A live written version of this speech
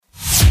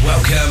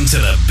Welcome to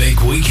the Big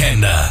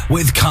Weekender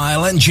with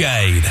Kyle and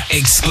Jade,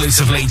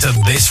 exclusively to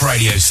this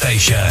radio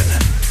station.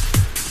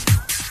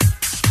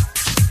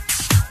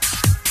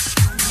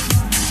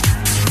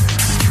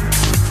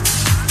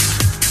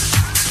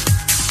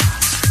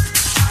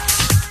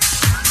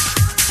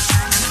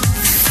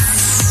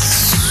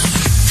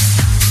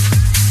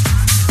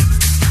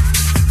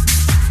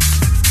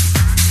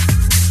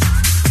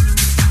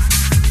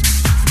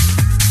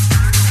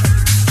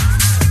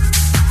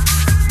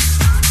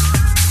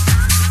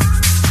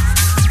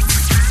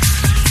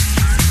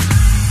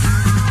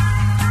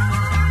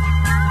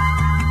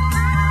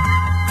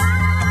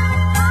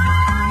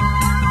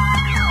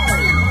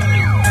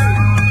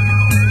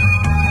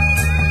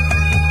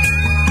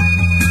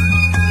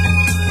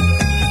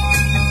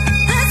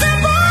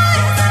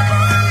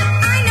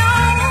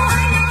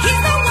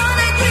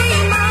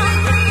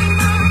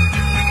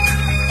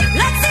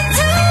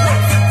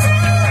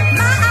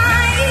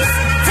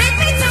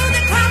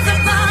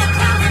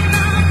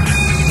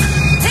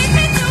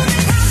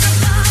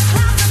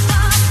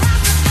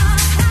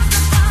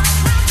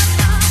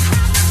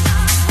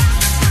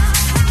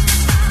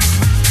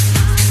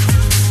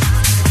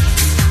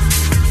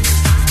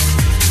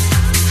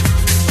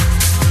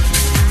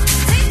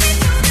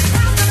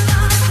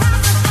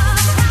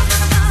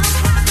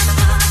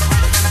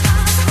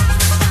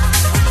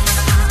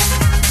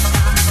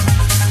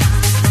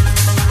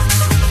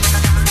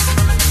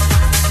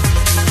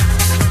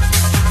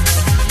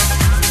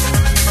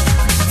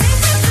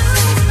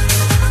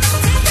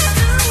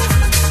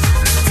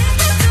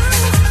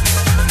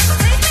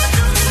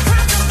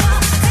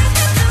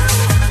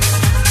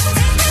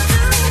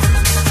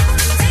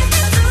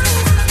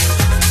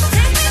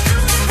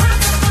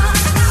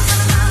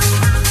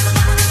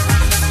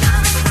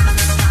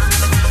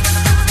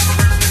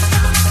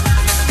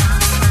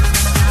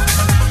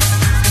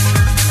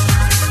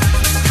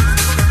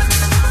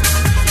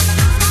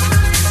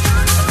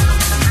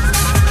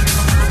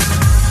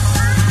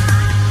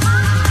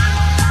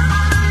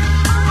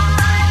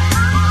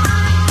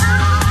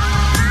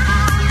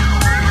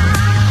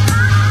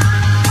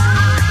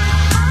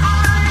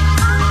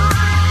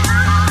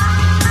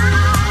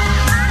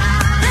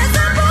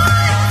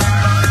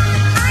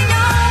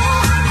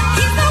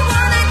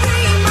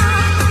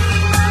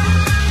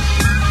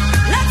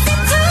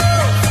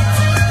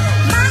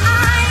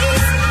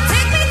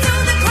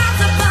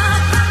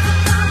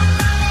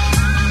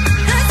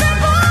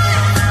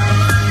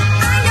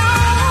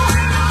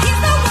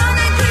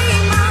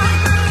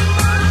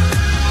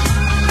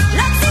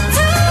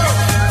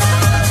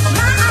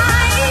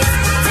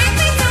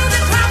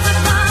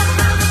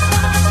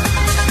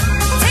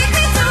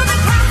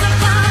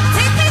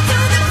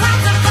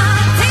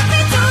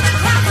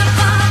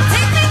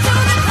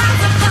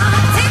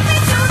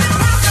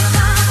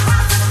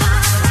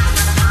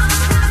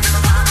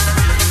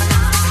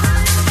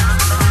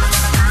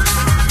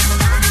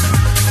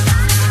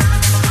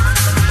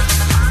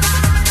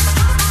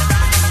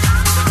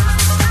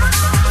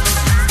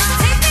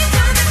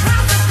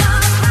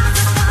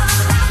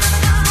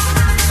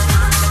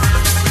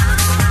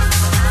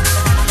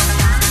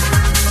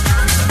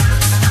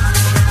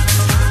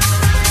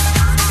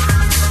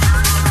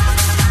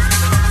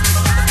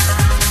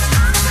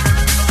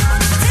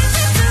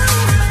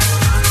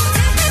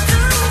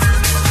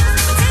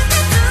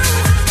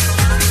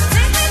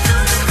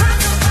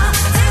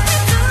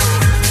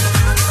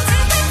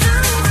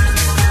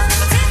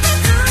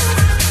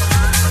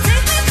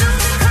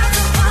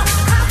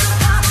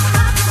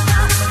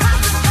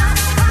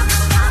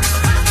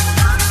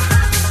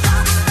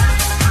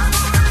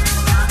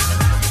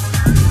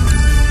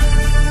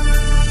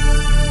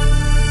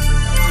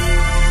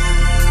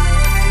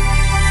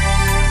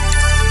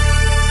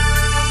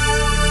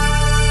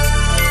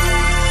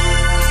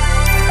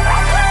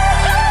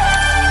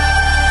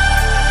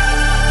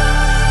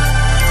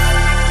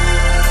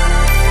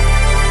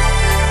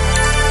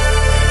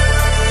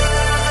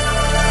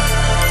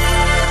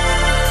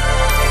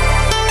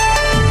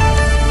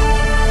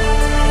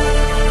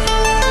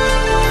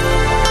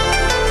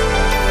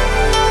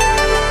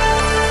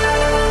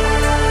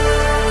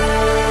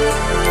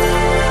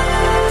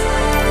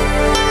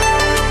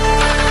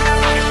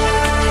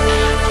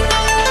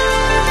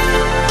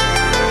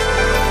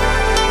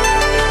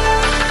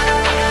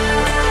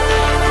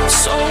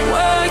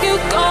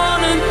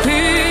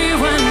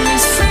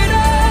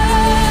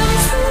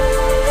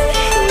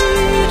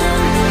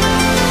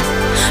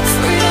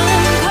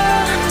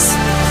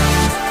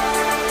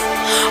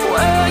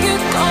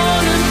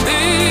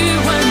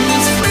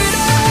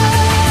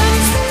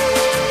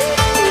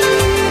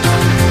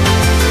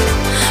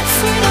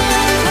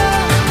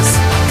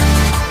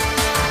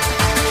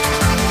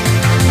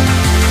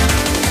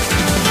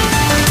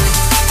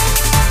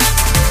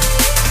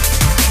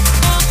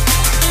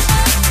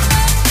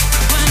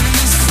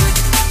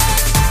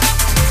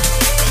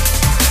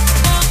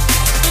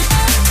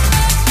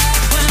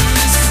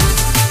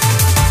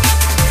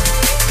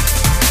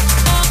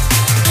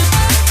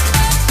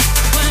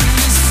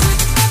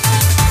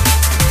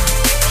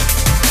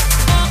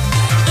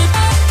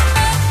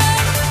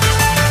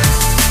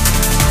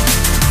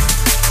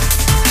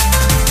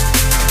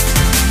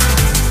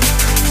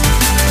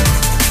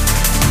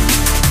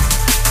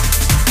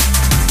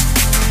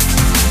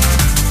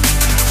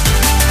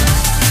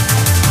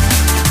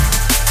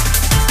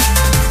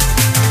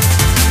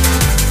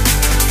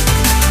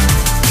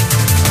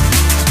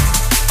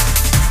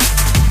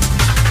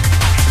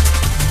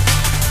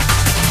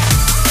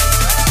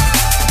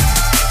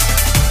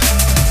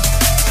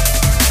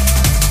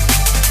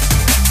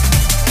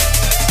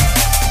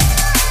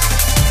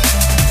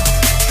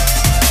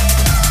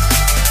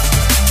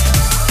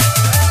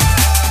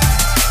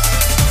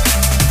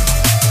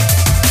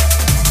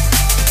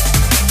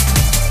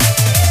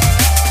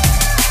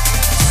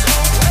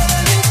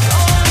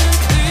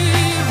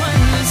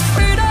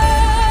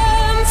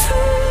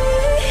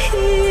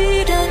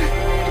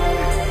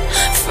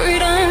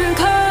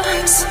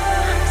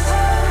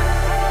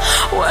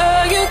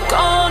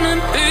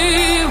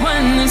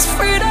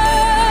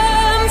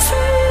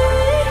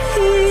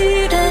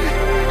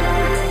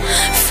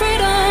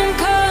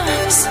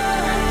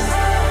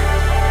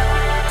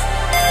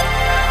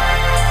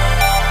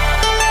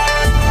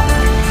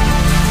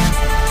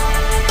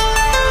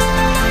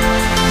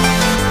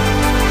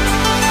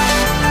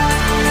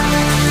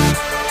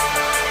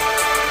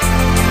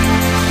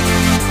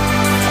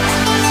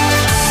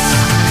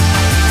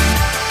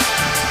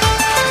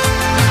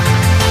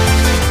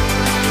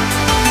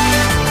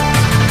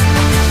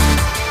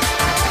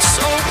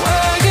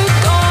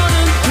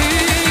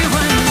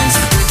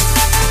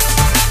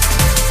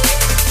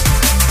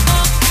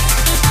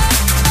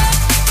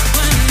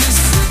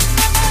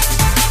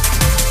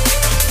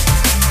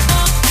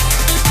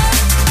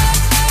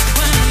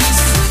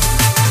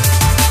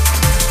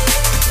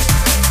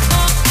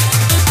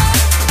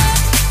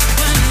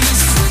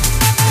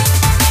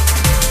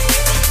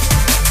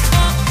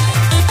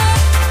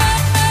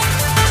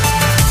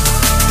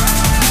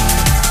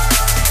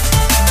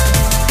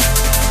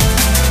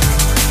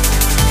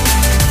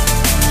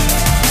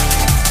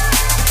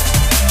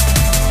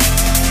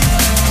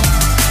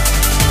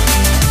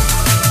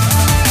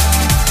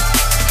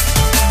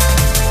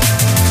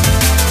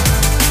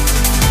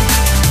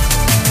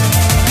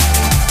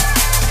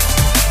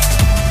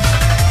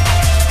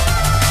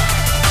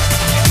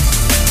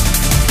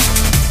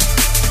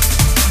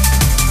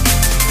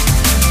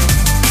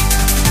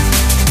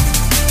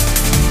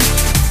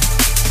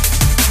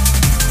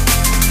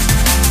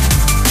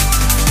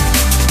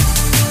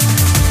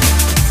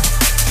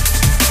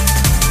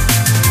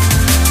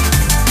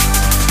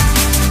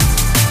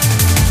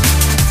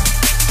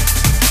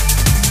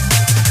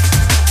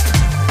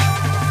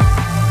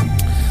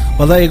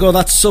 Well, there you go.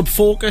 That's Sub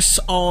Focus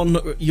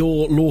on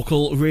your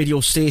local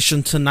radio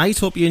station tonight.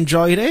 Hope you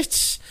enjoyed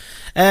it.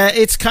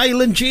 It's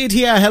Kyle and Jade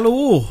here.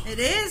 Hello. It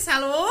is.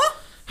 Hello.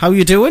 How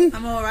you doing?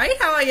 I'm all right.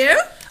 How are you?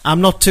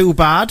 I'm not too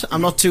bad.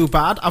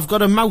 I've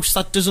got a mouse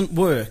that doesn't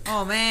work.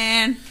 Oh,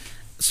 man.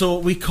 So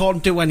we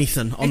can't do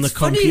anything on the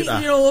computer.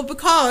 It's funny,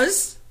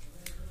 because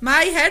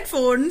my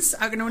headphones,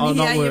 I can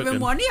only hear you in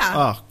one ear.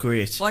 Oh,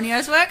 great. One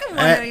ear's working,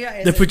 one ear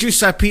isn't. The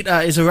producer, Peter,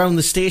 is around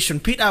the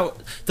station. Peter,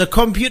 the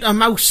computer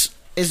mouse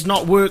is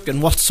not working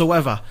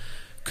whatsoever.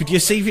 Could you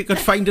see if you could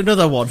find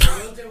another one?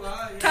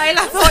 Kyle,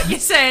 I thought you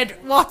said,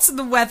 what's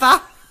the weather?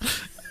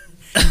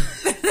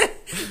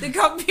 The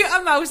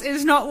computer mouse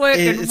is not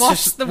working.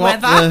 What's the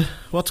weather?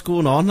 What's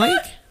going on,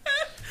 like?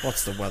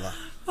 What's the weather?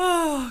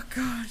 Oh,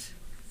 God.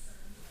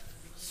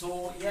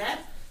 So, yeah.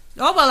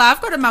 Oh, well, I've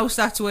got a mouse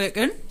that's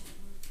working.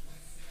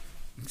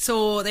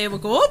 So, there we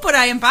go. But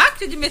I am back.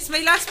 Did you miss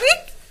me last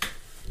week?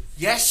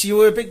 Yes, you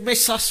were a big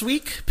miss last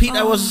week. Peter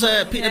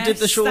did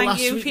the show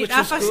last week. Thank you,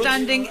 Peter, for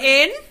standing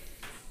in.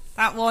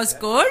 That was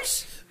good.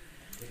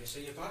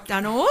 I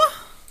know.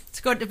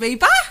 It's good to be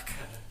back.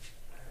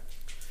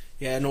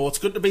 Yeah, no, it's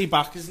good to be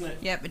back, isn't it?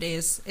 Yep, it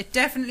is. It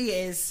definitely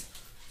is.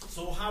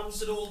 So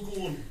how's it all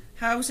going?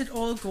 How's it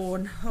all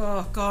going?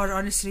 Oh, God,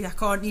 honestly, I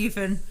can't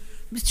even.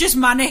 It's just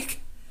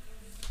manic.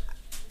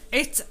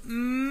 It's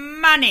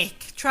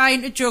manic.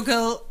 Trying to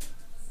juggle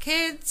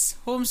kids,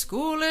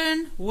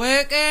 homeschooling,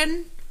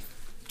 working.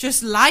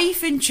 Just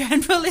life in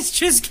general is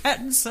just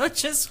getting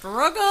such a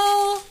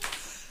struggle.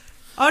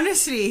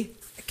 Honestly,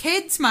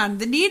 kids, man,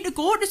 they need to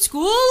go to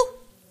school.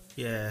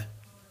 Yeah.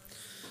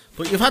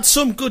 But you've had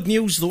some good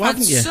news though,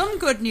 haven't you? Some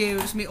good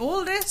news. My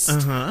oldest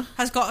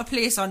has got a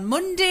place on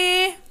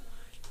Monday,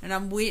 and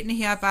I'm waiting to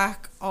hear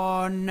back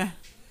on...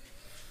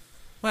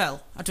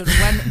 Well, I don't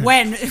know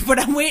when, but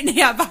I'm waiting to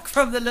hear back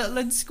from the little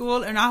in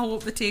school, and I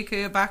hope they take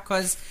her back,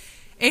 because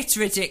it's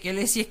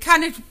ridiculous. You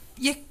cannot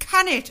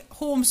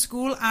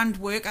homeschool and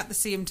work at the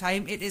same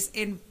time. It is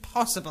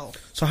impossible.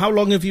 So how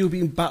long have you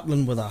been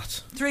battling with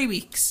that? 3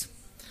 weeks.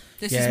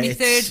 This is my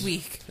third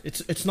week.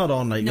 It's not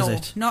on, like, no, is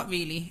it? No, not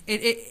really.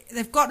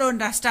 They've got to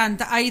understand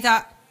that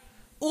either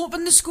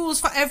open the schools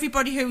for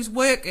everybody who's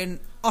working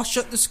or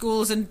shut the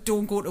schools and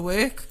don't go to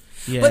work.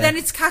 Yeah. But then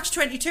it's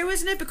catch-22,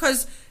 isn't it?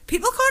 Because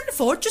people can't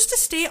afford just to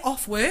stay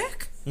off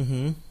work.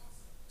 Mm-hmm.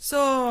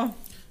 So...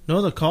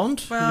 No, they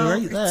can't. Well, you're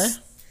right there.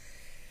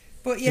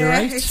 But yeah,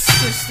 it's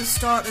just the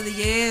start of the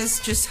years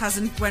just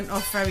hasn't went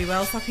off very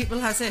well for people,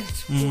 has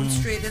it? Going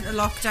straight into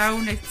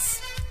lockdown, it's...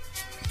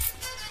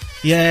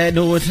 Yeah,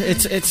 no,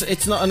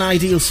 it's not an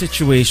ideal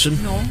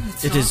situation. No,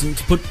 it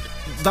isn't. But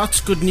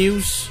that's good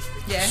news.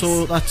 Yes.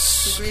 So that's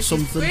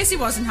something. Gracie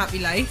wasn't happy,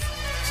 like.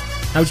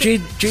 Now,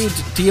 Jade,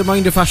 do you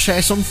mind if I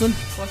share something?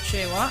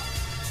 Share what?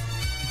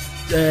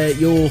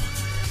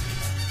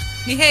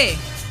 Me hair?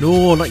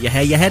 No, not your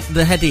hair.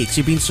 The headaches.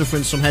 You've been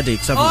suffering some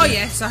headaches, haven't you? Oh,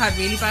 yes, I had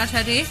really bad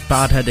headaches.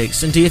 Bad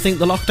headaches. And do you think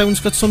the lockdown's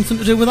got something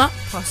to do with that?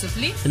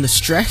 Possibly. And the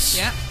stress?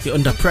 Yeah. You're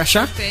under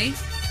pressure?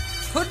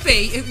 Could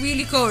be. It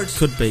really could.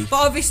 Could be.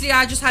 But obviously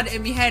I just had it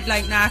in my head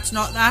like, nah, it's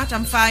not that.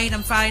 I'm fine.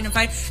 And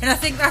I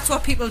think that's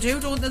what people do,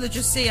 don't they? They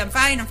just say, I'm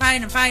fine. And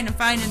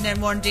then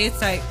one day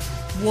it's like,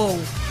 whoa,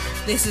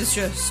 this is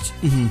just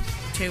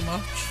too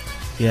much.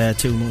 Yeah,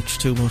 too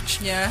much.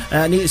 Yeah.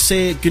 I need to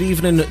say good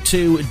evening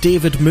to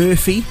David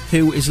Murphy,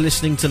 who is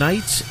listening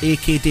tonight,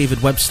 aka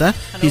David Webster.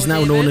 Hello, he's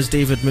now David. known as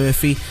David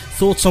Murphy.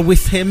 Thoughts are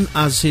with him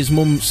as his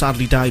mum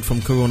sadly died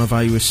from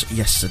coronavirus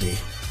yesterday.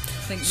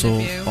 So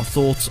our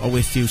thoughts are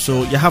with you.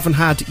 So you haven't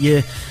had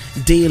your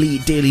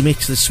daily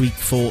mix this week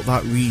for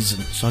that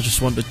reason. So I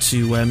just wanted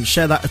to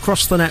share that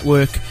across the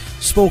network.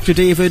 Spoke to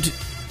David.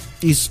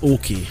 He's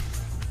okay.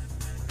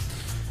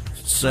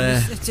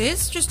 It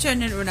is just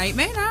turned into a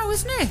nightmare now,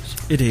 isn't it?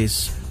 It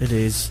is.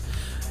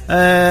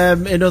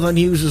 In other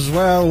news as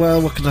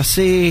well, what can I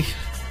say?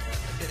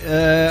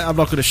 I'm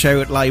not going to share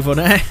it live on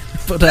air,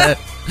 but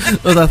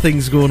other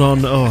things going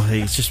on. Oh,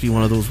 hey, it's just been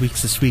one of those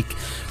weeks this week.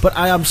 But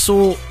I am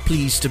so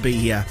pleased to be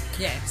here.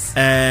 Yes.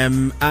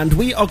 And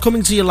we are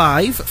coming to you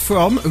live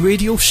from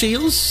Radio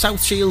Shields,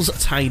 South Shields,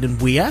 Tyne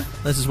and Weir.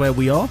 This is where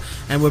we are.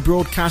 And we're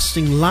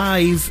broadcasting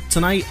live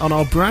tonight on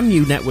our brand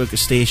new network of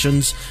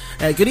stations.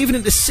 Good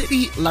evening to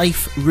City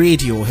Life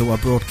Radio, who are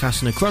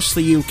broadcasting across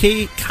the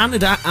UK,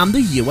 Canada and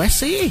the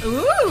USA.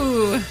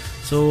 Ooh.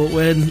 So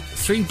we're in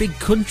 3 big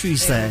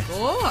countries there.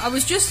 Oh, I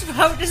was just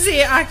about to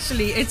say,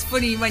 actually, it's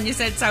funny when you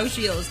said South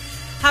Shields.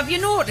 Have you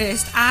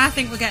noticed? I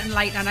think we're getting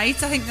lighter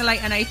nights. I think the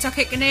lighter nights are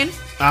kicking in.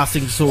 I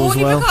think so as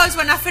well. Only because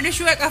when I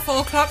finish work at 4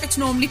 o'clock, it's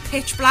normally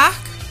pitch black.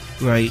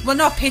 Right. Well,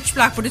 not pitch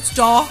black, but it's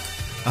dark.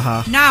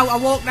 Uh-huh. Now, I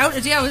walked out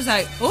today, I was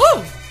like,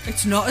 oh,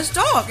 it's not as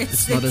dark.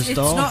 It's not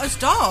as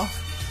dark.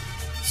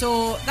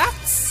 So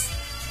that's...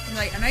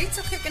 lighter nights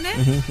are kicking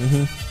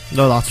in.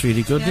 No, that's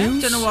really good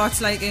news. Don't know what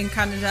it's like in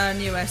Canada and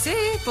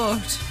USA,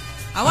 but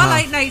our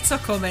light nights are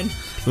coming.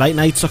 Light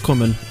nights are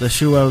coming. They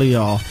surely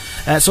are.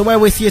 So we're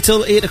with you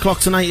till 8 o'clock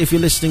tonight if you're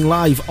listening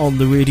live on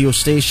the radio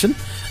station.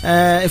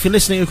 If you're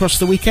listening across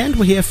the weekend,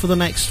 we're here for the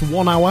next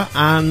 1 hour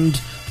and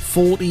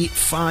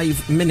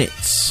 45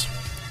 minutes.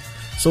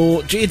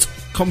 So Jade's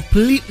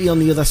completely on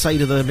the other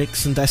side of the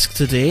mixing desk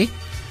today.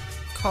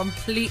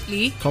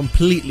 Completely.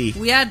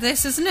 Weird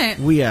this, isn't it?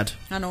 Weird.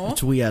 I know.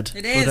 It's weird.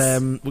 It is.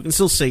 But we can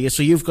still see you.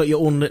 So you've got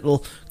your own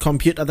little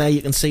computer there.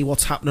 You can see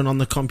what's happening on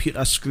the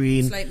computer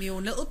screen. It's like my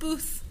own little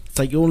booth. It's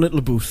like your own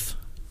little booth.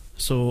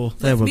 So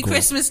there we go.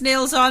 Christmas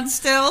nails on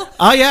still.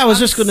 Oh yeah, I was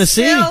just going to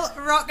say. Still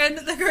rocking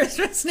the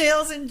Christmas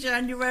nails in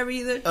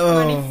January the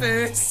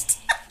 21st.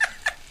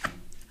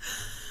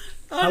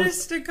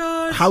 Honest to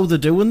God. How they're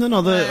doing then?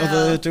 Are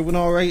they doing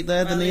all right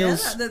there, the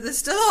nails? Yeah, they're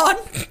still on.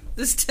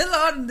 They're still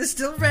on. They're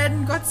still red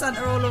and got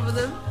Santa all over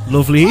them.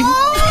 Lovely.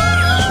 Oh!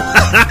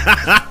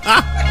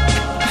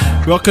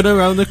 Rocking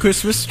around the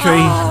Christmas tree.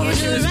 Oh,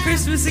 it was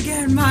Christmas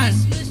again, man.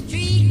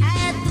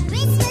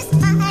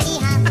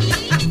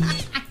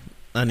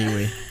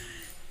 Anyway.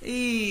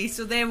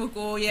 So there we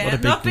go, yeah.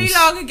 Not be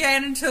long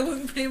again until we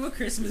can play with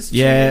Christmas trees.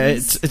 Yeah,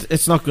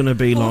 it's not going to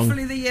be long.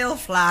 Hopefully the year'll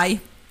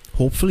fly.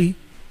 Hopefully.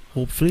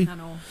 I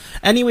know.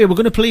 Anyway, we're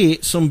going to play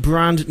some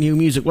brand new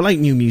music. We like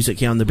new music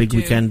here on the Big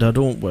Weekender,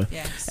 don't we?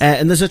 Yes.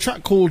 And there's a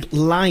track called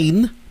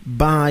Line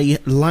by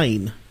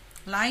Line.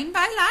 Line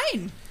by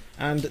Line.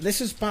 And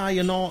this is by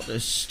an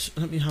artist.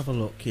 Let me have a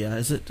look here.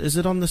 Is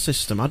it on the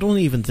system? I don't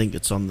even think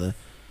it's on the...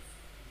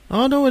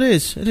 Oh, no, it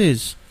is. It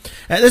is.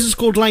 This is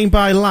called Line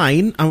by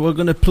Line, and we're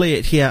going to play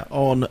it here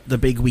on the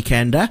Big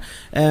Weekender.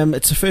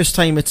 It's the first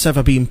time it's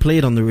ever been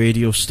played on the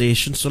radio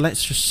station, so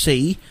let's just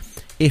see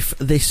if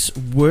this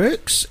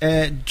works.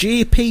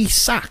 JP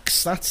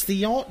Sax, that's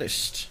the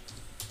artist.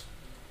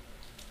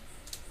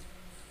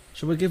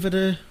 Shall we give it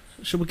an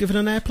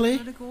airplay?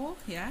 Give it a go,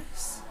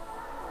 yes.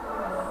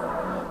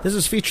 This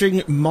is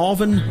featuring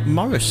Marvin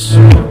Morris.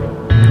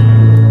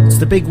 It's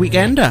the Big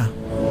Weekender.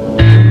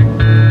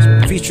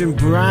 It's featuring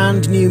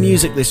brand new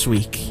music this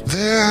week.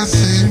 There are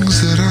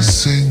things that I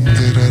sing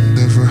that I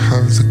never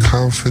have the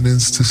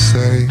confidence to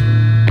say.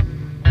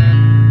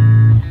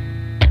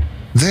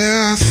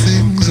 There are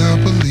things I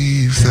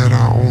believe that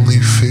I only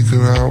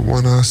figure out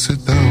when I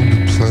sit down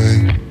to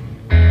play.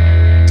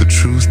 The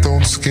truth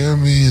don't scare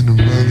me in a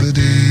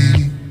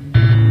melody,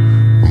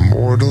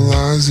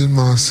 immortalizing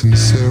my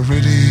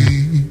sincerity.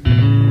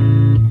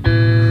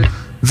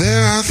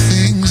 There are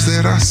things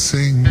that I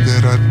sing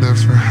that I'd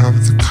never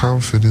have the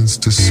confidence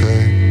to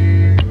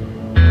say.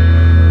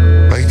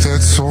 Like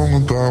that song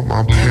about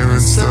my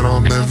parents that I'll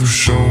never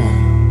show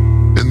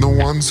them, and the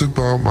ones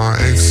about my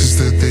exes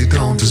that they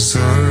don't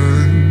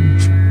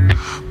deserve.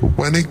 But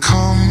when it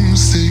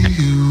comes to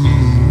you,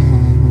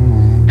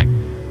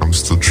 I'm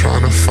still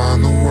trying to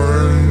find the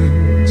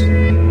words.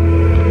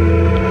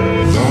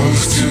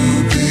 Love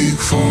too big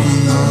for a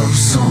love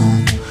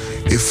song.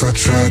 If I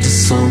tried to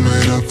sum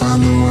it up, I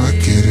know I'd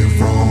get it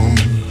wrong.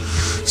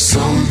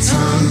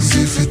 Sometimes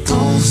if it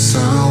don't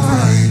sound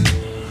right,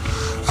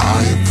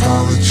 I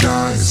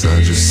apologize,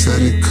 I just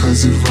said it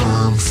cause it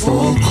rhymed.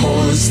 4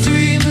 chords,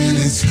 3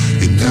 minutes,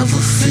 it never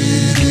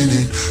fit in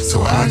it,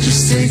 so I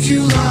just take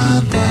you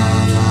line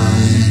by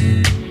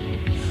line.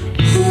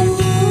 Ooh,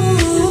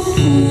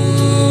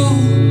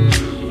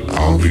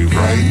 I'll be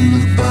writing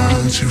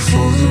about you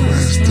for the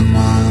rest of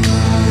my life.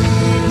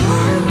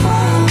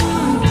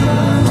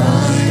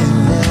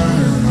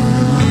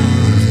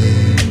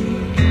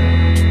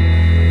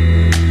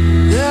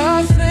 There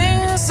are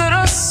things that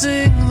I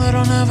sing that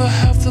I'll never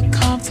have the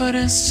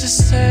confidence to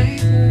say.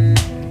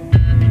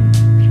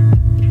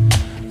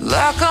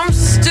 Like I'm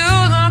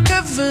still not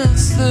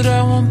convinced that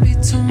I won't be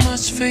too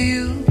much for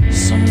you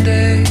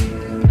someday.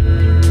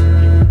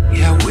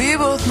 Yeah, we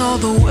both know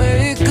the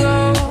way it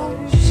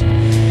goes.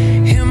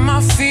 Hear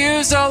my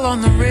fears all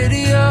on the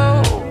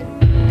radio.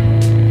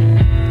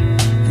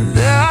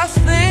 There are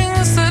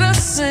things that I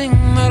sing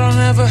that I'll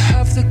never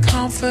have the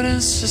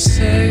confidence to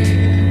say.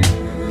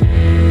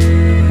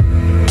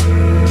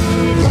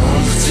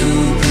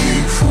 Too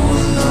big for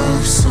a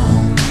love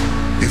song.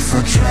 If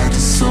I tried to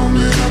sum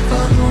it up,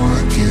 I know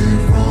I get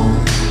it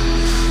wrong.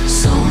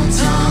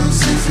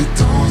 Sometimes if it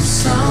don't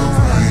sound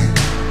right,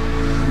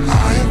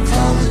 I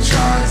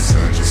apologize, I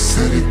just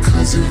said it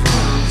cause it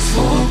rhymed.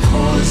 4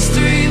 chords,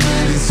 3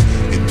 minutes,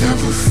 it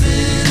never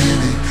fit in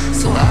it,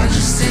 so I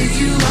just take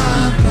you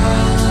line by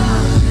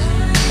line.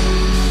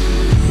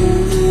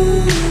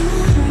 Ooh,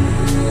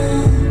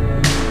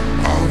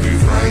 I'll be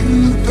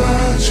writing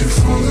about you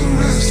for the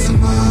rest of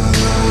my life.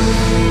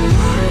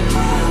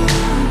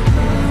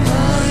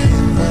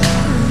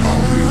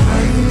 I'll be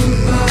writing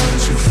about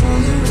you for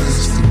the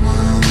rest of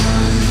my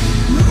life.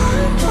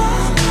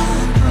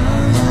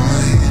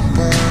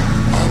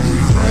 I'll be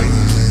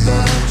writing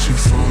about you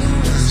for the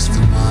rest of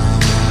my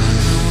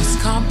life. It's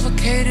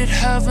complicated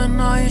having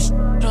all your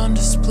shit on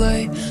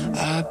display.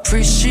 I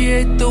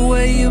appreciate the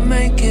way you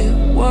make it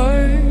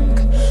work.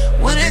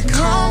 When it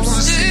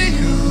comes to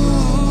you,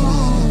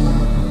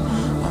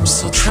 I'm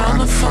still trying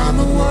to find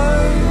the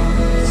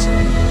words.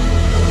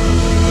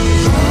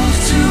 Love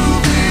too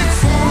big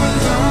for a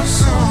love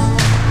song.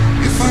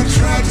 If I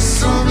tried to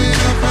sum it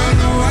up, I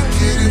know I'd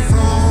get it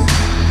wrong.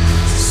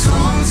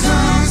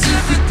 Sometimes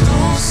if it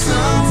don't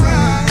sound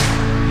right,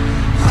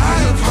 I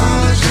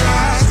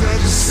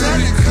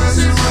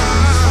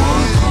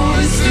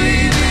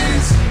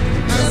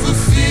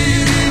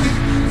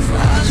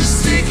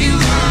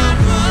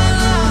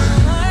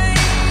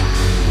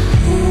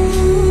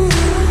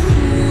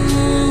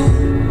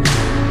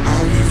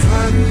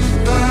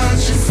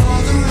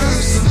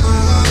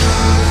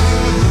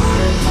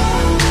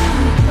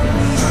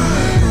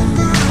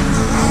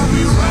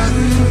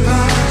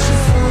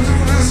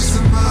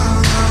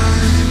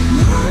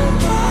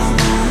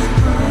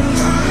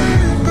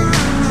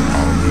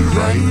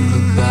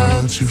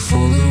you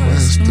for the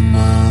rest of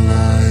my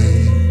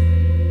life.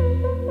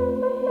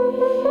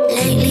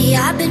 Lately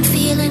I've been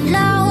feeling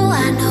low,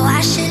 I know I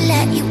should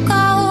let you go.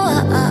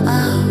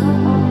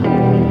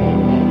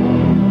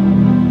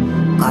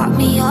 Got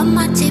me on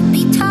my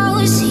tippy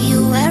toes, see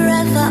you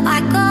wherever I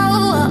go.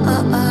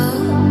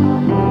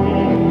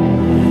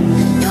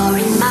 You're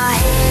in my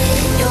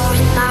head, you're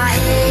in my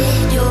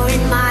head, you're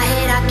in my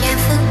head. I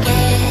can't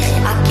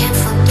forget,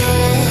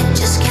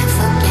 just can't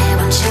forget.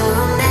 Want your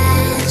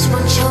romance,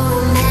 want your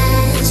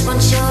romance,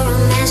 want your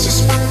romance.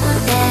 Just one more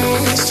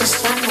dance, just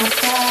one more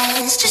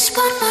dance, just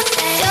one more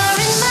dance. You're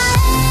in my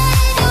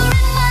head, you're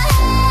in my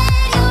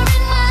head, you're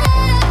in my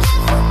head.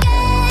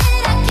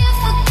 I can't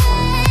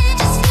forget,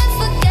 just can't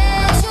forget.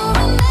 Want your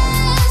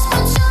romance,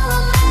 want your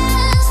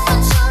romance,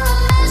 want your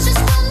romance.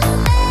 Just one more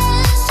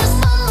dance, just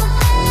one more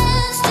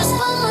dance, just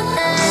one more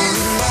dance.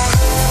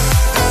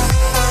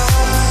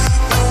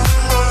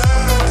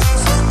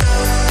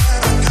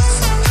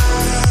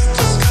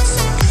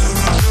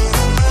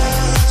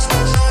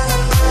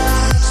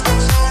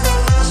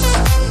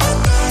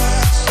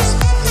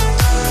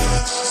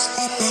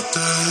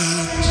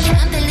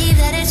 Can't believe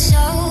that it's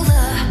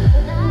over.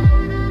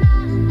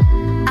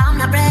 I'm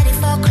not ready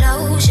for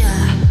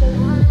closure.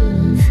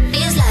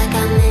 Feels like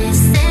I'm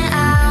missing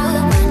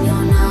out when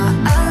you're not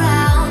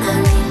around. I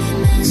really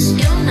miss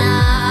you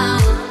now.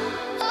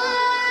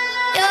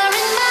 You're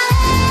in my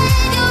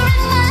head, you're in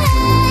my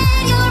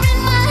head, you're in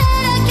my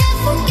head. I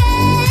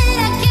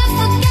can't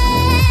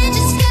forget,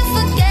 just can't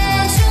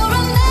forget. Your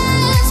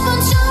romance,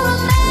 want your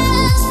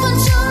romance, want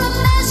your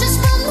romance. Just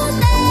one more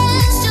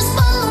dance, just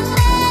one more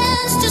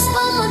dance, just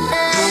one more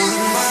dance.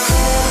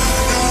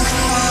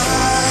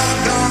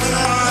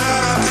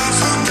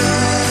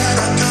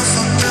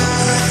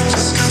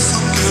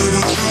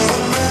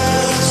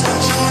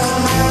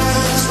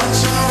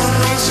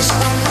 Just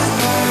one more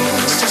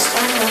dance, just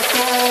one more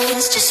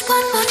dance, just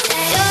one more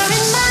dance. You're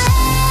in my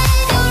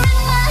head, you're in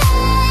my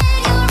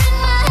head, you're in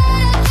my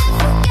head.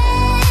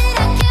 I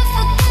can't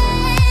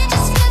forget,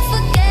 just can't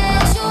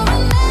forget. Your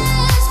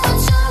romance,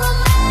 want your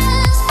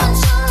romance, want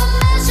your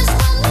romance. Just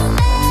one more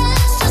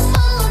dance, just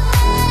one more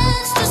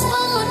dance, just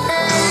one more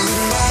dance.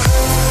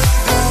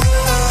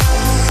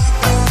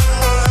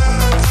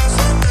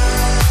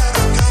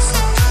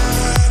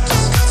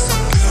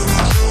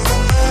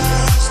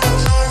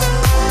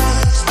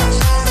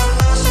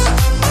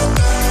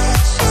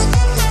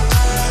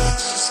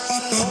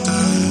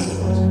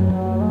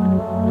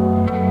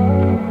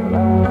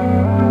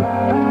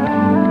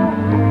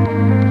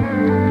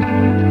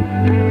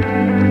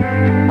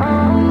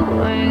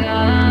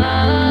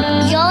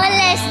 You're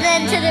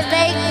listening to the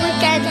Big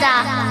Weekender.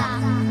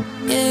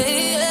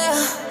 Yeah,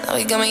 now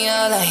we got me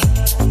all like,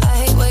 I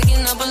hate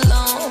waking up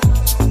alone.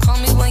 Call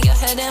me when you're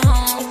heading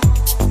home.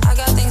 I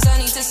got things I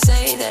need to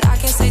say that I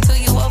can't say to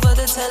you over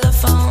the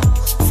telephone.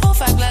 4 or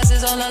 5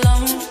 glasses all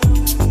alone.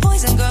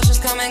 Boys and girls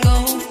just come and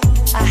go.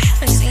 I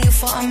haven't seen you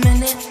for a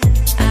minute.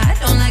 I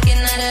don't like it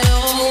not at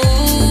all.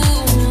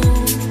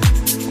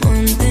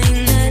 One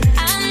thing that I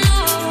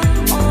know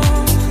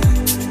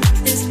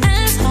is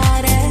as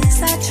hard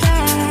as I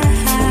try,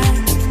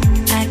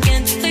 I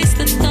can't face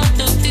the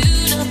thought of you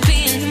not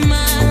being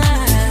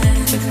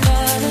mine.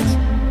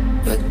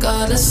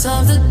 Regardless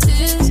of the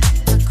tears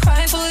I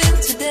cry for you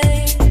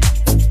today,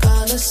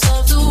 regardless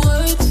of the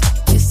words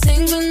you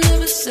think but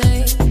never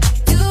say,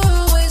 you're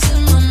always in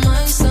my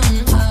mind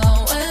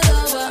somehow, whether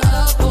we're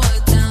up or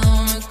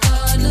down.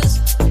 Regardless.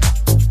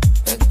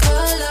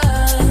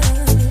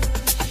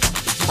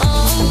 Oh,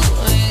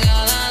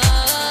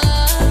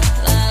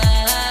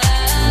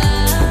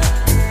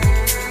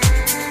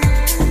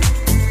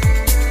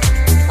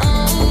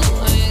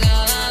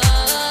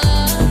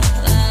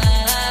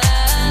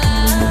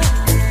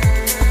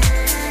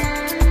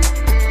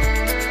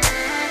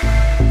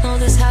 no,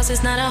 this house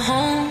is not a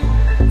home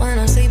when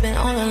I'm sleeping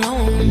all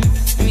alone.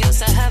 I'm used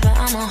to having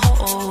I'm a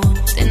hold,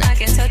 then I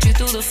can touch you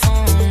through the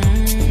phone.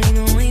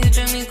 Even when you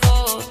drink me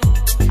cold,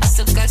 I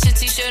still got your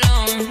t-shirt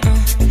on.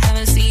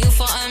 Haven't seen you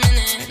for a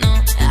minute, no.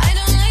 I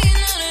don't like it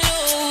not at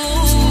all.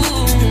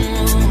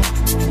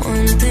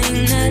 One thing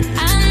that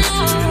I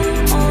know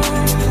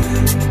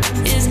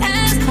is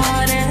as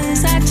hard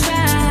as I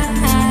try,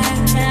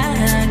 I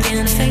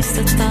can't face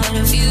the thought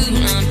of you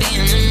not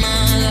being in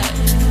my life.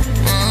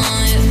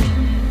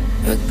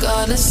 Yeah.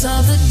 Regardless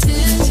of the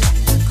tears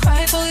I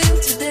cry for you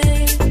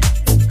today,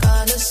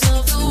 regardless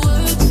of the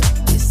words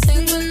you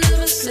think but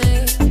never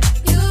say,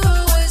 you're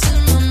always in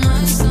my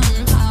mind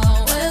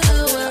somehow, whether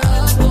we're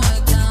up or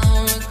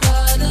down.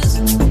 Regardless.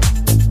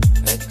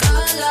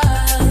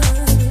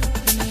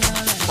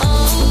 Oh,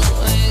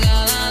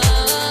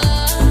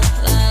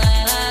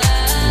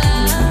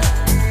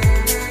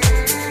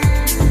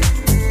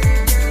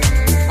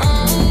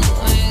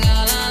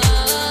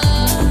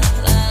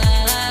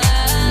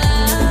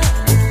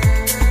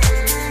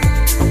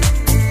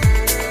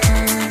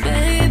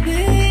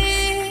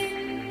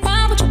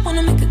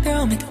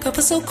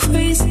 so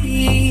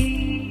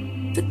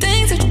crazy. The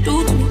things that you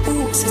do to me,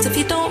 ooh, says if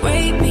you don't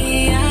rape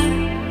me,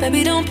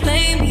 baby, don't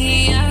play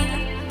me,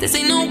 This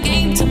ain't no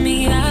game to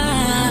me.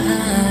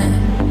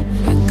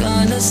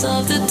 Regardless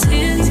of the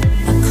tears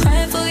I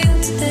cry for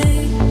you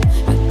today,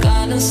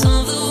 regardless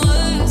of the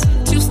words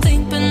you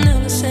think but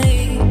never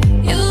say,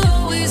 you're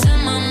always in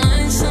my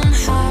mind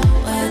somehow,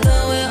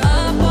 whether we're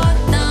up or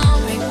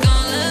down.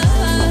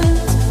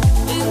 Regardless,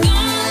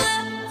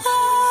 regardless.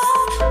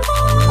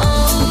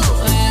 Oh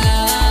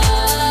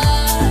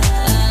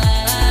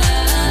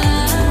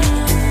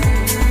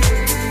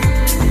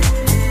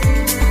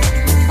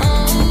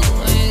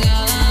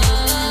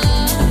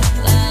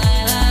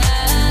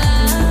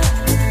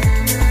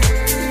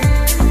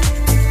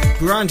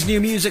Brand new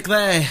music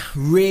there,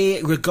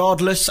 Ray,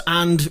 Regardless,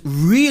 and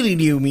really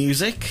new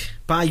music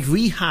by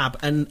Rehab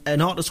and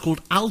an artist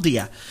called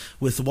Aldia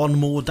with One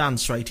More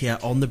Dance right here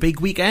on the Big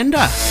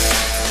Weekender.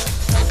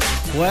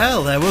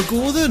 Well, there we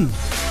go then.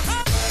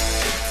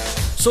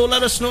 So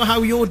let us know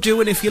how you're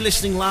doing if you're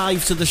listening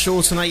live to the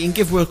show tonight, and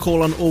give her a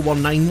call on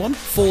 0191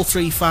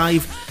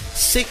 435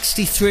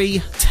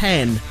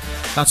 6310.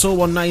 That's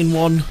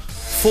 0191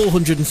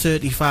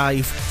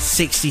 435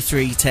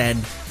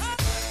 6310.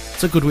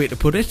 That's a good way to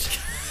put it.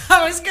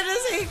 I was going to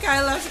say,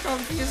 Kyle, that's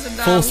confusing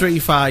now.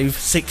 435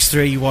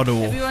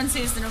 6310. Everyone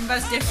says the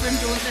number's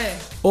different, don't they?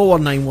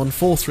 0191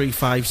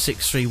 435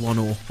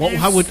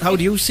 6310. How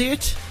do you say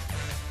it?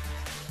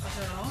 I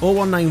don't know.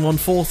 0191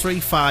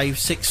 435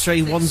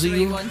 6310.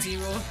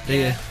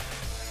 6310.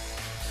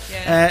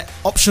 Yeah.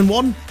 Option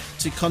 1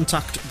 to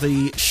contact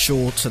the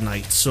show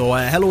tonight. So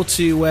hello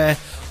to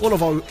all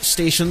of our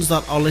stations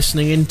that are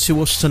listening in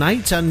to us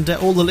tonight, and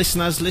all the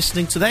listeners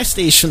listening to their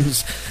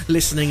stations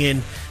listening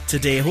in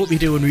today. Hope you're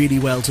doing really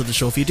well to the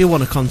show. If you do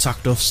want to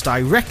contact us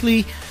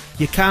directly,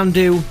 you can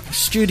do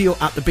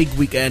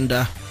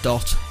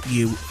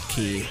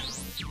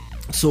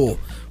studio@thebigweekender.uk. So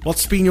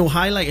what's been your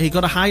highlight? Have you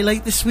got a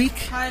highlight this week?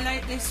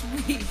 Highlight this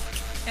week?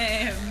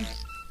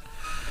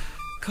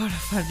 God,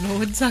 I've had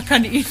loads. I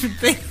can't even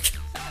think.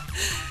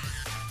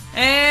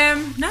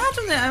 No, I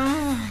don't think.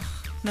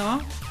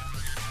 No.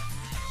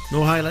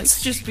 No highlights?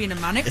 It's just been a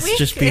manic It's week.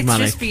 just been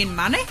manic. It's just been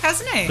manic,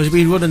 hasn't it? Because you've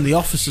been running the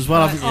office as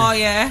well, haven't you? Oh,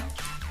 yeah.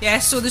 Yeah,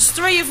 so there's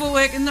 3 of us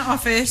work in the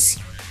office,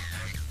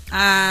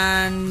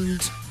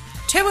 and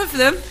 2 of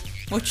them,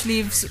 which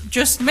leaves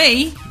just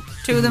me,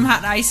 2 of them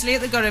had to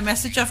isolate. They got a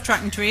message off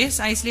Track and Trace,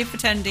 isolate for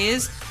 10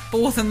 days,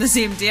 both on the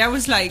same day. I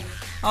was like,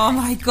 oh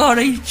my God,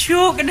 are you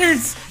joking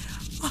us?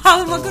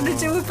 How am I going to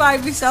do it by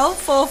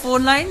myself? 4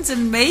 phone lines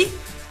and me,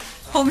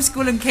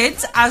 homeschooling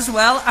kids as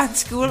well at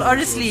school.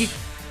 Honestly,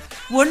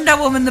 Wonder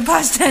Woman the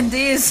past 10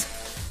 days.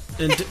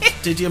 And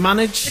did you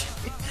manage?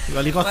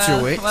 Well, you got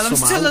through it. Well, I'm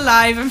somehow. still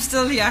alive. I'm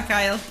still here,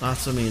 Kyle.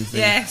 That's the main thing.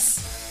 Yes,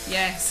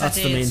 That's I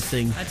did. the main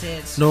thing. I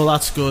did. No,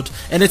 that's good.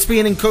 And it's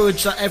being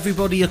encouraged that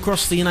everybody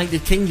across the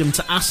United Kingdom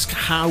to ask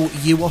how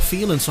you are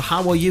feeling. So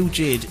how are you,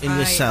 Jade, in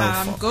yourself?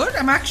 I'm good.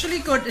 I'm actually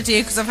good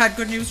today because I've had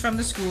good news from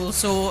the school.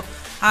 So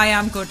I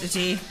am good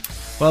today.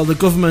 Well, the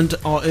government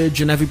are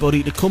urging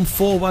everybody to come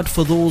forward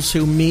for those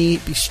who may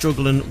be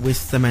struggling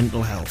with their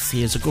mental health.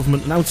 Here's a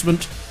government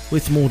announcement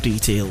with more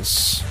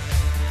details.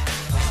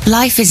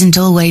 Life isn't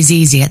always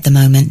easy at the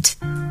moment.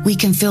 We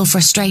can feel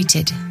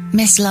frustrated,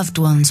 miss loved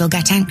ones, or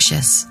get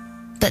anxious.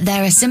 But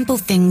there are simple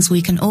things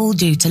we can all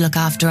do to look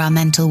after our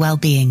mental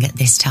well-being at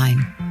this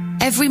time.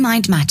 Every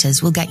Mind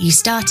Matters will get you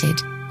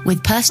started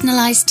with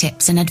personalised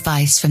tips and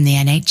advice from the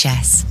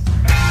NHS.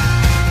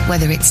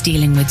 Whether it's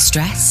dealing with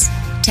stress,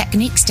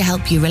 techniques to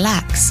help you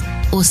relax,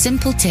 or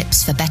simple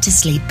tips for better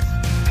sleep,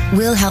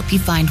 we'll help you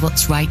find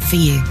what's right for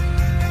you.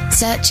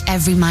 Search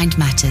Every Mind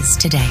Matters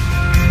today.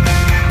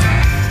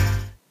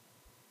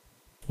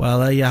 Well,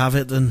 there you have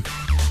it then.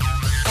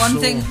 One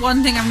thing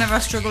I've never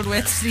struggled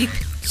with: sleep.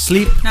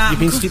 Sleep? Nah, You've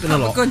been sleeping a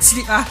lot? I'm a good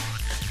sleeper.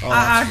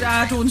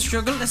 I don't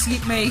struggle to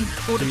sleep. Me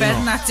go to bed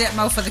and that's it. I'm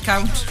out for the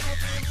count.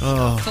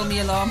 Fill me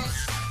alarm.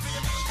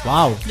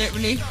 Wow.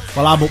 Literally.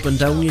 Well, I'm up and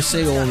down, you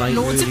see, all night.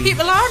 Loads really. of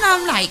people are, and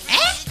I'm like,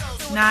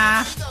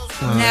 Nah.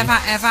 Never,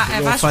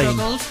 ever fine.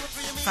 struggled.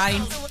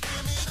 Fine.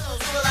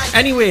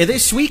 Anyway,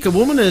 this week a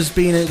woman has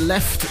been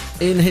left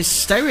in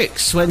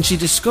hysterics when she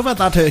discovered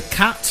that her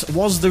cat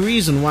was the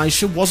reason why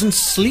she wasn't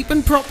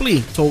sleeping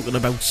properly. Talking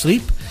about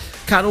sleep,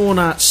 cat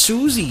owner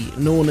Susie,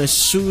 known as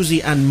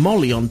Susie and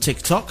Molly on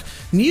TikTok,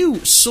 knew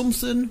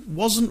something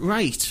wasn't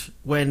right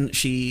when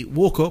she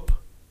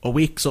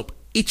wakes up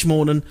each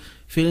morning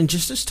feeling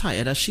just as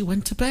tired as she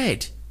went to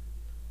bed.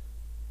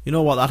 You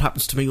know what, that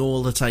happens to me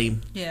all the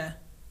time. Yeah.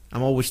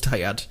 I'm always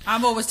tired.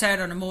 I'm always tired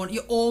on the morning.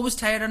 You're always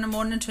tired on the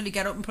morning until you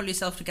get up and pull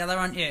yourself together,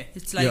 aren't you?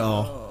 It's like...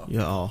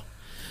 You are.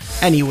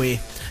 Anyway,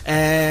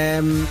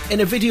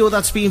 in a video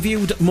that's been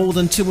viewed more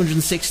than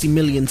 260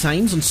 million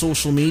times on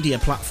social media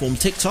platform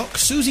TikTok,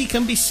 Susie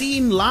can be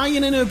seen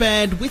lying in her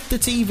bed with the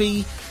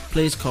TV,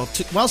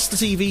 whilst the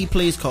TV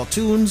plays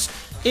cartoons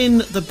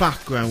in the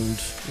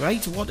background.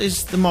 Right? What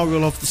is the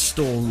moral of the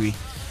story?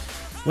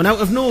 When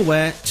out of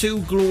nowhere,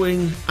 2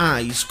 glowing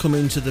eyes come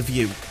into the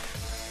view.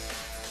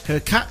 Her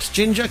cat,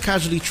 Ginger,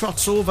 casually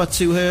trots over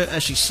to her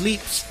as she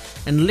sleeps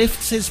and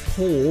lifts his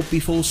paw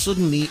before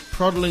suddenly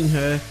prodding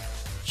her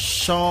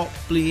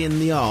sharply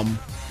in the arm,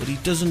 but he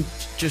doesn't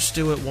just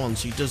do it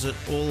once. He does it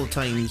all the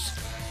times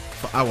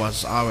for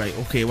hours. Alright,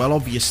 okay, well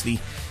obviously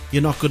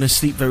you're not going to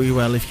sleep very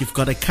well if you've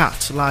got a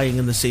cat lying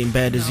in the same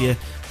bed as you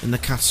and the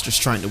cat's just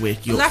trying to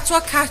wake you Well, up. that's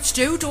what cats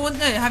do, don't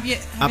they? Have you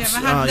ever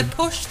had them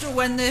pushed or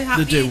when they're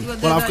happy? They do.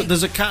 Well,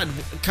 there's a cat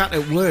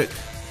at work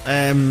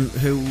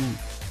who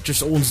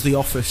just owns the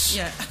office.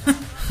 Yeah.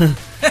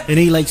 And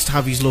he likes to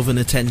have his love and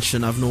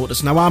attention, I've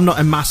noticed. Now, I'm not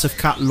a massive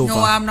cat lover.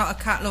 No, I'm not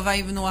a cat lover,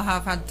 even though I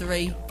have had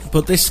 3.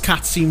 But this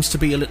cat seems to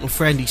be a little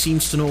friend. He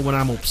seems to know when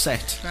I'm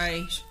upset.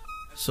 Right.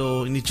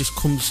 So, and he just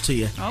comes to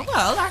you. Oh,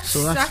 well, that's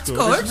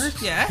good. Isn't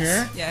it?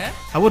 Yes, yeah.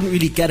 I wouldn't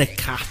really get a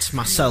cat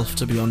myself,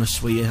 to be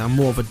honest with you. I'm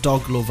more of a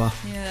dog lover.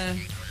 Yeah.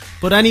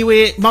 But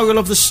anyway, moral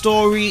of the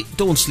story,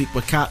 don't sleep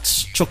with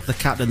cats. Chuck the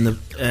cat in the...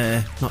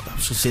 I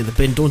should say the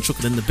bin. Don't chuck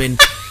it in the bin.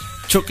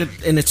 Chuck it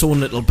in its own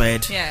little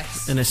bed.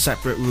 Yes. In a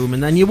separate room.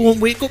 And then you won't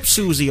wake up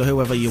Susie or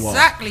whoever you are.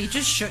 Exactly.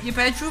 Just shut your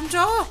bedroom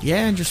door.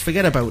 Yeah, and just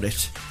forget about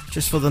it.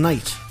 Just for the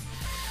night.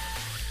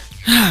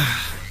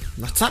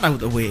 That's that out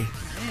of the way.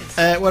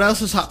 What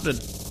else is happening?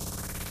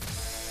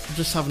 I'm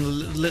just having a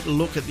little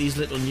look at these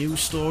little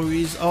news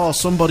stories. Oh,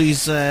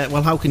 somebody's...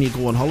 well, how can you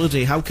go on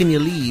holiday? How can you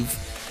leave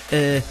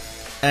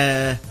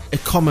a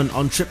comment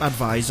on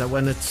TripAdvisor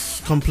when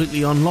it's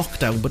completely on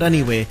lockdown? But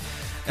anyway,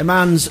 a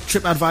man's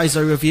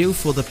TripAdvisor review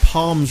for the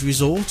Palms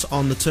Resort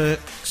on the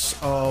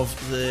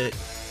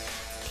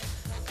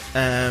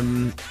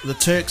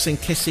Turks in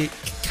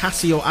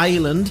Cassio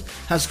Island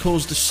has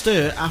caused a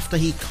stir after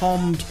he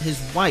calmed his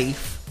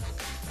wife,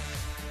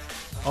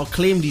 or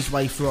claimed his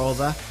wife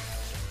rather,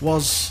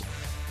 was...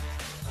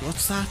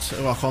 What's that?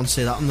 Oh, I can't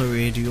say that on the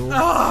radio.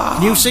 Oh.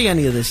 Can you see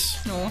any of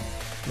this? No.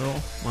 No?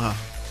 Wow.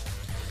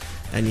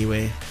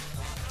 Anyway,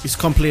 he's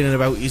complaining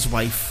about his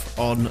wife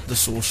on the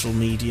social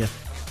media.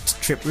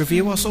 Trip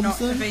review or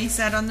something? Not to be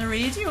said on the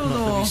radio, Not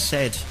though. to be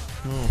said.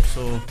 No,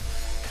 so...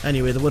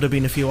 Anyway, there would have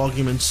been a few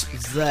arguments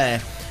there.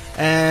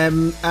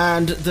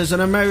 And there's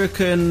an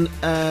American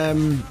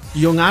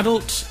young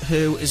adult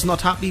who is not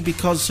happy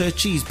because her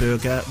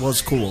cheeseburger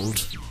was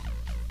cold.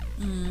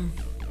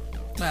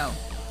 Well,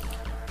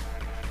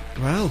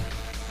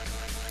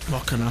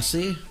 what can I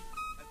say?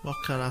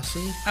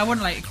 I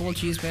wouldn't like a cold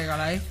cheeseburger,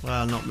 like.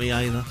 Well, not me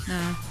either.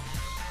 No.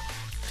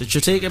 Did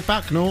she take it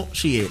back? No,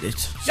 she ate it.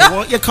 So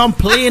what are you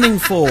complaining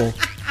for?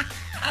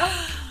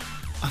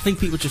 I think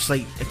people just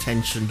like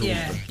attention, don't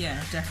they?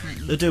 Yeah,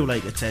 definitely. They do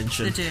like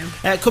attention. They do.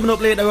 Coming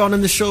up later on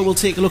in the show, we'll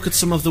take a look at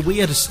some of the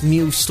weirdest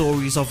news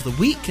stories of the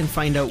week and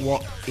find out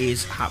what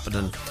is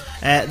happening.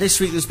 This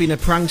week there's been a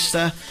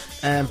prankster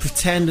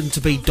pretending to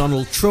be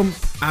Donald Trump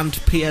and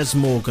Piers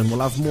Morgan.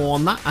 We'll have more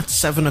on that at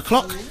 7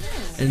 o'clock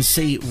and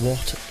see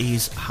what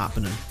is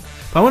happening.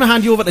 But I want to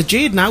hand you over to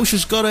Jade now.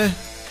 She's got a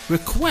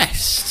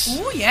request.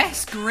 Oh,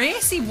 yes.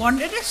 Gracie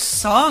wanted a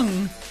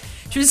song.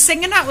 She was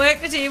singing at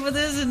work today with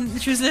us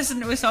and she was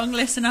listening to a song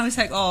list and I was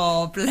like,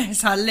 oh,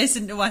 bless her,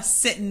 listen to us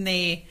sitting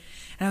there.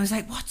 And I was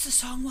like, what's the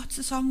song?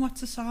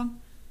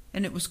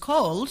 And it was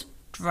called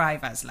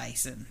Driver's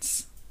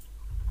License.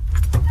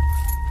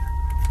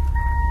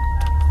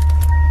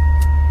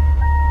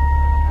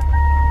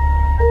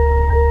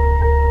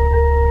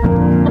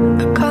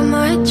 I got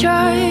my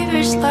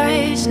driver's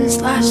license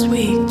last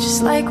week,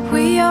 just like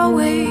we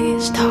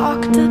always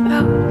talked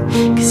about.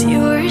 Cause you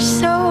were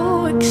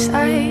so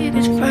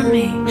excited for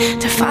me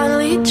to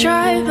finally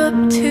drive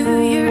up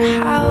to your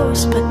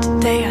house. But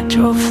today I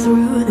drove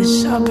through the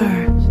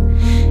suburbs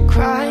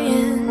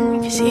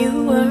crying cause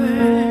you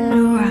weren't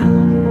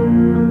around.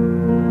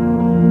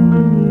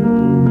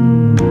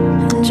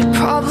 And you're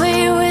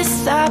probably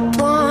with that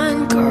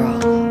blonde girl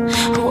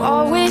who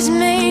always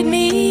made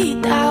me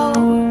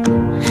doubt.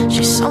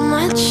 She's so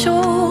much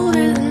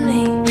older than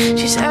me.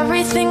 She's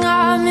everything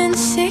I'm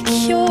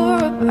insecure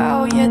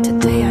about. Yet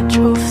today I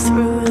drove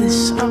through the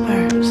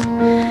suburbs.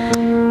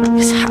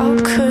 Cause how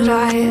could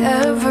I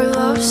ever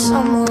love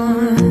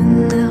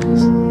someone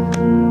else?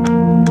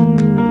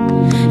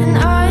 And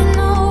I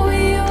know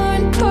we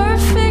weren't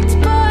perfect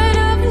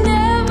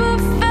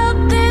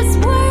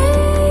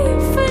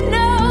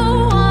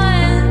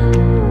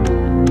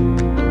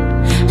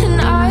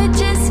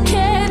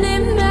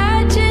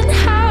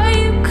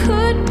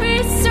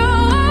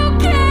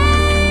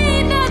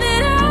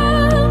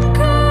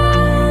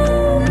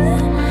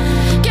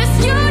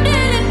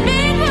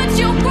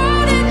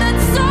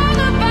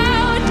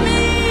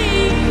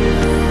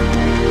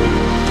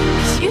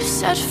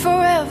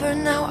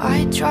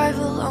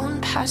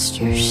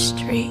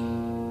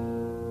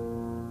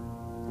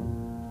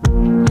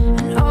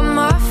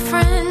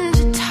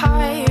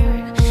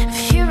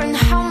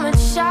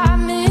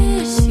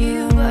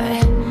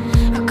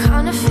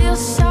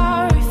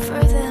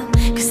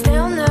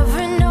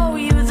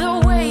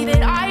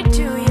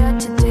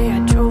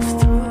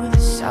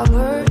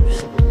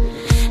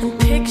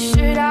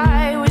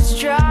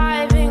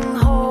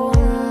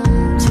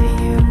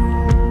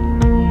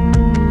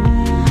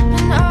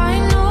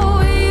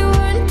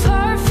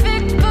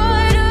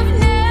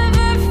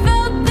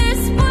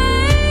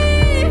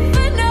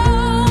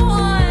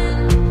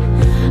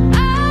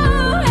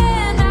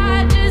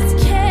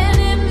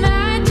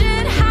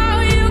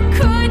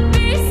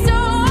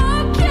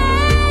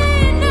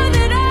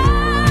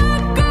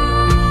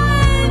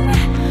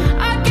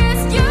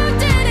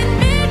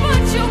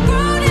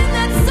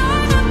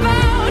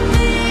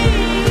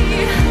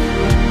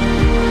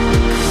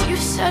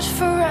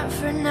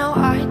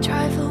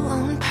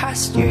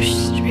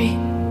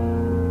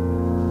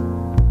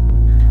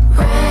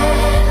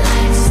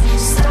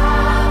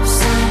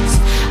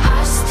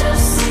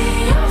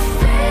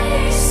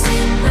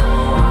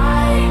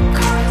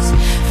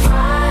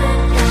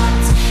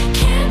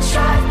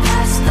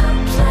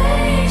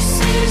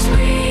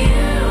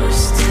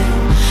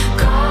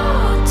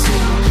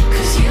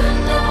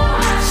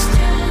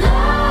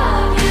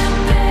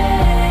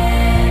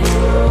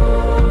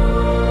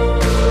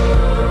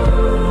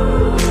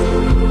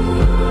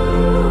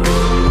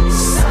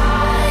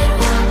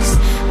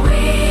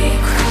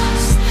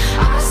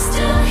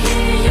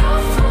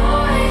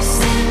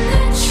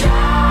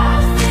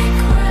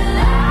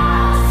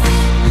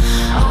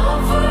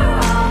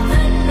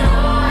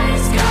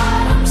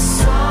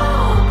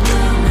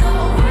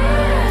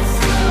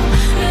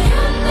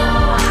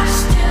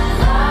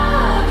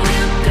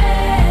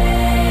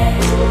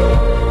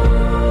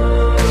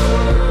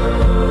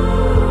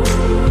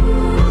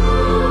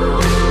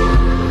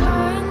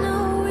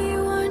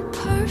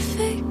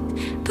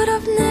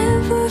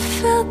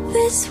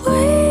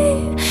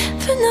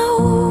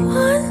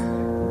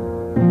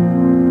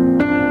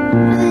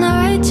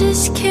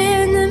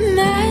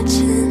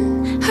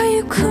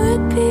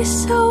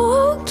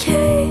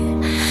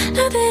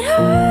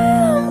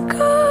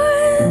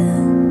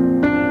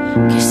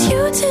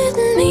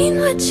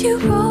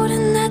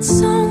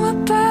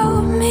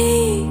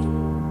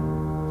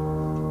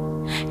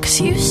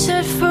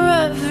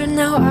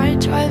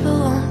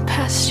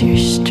cross your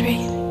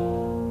street.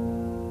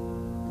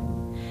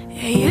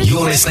 Yeah,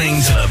 You're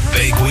listening to The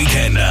Big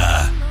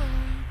Weekender.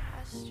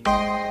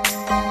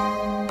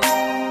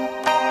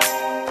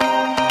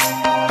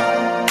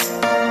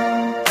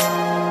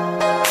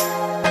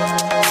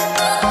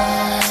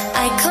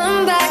 I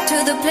come back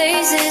to the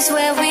places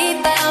where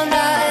we found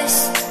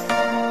us.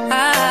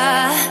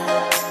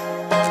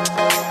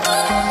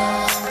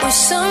 We're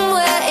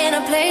somewhere in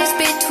a place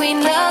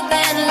between love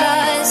and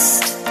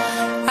lust.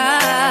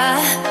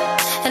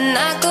 And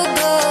I could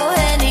go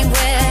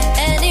anywhere,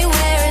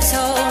 anywhere is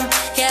home.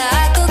 Yeah,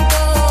 I could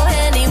go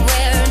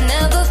anywhere,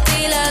 never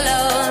feel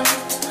alone.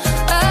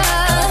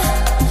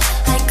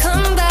 I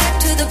come back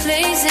to the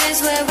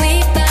places where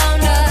we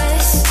found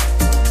us.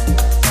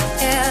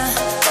 Yeah,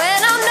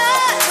 when I'm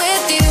not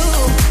with you,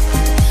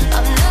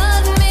 I'm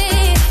not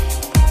me.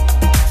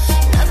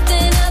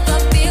 Nothing ever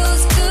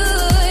feels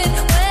good.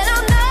 When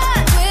I'm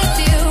not with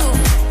you,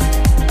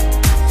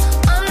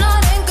 I'm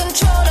not in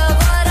control of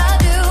what I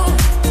do.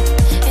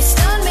 It's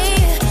not me.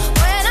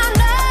 When I'm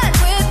not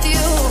with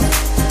you,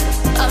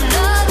 I'm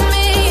not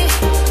me.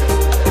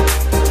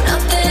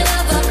 Nothing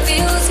ever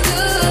feels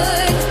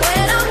good.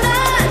 When I'm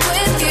not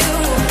with you,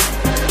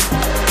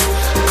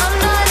 I'm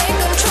not in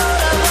control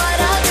of what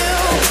I do.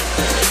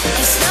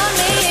 It's not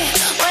me.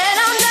 When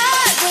I'm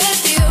not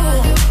with you,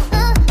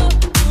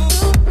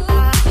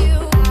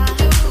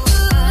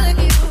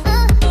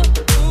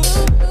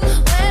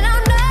 when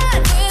I'm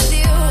not with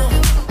you,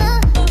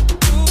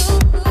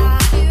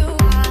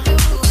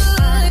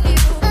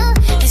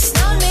 it's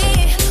not me.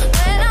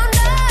 When I'm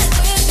not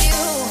with you,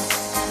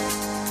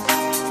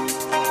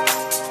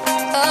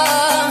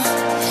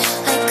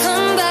 I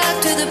come back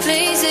to the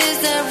places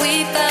that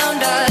we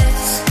found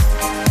us.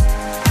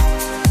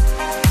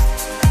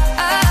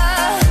 I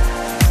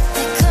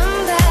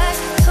come back.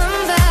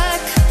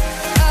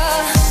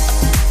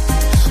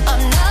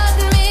 I'm not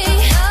me,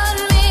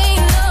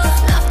 no.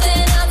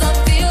 Nothing ever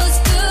feels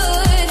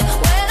good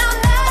when I'm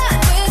not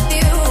with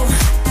you.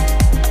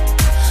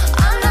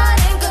 I'm not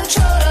in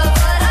control of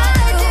what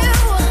I do.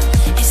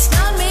 It's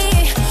not me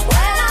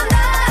when I'm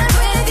not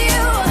with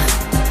you.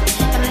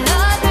 I'm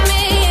not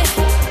me.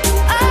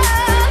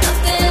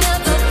 Nothing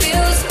ever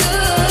feels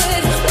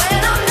good when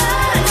I'm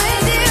not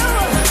with you.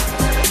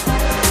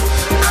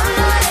 I'm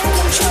not in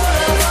control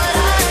of what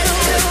I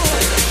do.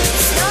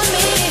 It's not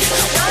me when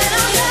I'm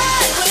not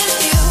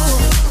with you.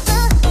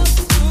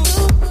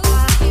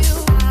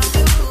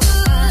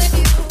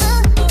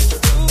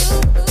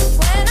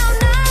 When I'm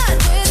not with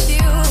you,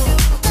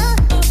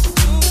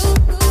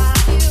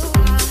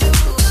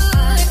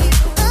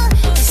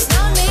 it's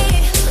not me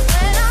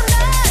when I'm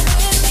not with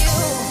you.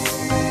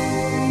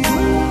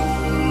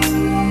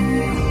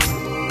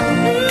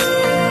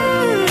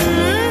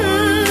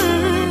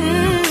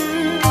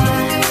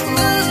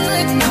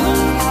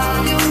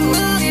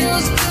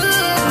 Feels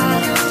good.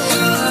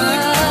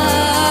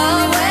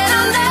 When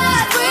I'm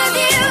not with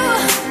you,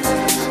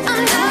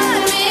 I'm not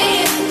me.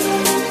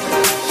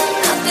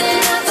 Nothing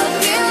ever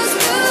feels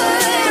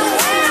good.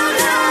 When I'm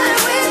not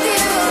with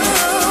you,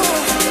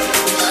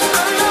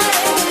 I'm not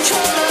in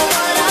control of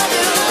what I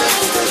do.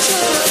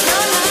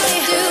 Not me.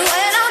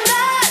 When I'm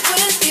not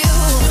with you,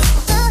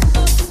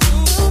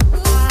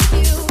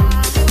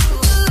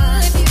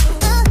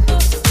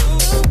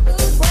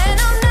 when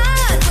I'm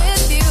not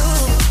with you.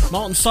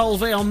 Martin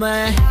Solveig on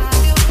there.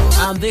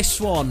 And this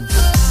one,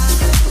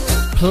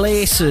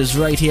 Places,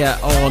 right here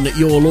on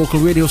your local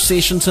radio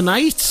station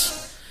tonight.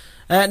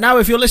 Now,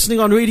 if you're listening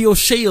on Radio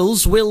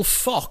Shields, Will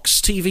Fox,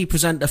 TV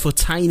presenter for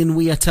Tyne and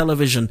Weir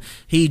Television,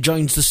 he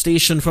joins the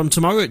station from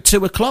tomorrow at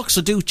 2 o'clock,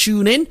 so do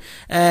tune in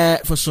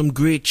for some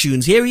great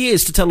tunes. Here he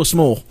is to tell us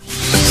more.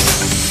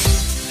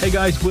 Hey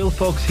guys, Will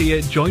Fox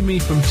here. Join me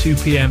from 2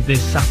 p.m.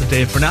 this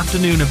Saturday for an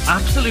afternoon of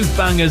absolute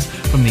bangers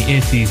from the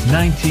 80s,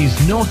 90s,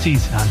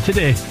 noughties, and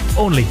today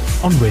only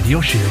on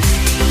Radio Shield.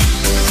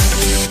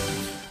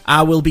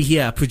 I will be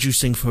here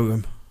producing for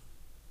him.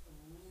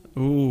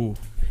 Ooh.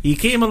 He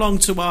came along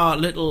to our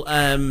little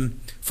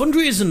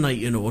fundraising night,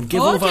 you know, and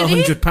give over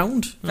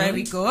 £100.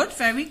 Very good,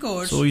 very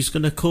good. So he's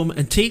going to come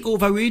and take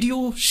over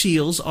Radio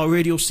Shields, our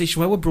radio station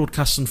where we're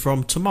broadcasting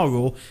from,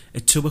 tomorrow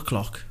at 2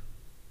 o'clock.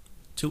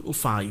 2 to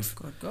 5.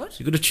 Good. So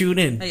you're going to tune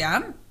in? I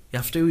am. You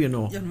have to, you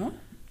know.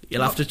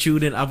 You'll have to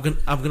tune in. I'm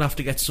gonna have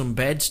to get some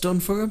beds done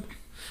for him.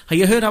 Have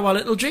you heard our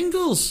little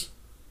jingles?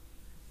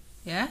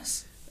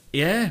 Yes.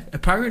 Yeah,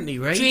 apparently,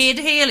 right? Jade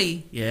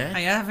Haley. Yeah.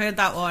 I have heard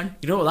that one.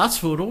 You know what that's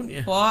for, don't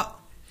you? What?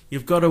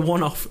 You've got a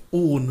one-off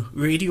own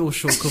radio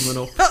show coming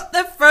up. At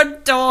the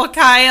front door,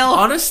 Kyle.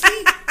 Honestly?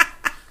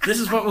 This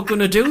is what we're going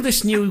to do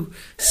this new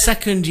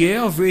second year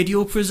of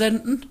radio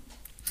presenting.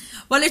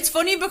 Well, it's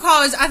funny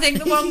because I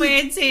think the one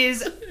where it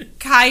says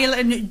Kyle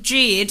and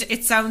Jade,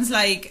 it sounds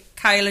like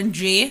Kyle and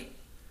Jay.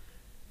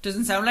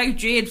 Doesn't sound like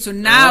Jade, so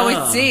now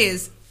it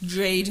says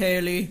Jade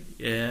Haley.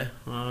 Yeah,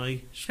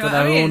 aye. She's got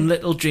her own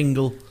little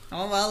jingle.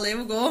 Oh, well, there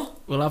we go.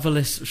 We'll have a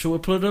listen. Shall we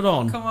put it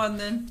on? Come on,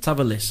 then. Let's have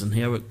a listen.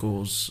 Here it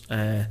goes.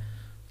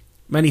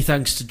 Many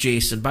thanks to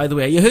Jason. By the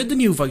way, you heard the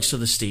new voice of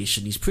the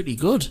station. He's pretty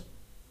good.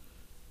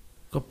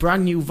 Got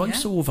brand new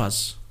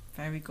voiceovers.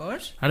 Very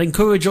good. I'd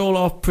encourage all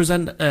our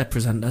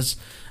presenters,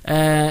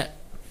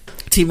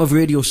 team of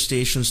radio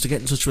stations, to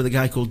get in touch with a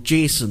guy called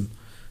Jason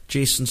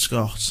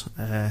Scott.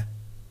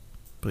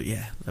 But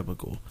yeah, there we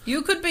go.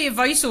 You could be a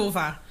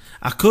voiceover.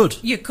 I could.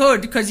 You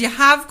could, because you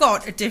have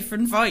got a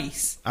different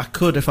voice. I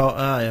could if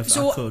I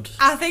could.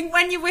 I think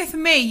when you're with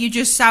me, you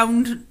just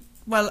sound,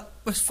 well,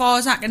 as far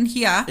as I can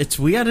hear. It's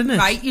weird, isn't it?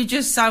 Right, you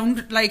just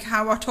sound like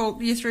how I talk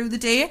to you through the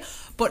day.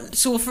 But,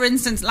 so for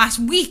instance, last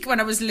week when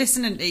I was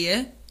listening to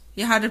you,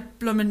 you had a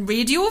blooming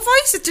radio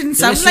voice. It didn't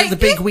sound like the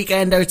Big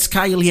Weekender. It's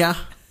Kyle here.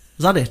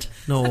 Is that it?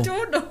 No. I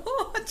don't know.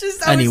 I was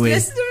listening, I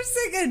was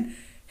thinking,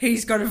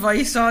 he's got a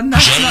voice on.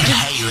 That's Jade not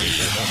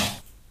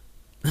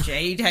Haley.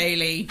 Jade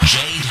Haley.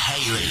 Jade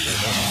Haley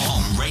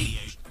on radio.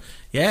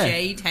 Yeah.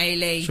 Jade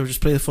Haley. Shall we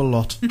just play the full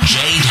lot? Jade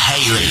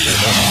Haley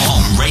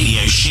on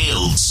Radio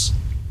Shields.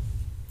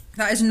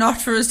 That is not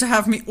for us to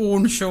have my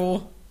own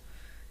show.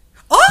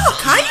 Oh,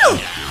 Kyle!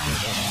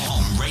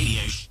 On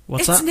radio.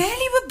 What's it's that? nearly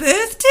my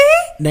birthday.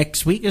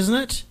 Next week, isn't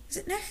it? Is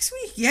it next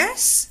week?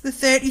 Yes, the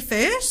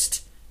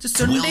 31st. It's a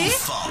Sunday. Will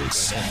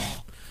Fox.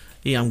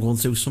 Yeah, I'm going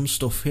through some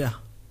stuff here.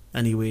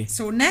 Anyway.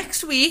 So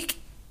next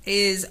week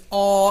is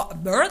our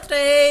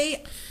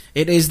birthday.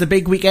 It is the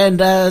Big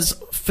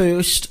Weekender's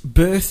first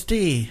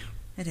birthday.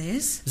 It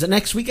is. Is it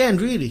next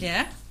weekend, really?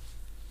 Yeah.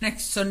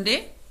 Next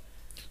Sunday.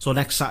 So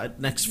next Friday.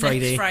 Next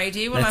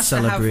Friday we'll let's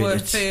have to have celebrate our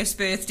it. first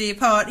birthday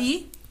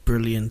party.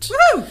 Brilliant.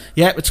 Woo!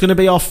 Yeah, it's going to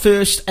be our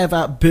first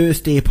ever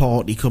birthday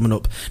party coming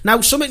up.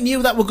 Now, something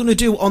new that we're going to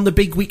do on the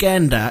Big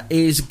Weekender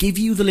is give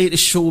you the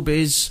latest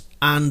showbiz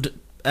and,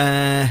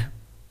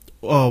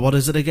 what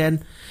is it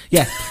again?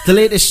 Yeah, the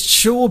latest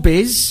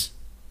showbiz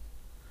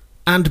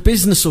and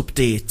business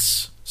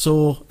updates.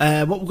 So,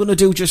 what we're going to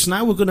do just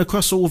now, we're going to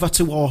cross over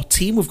to our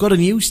team. We've got a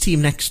news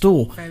team next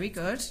door. Very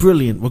good.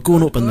 Brilliant. We're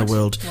going up in the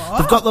world. What?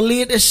 They've got the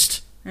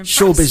latest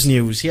showbiz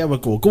news. Here we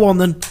go. Go on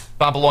then.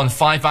 Babylon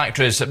 5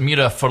 actress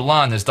Mira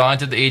Furlan has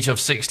died at the age of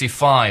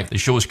 65. The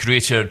show's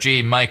creator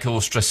J.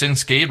 Michael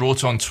Straczynski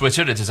wrote on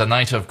Twitter, "It is a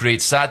night of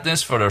great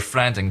sadness, for our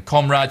friend and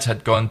comrade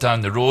had gone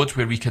down the road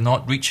where we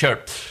cannot reach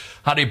her."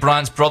 Harry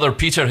Brandt's brother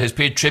Peter has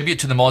paid tribute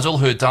to the model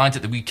who died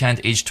at the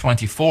weekend aged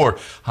 24.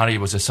 Harry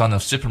was the son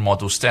of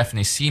supermodel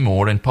Stephanie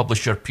Seymour and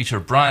publisher Peter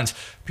Brandt.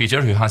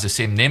 Peter, who has the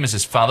same name as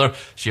his father,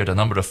 shared a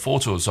number of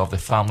photos of the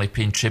family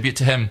paying tribute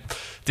to him.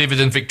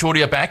 David and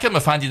Victoria Beckham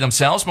have handed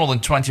themselves more than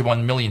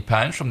 £21 million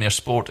from their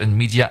sport and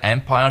media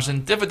empires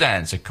in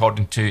dividends,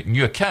 according to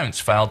new accounts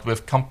filed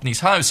with Companies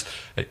House.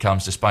 It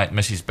comes despite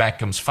Mrs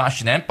Beckham's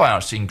fashion empire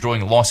seeing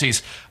growing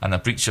losses and a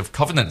breach of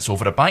covenants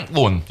over a bank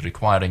loan,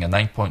 requiring a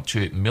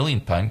 £9.2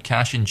 million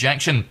cash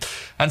injection.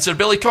 And Sir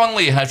Billy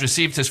Connolly has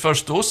received his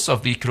first dose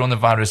of the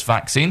coronavirus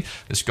vaccine.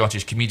 The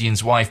Scottish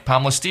comedian's wife,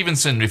 Pamela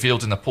Stevenson,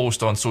 revealed in a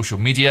post on social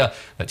media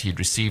that he'd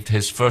received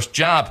his first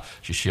jab.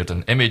 She shared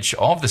an image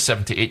of the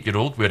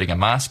 78-year-old wearing a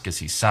mask as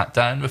he sat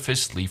down with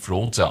his sleeve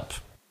rolled up.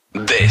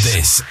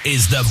 This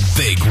is the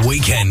Big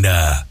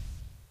Weekender.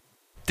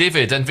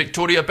 David and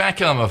Victoria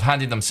Beckham have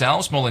handed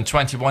themselves more than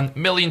 £21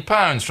 million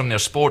from their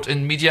sport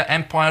and media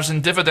empires in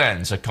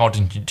dividends,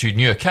 according to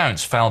new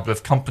accounts filed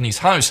with Companies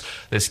House.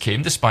 This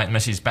came despite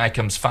Mrs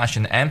Beckham's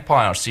fashion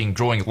empire seeing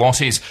growing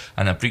losses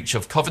and a breach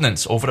of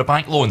covenants over a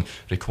bank loan,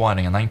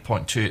 requiring a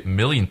 £9.2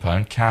 million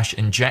cash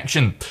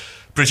injection.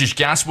 British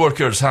gas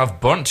workers have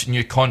burnt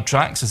new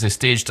contracts as they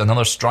staged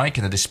another strike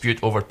in a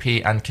dispute over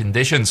pay and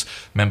conditions.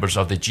 Members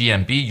of the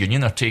GMB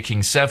union are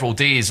taking several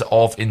days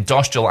of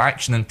industrial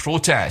action and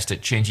protest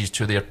at changes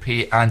to their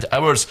pay and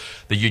hours.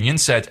 The union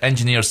said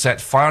engineers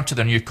set fire to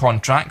their new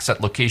contracts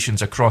at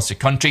locations across the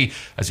country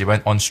as they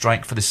went on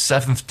strike for the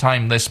 7th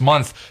time this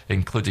month,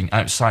 including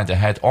outside the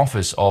head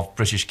office of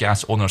British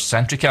gas owner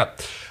Centrica.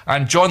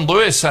 And John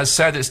Lewis has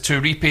said it's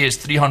to repay its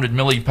 £300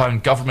 million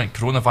government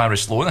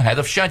coronavirus loan ahead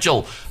of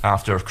schedule,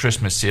 after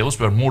Christmas sales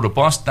were more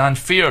robust than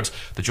feared.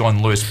 The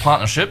John Lewis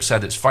Partnership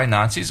said its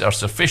finances are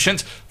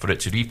sufficient for it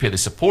to repay the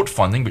support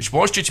funding, which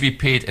was due to be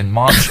paid in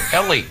March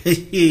early.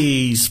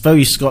 He's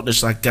very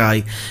Scottish, that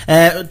guy.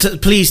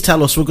 Please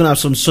tell us, we're going to have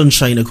some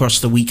sunshine across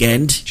the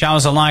weekend.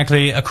 Showers are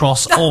likely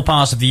across all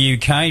parts of the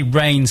UK.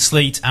 Rain,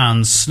 sleet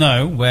and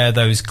snow, where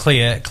those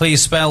clear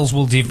spells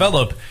will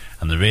develop.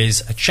 And there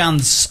is a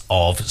chance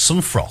of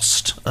some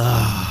frost.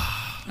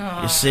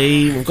 You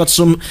see, we've got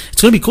some...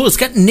 It's going to be cool. It's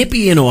getting nippy,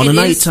 you know, on a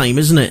night time,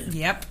 isn't it?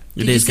 Yep.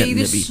 It is getting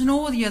nippy. Did you see the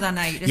snow the other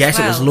night as yes,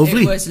 well? It was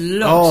lovely. It was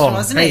lush,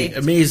 wasn't it?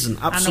 Amazing.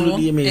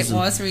 Absolutely amazing. It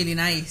was really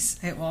nice.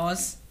 It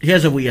was.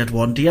 Here's a weird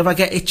one. Do you ever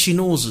get itchy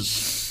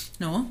noses?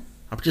 No.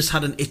 I've just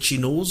had an itchy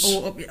nose.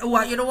 Oh,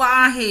 you know what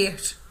I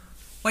hate?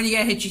 When you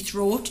get an itchy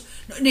throat.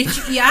 An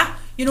itchy ear.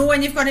 You know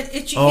when you've got an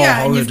itchy ear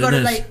and you've got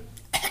to, like,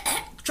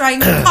 try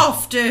and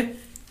cough to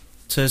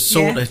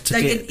sort it. To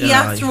like get an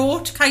ear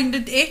throat kind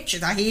of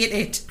itch. I hate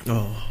it.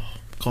 Oh,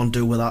 can't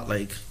do with that,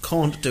 like.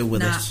 Can't do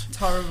with it. It's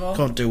horrible.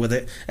 Can't do with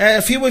it.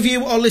 A few of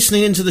you are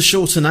listening into the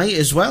show tonight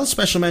as well.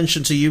 Special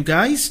mention to you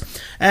guys.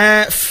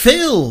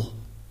 Phil.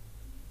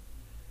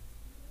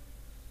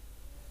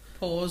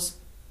 Pause.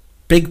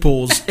 Big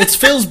pause. It's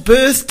Phil's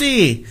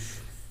birthday.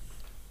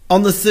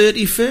 On the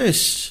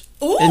 31st.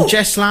 Ooh. And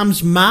Jess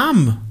Lamb's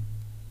mum.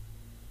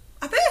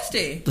 A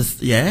birthday?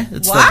 Yeah,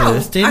 it's wow. their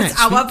birthday That's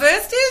next our week.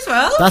 birthday as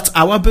well. That's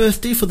our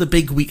birthday for the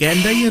big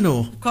weekender, you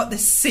know. Got the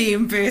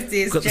same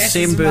birthday as Got the Jess's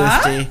same mum.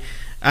 birthday.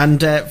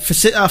 And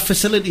our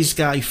facilities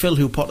guy, Phil,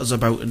 who potters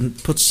about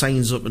and puts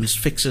signs up and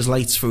fixes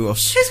lights for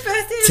us. His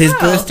birthday It's his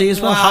birthday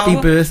as well. Wow.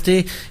 Happy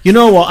birthday. You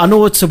know what? I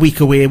know it's a week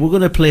away. We're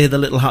going to play the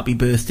little happy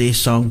birthday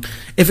song.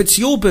 If it's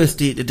your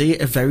birthday today,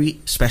 a very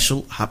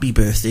special happy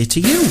birthday to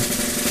you.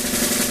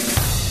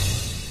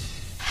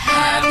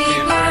 Happy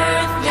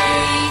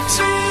birthday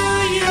to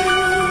you.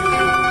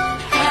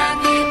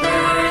 Happy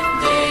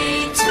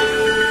birthday to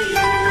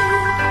you.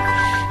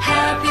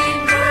 Happy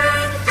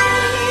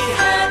birthday,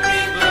 happy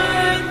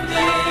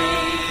birthday.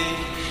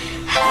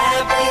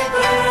 Happy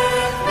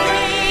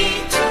birthday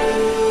to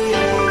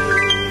you.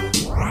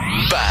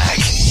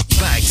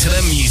 Back to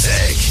the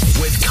music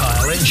with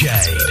Kyle and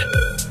Jade.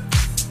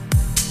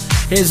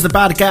 Here's The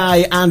Bad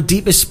Guy and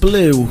Deepest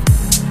Blue.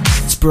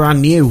 It's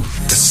brand new.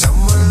 The sun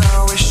will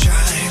always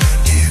shine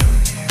on you.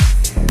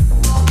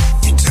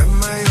 You turn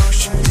my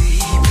ocean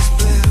deepest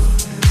blue.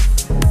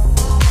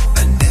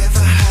 I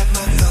never had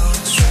my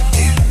thoughts from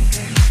you.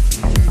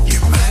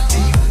 You're my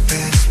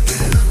deepest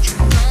blue.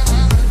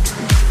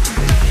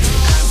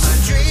 Am I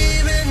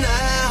dreaming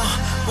now?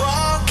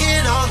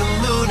 Walking on the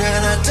moon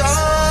and I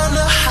don't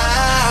know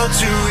how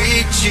to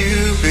reach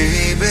you,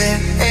 baby.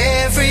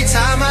 Every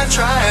time I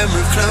try and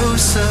move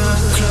closer,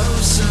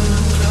 closer,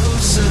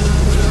 closer,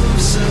 closer,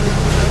 closer.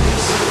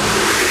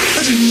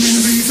 I didn't mean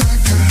to be that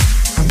guy.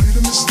 I made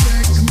a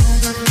mistake. I know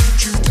that I let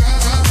you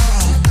down.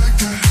 That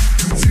guy,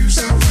 confused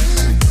that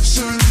way.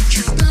 So I let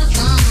you down.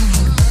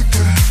 That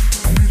guy,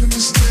 I made a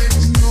mistake.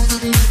 I know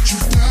that I let you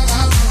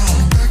down.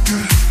 That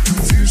guy,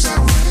 confused that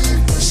way.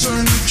 So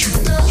I let you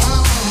down.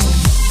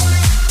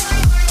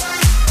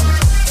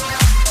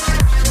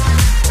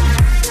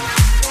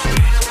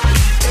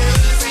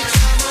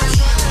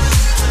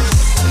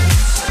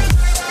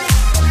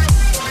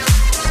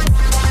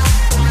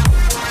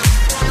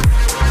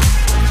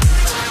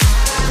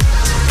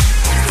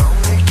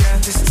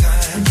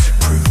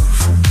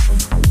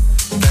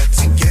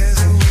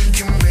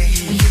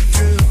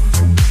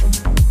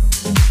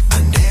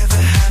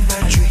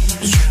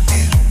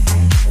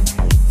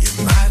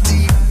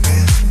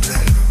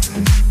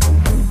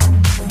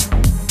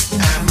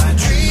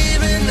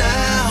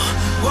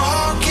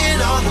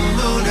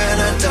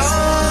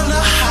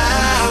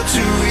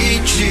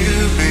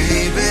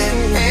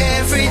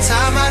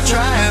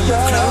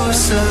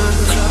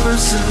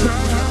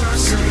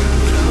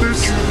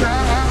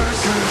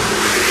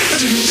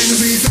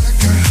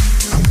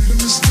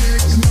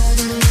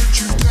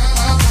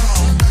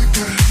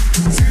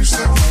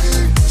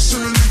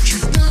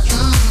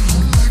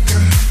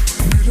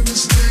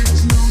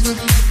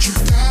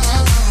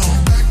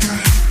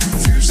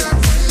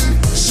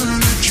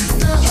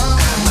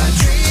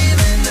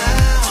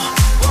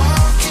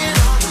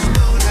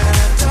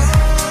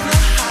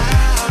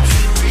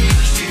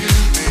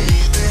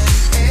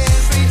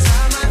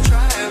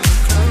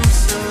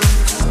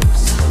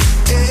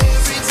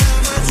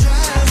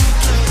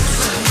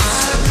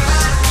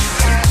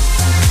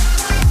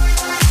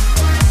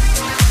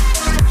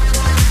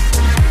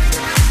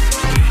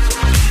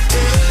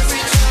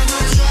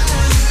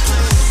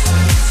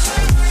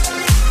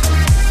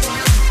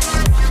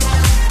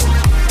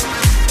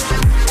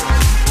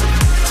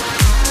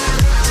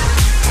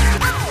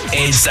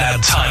 It's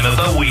that time of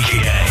the week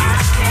again.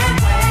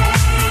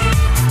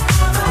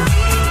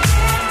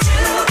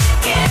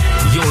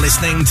 You're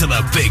listening to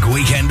the Big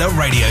Weekender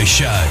Radio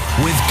Show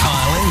with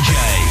Kyle and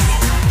Jade.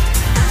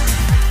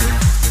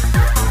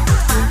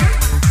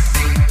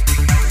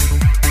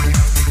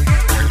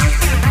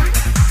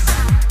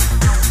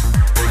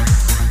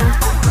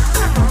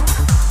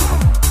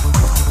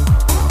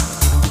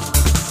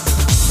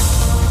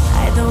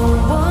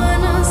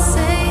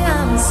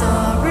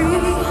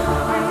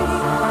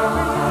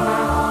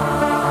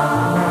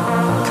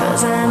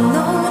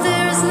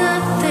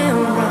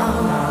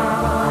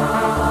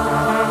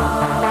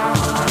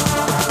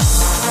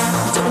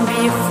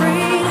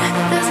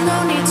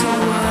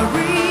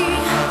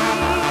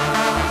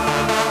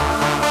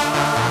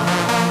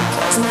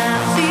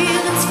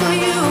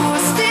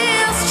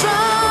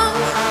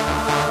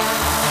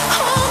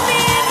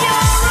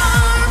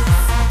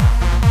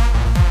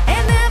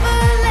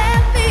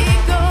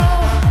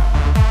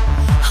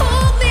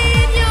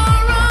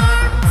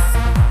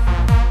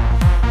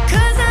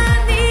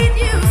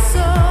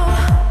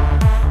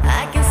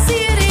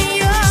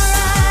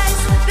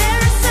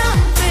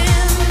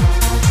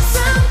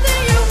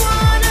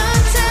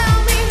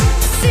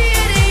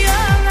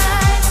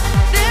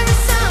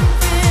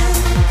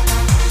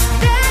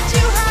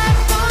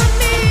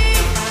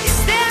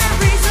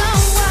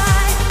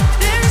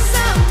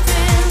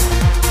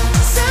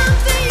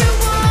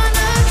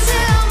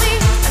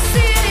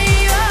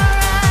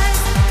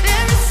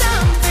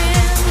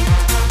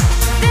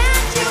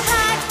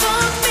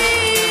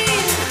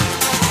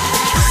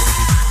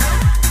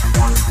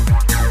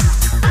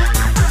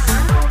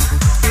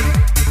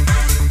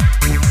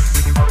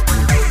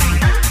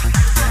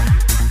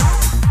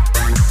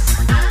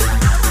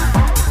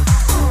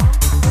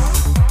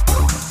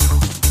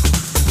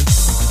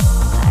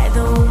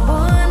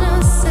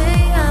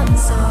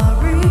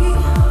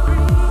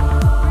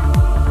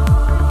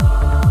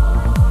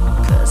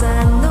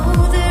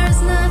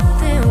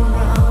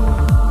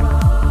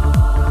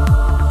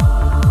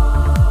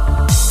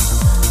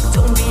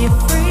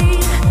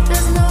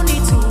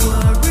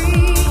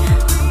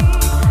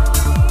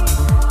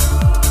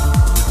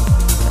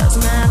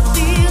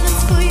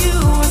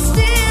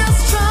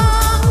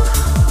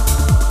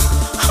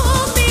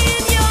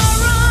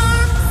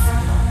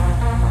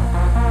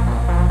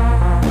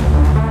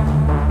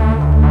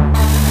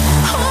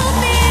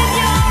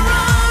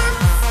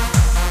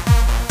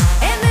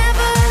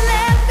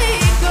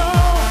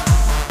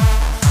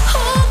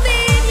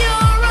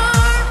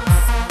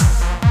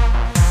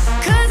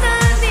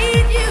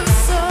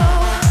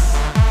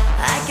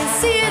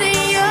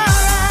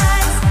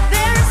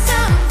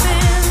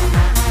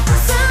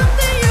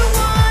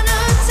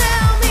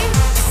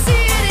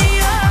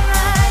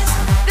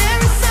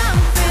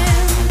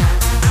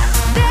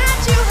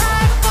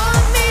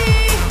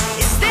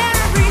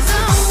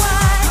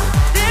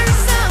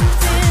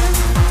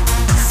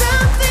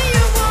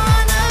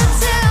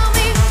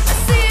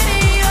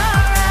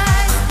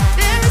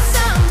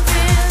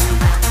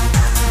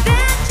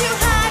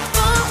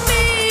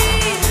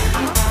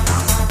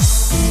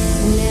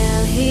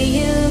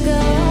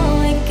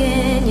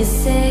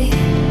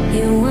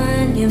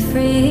 your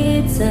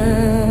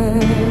freedom.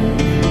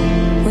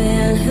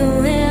 Well,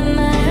 who am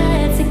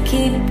I to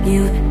keep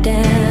you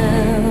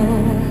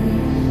down?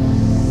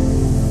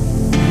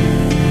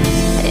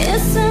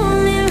 It's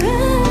only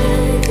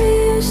right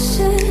you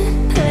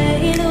should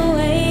play the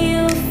way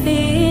you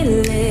feel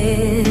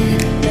it.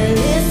 But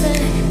listen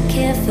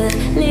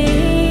carefully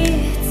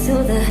to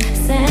the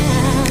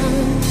sound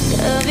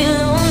of your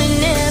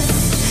loneliness.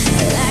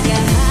 Like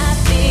a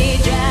heartbeat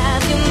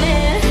drives you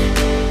mad.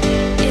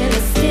 In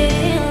the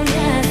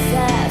stillness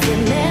of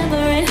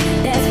remembering,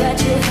 that's what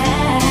you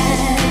had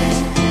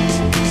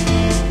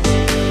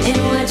and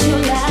what you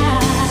lost.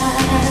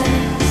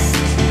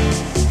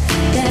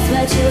 That's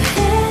what you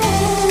had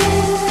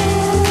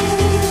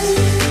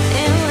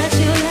and what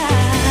you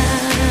lost.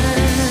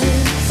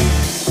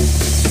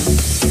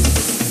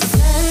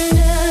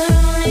 Thunder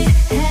only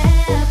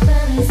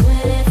happens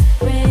when it's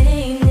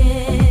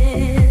raining.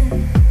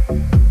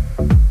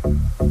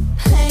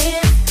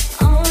 Players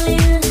only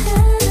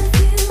love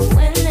you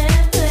when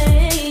they're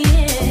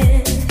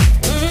playing.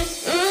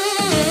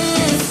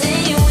 Say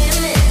you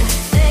women,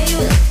 they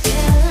will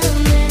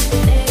come and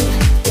they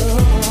will go.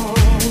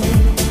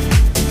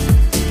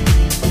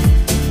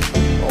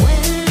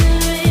 When the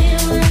rain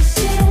washes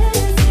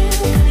you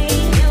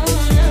clean,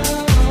 you'll know.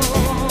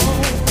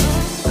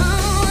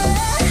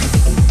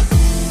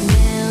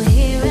 Now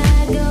here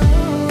I go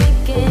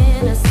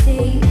again, I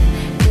see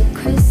the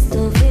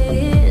crystal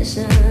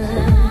vision.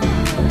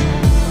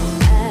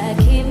 I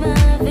keep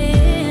my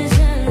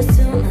visions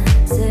to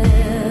myself.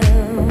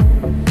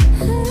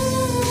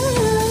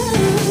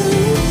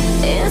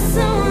 It's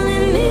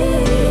only me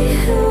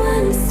who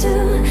wants to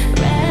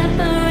wrap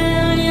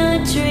around your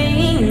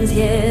dreams,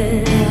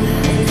 yeah.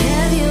 And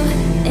have you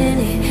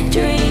any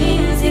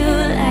dreams you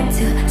like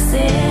to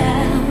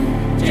sell?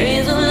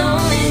 Dreams of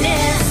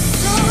loneliness,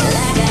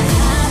 like a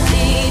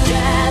heartbeat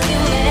drives you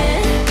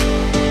mad.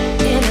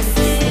 In the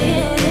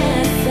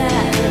stillness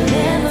of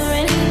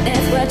remembering,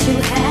 that's what you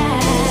had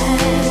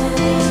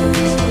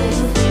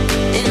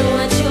and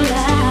what you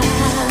lost.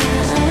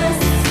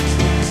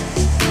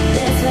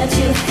 That's what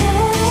you had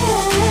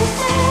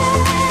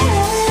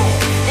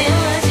and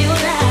what you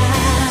lost.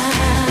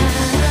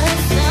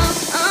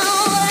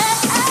 Only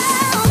happens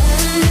when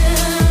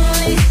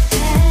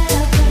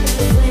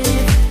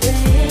it's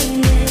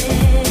raining.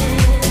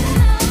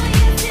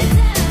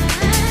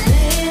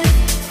 Players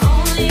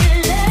only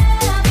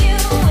love you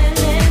when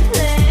they're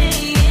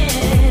playing.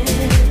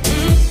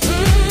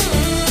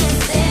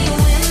 Say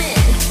women,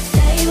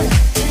 they will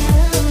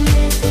come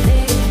and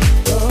they will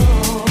go.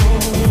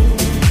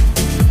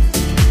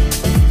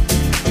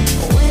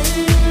 When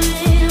the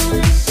rain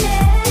washes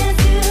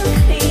you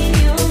clean,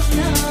 you'll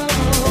know. Thunder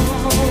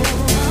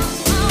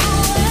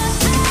only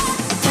happens when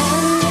it's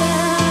raining.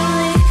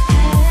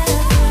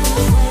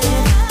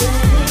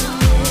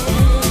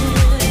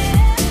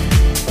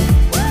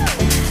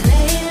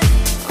 Players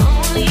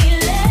only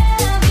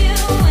love you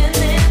when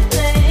they're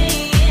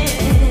playing.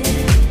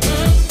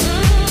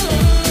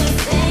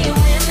 Say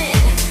women,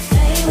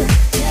 they will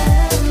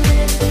come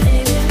and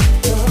they will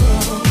go.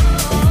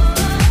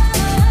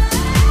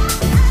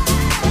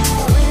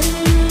 When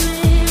the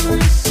rain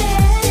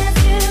washes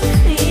you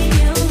clean,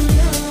 you'll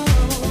know.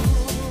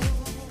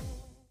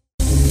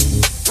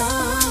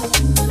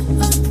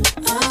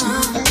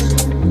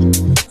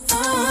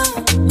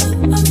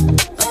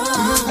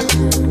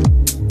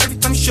 Every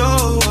time you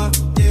show up,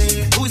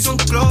 yeah, always on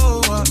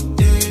glow up,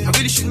 yeah. I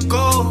really shouldn't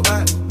go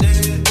back,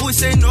 yeah. Always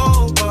say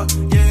no, but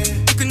yeah,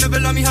 you can never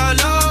love me how I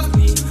love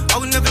me. I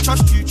would never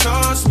trust you,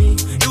 trust me.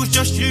 It was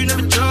just you,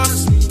 never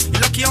just me.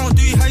 You're lucky I don't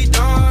do you how you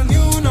done.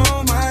 You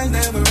know mine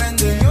never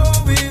ending.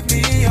 You're with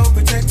me, you're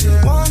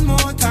protected. One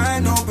more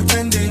time, no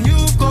pretending.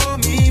 You've got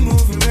me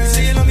moving red.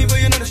 Say you love me, but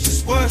you know that's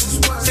just words.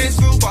 Say it's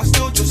real, but I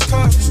still just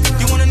curse.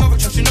 You wanna know, but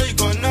trust, you know you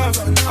got enough.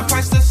 I'm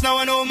priceless now,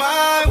 I know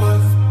my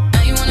worth.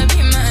 Now you wanna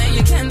be mine,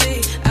 you can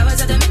be. I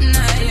was at the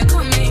midnight, you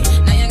called me.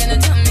 Now you're gonna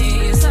tell me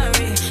you're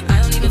sorry. I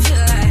don't even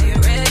feel like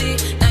you're ready.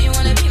 Now you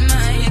wanna be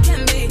mine, you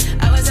can be.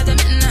 I was at the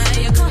midnight,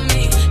 you called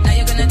me. Now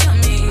you're gonna tell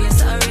me you're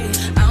sorry.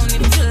 I don't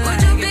even feel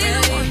like you're ready. Would you be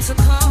the one to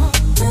call?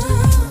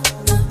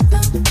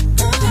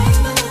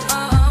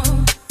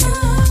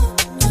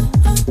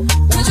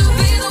 Would you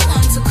be the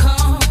one to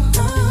call?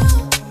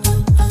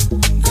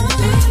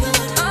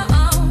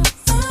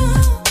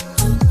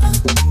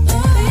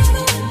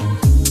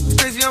 It's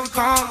crazy how we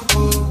can't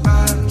go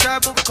back. Try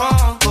but we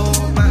can't go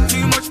back.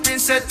 Too much been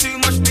said, too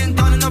much been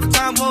done. Another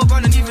time we're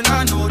running, even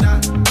I know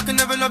that. I can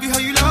never love you how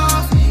you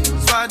love me.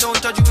 That's why I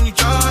don't judge you when you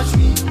judge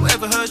me.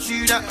 Whatever hurts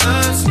you, that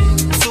hurts me.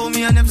 You saw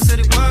me, I never said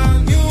it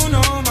weren't. You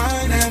know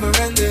mine never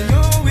ending.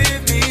 You're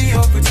with me,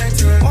 you're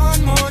protected.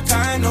 One more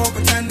time, no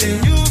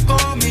pretending. You've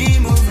got me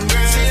moving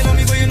red. Say you love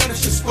me, but you know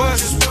that's just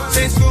words.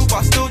 Say it's real,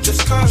 but I still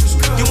just curse.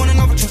 You wanna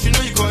know, but trust, you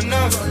know you got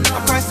enough.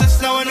 I'm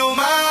priceless now, I know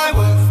my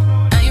worth.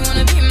 Now you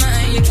wanna be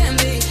mine, you can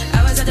be.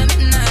 I was at the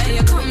midnight,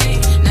 you called me.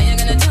 Now you're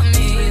gonna tell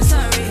me you're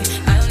sorry.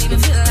 I don't even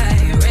feel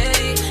like you're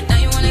ready. Now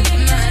you wanna be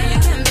mine, you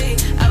can be.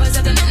 I was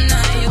at the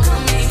midnight, you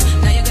called me.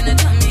 Now you're gonna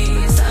tell me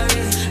you're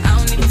sorry. I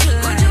don't even feel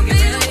like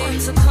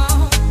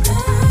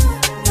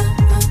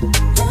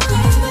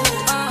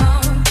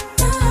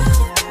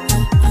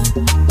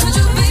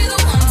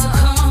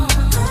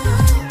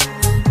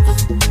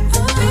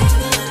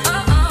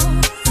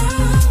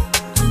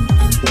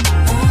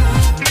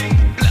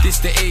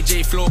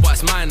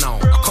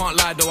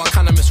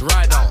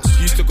ride outs.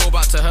 Used to go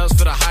back to hers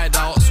for the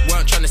hideouts.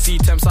 Weren't trying to see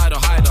Thameside or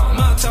Hideout.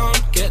 My town,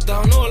 get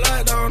down or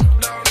lie down.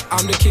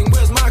 I'm the king,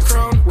 where's my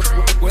crown?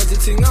 Where's the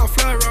ting, I'll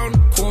fly round.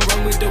 Corn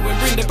run with the wind,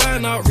 bring the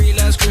band out.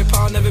 Realize grip,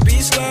 I'll never be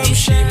slam.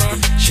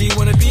 She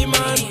wanna be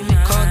mine.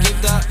 Can't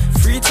give that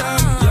free time.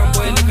 Young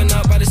boy living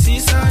out by the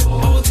seaside.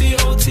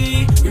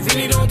 OT, we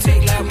really don't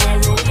take like my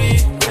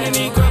roadie. When I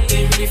need grab,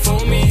 they really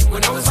phone me.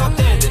 When I was out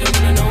there, they didn't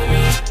wanna know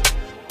me.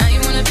 Now you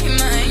wanna be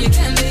mine, you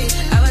can be.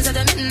 I was at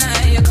the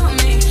midnight, you call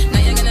me. Now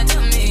you're gonna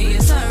tell me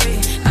you're sorry.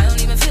 I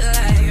don't even feel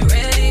like you're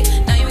ready.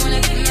 Now you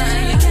wanna be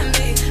mine, you can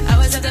be. I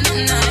was at the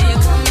midnight, you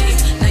call me.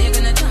 Now you're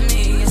gonna tell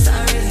me you're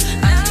sorry.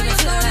 I don't even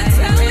feel like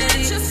you're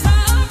ready.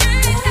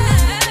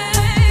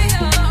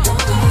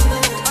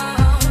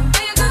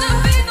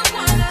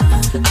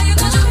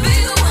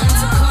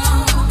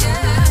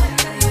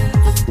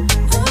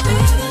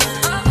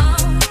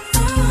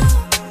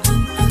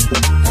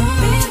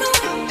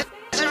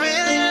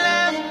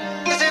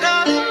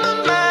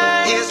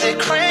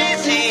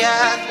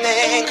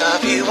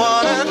 Of you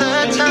all of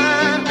the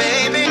time,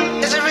 baby.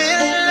 Is it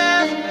really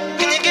love?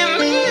 Can you give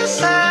me a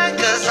sign?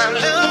 Cause I'm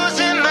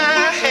losing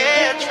my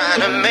head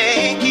trying to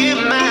make you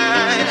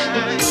mine.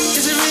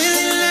 Is it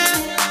really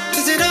love?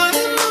 Is it all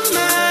in my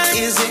mind?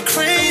 Is it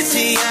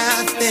crazy?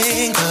 I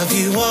think of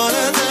you all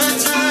of the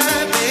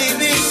time,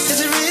 baby. Is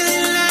it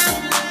really love?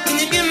 Can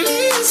you give me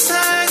a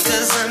sign?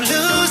 Cause I'm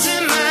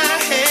losing my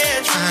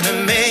head trying to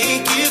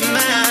make you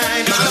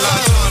mine. Not a lot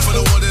of time for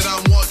the one that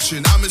I'm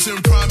watching. I'm in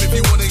prime if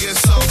you wanna get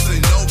something.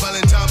 No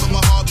Valentine, but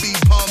my heart beat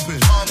pumping.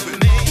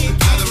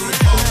 Gather room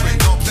pumping.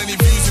 Got plenty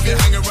views if you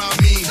hang around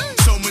me.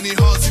 So many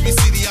hearts if you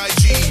see the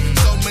IG.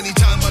 So many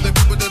times by the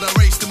people that I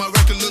raced, and my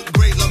record look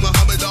great like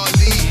Muhammad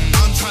Ali.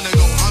 I'm trying to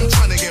go, I'm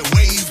trying to get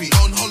wavy.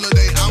 On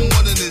holiday, I'm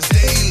one of this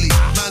daily.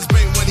 Man's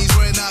great when he's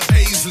wearing that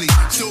paisley.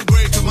 Still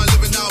great cause my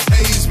living now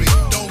pays me.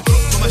 Don't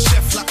cook for my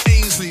chef like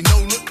Ainsley. No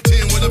look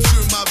tin when I'm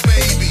shooting my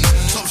baby.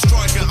 Top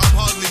striker, I'm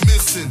hardly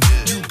missing.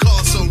 You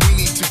call, so we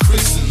need to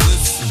christen.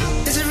 Listen.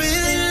 Is it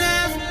really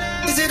love?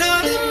 Is it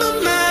all in my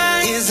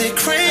mind? Is it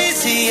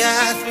crazy?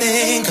 I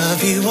think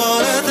of you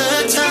all of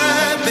the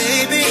time,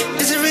 baby.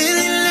 Is it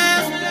really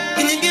love?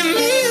 Can you give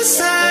me a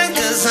sign?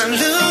 Cause I'm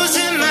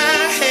losing my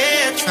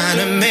head trying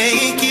to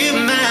make you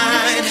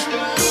mine.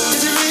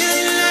 Is it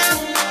really love?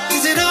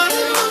 Is it all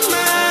in my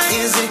mind?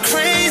 Is it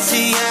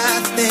crazy? I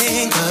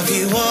think of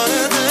you all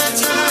of the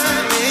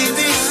time,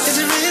 baby. Is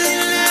it really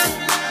love?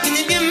 Can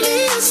you give me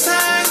a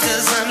sign?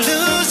 Cause I'm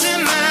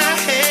losing my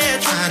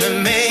head trying to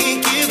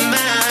make you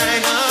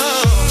mine.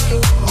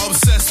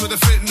 Obsessed with the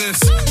fitness.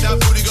 That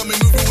booty got me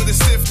moving with the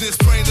stiffness.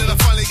 Praying that I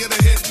finally get a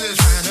hit this.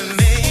 Trying to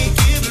make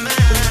you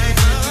mine.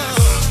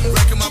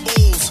 Wrecking my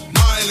balls,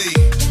 Miley.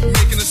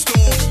 Making a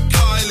storm,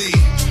 Kylie.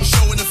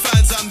 Showing the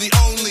fans I'm the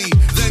only.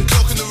 Then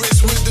clocking the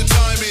wrist with the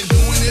timing.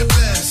 Doing it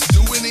best,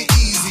 doing it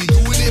easy.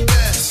 Doing it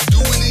best,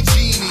 doing it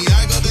genie.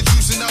 I got the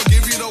juice and I'll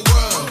give you the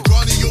world.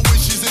 Granting your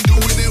wishes and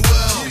doing it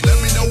well. Let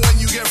me know when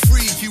you get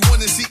free. If you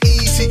wanna see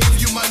easy, give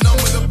you my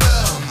number, the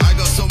bell. I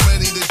got so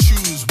many to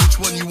choose. Which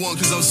one you want?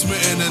 Cause I'm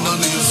smitten and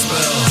under your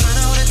spell. Trying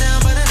to hold it down,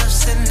 but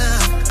enough's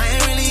enough. I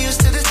ain't really used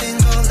to this thing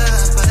called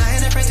love, but I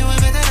ain't afraid to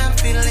admit that I'm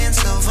feeling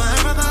so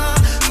vulnerable.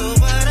 So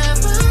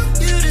whatever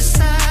you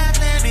decide,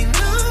 let me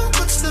know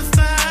what's the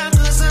vibe.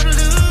 Cause I'm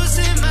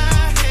losing my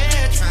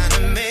head trying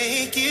to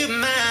make you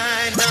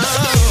mine.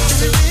 Is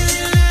it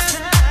really love?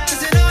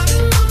 Is it all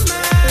in my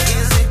mind?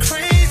 Is it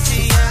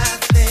crazy? I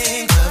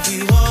think of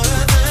you all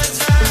of the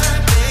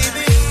time,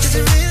 baby. Is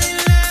it really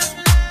love?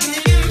 Can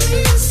you give me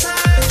a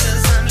sign?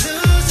 Cause I'm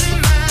losing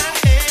my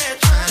head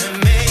trying to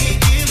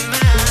make you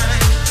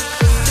mine.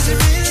 Is it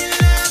really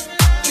love?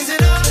 Is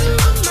it all in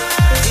my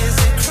mind? Is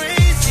it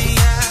crazy?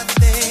 I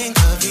think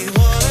of you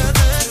all of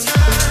the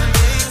time,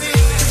 baby.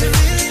 Is it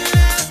really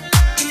love?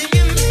 Can you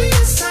give me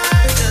a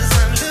sign? Cause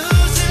I'm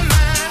losing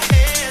my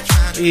head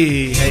trying to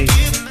Hey.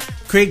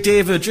 Craig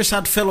David just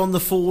had Phil on the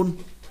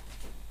phone.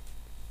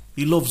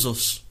 He loves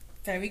us.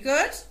 Very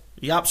good.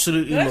 He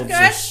absolutely Good, loves good.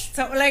 us. That's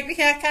what we like to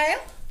hear, Kyle.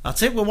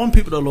 That's it. We want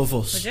people to love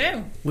us. We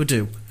do. We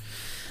do.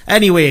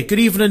 Anyway, good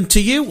evening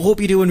to you. Hope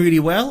you're doing really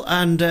well.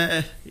 And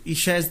he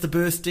shares the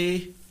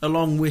birthday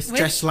along with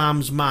Jess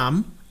Lamb's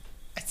mum.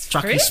 It's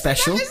Jackie crazy,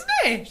 Special. that, isn't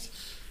it?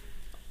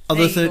 On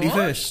the There you go.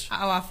 31st.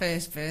 Our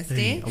first birthday.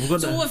 Hey, we're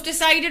So gonna- we've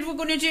decided we're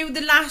going to do the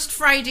last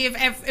Friday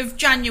of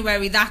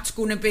January. That's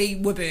going to be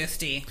our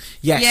birthday.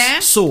 Yes. Yeah?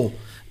 So,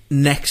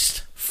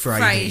 next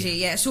Friday.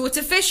 Yeah. So it's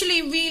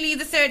officially really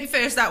the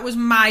 31st. That was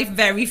my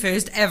very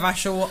first ever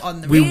show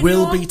on the We radio.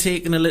 will be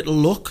taking a little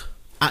look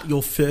at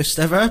your first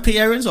ever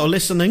appearance, or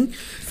listening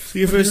to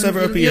your first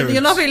ever appearance.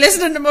 You'll not be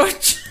listening to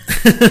much.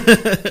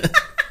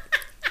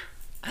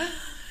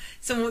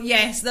 So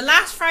yes, the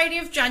last Friday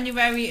of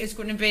January is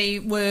going to be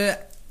our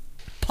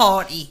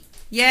party.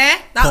 Yeah,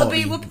 that'll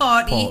be our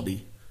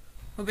party.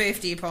 Our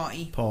birthday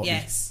party.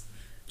 Yes.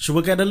 Shall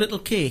we get a little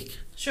cake?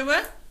 Shall we?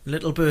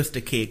 Little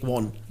birthday cake,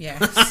 one. Yes,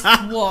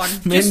 one.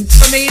 Mint.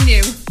 Just for me and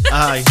you.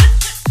 Aye.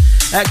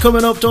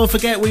 Coming up, don't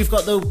forget, we've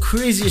got the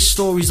craziest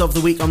stories of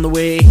the week on the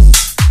way.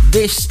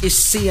 This is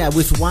Sia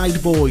with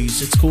Wide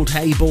Boys. It's called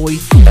Hey Boy.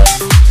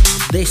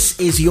 This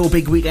is your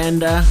big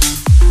weekender.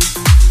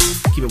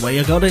 Keep it where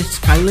you got it.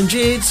 Kyle and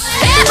Jades.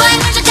 Hey boy,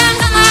 where'd you come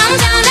from? I'm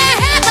down there.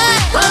 Hey boy.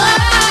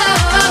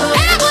 Whoa.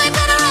 Hey boy,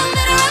 better run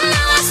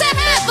now. I said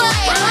hey boy.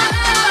 Whoa.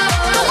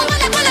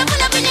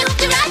 Pull up, and you hook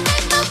the right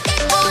back,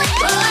 okay boy.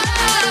 Whoa.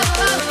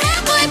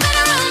 Hey boy,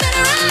 better run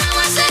now.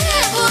 I said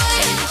hey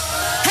boy.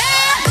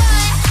 Hey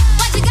boy,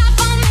 what you got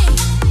for me?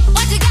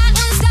 What you got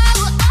in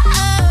style?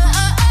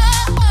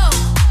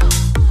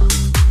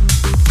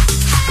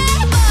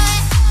 Hey boy,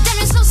 damn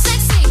you're so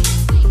sexy.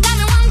 Got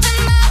me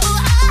wanting more.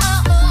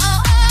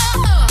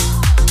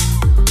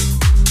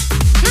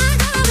 I'm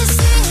gonna be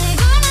singing,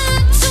 gonna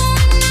look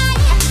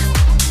tonight.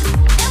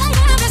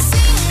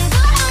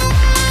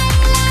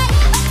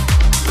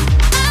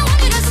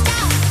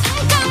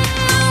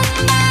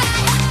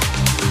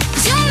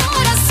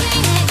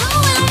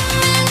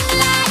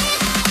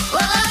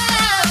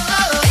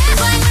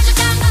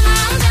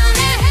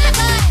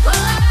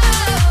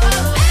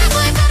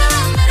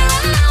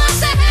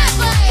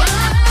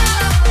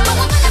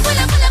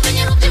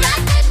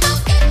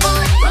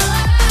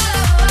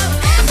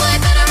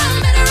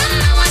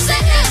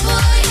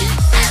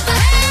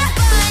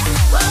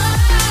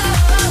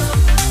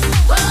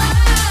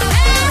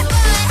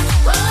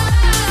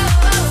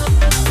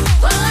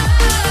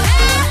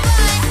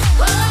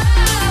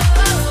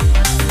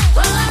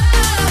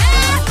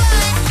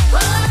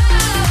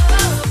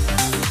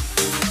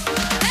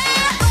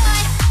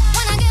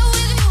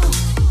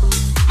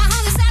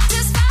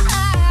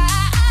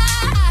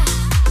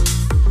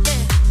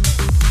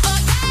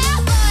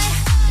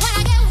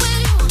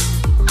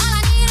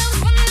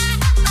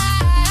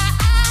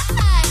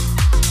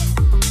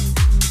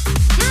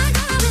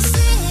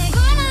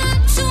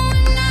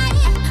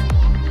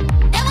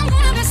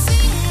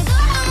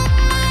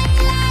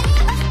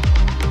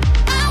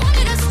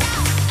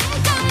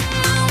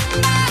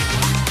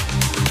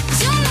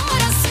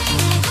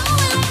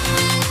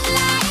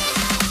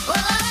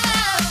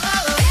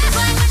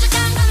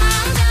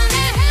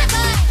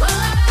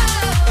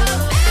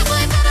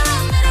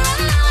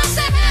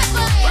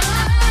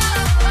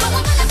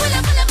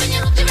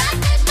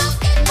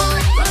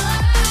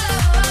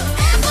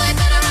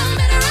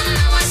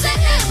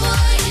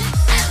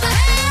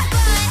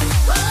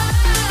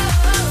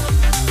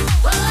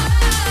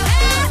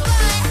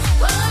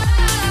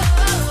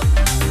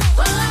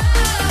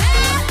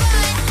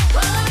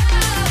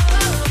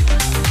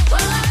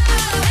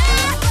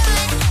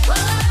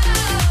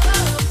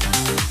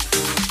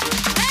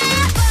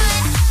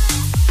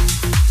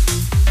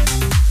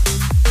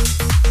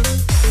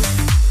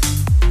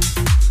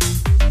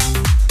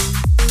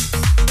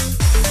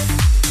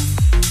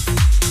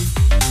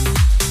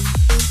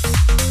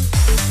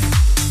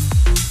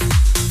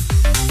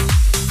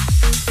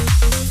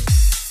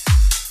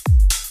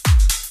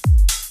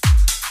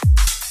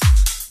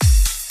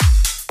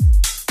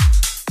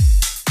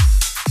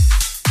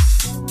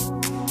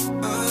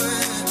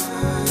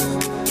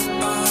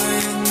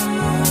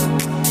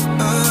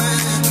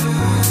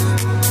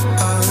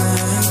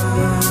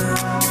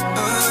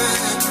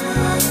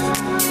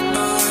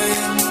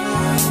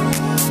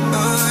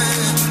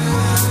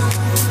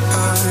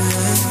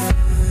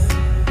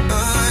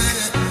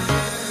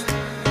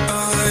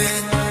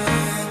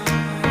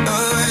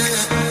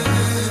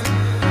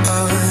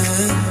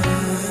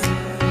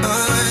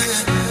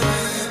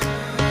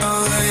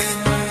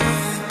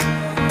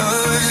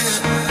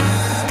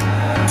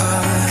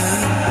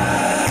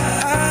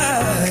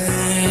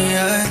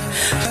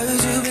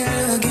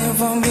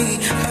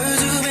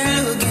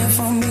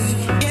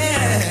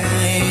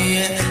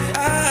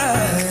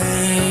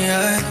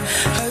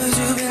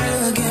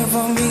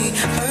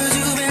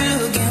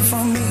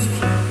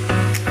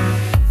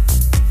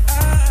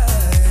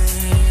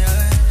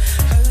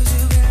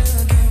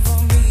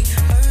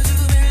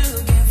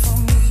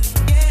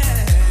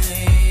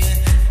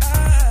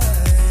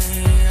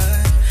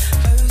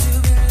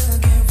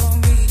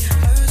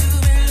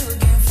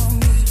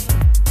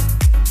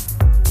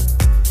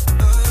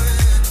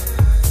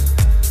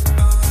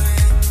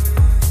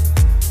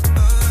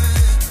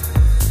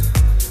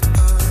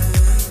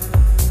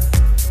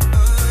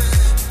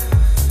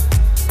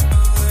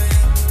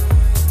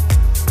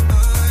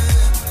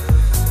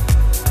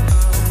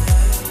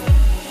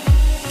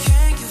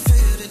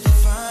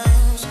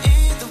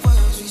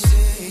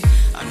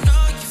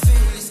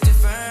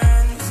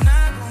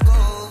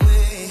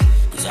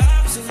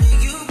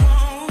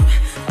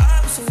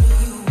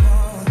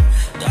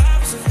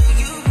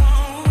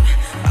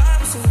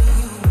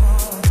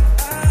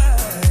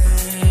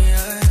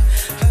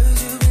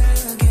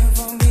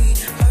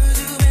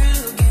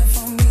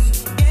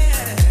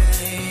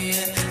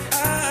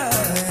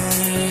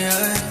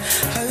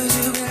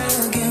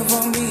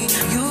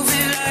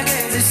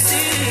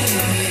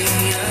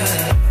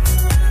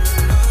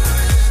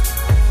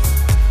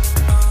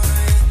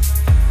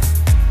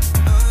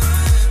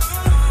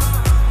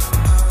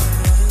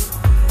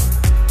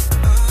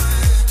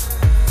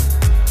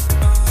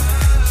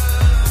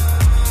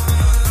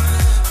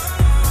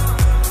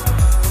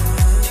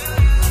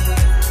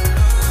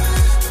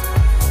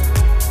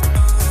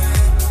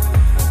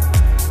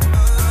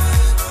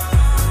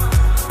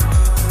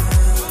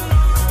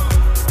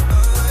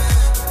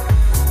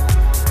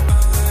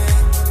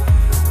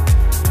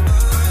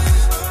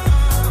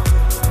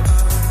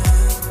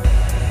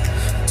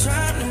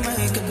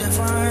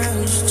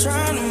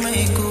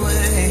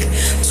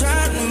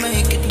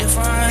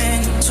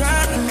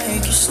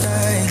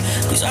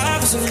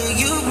 opposite of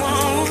you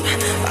want,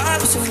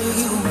 opposite of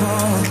you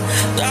want,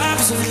 the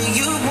opposite of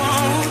you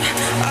want,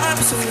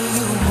 opposite of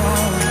you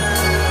want.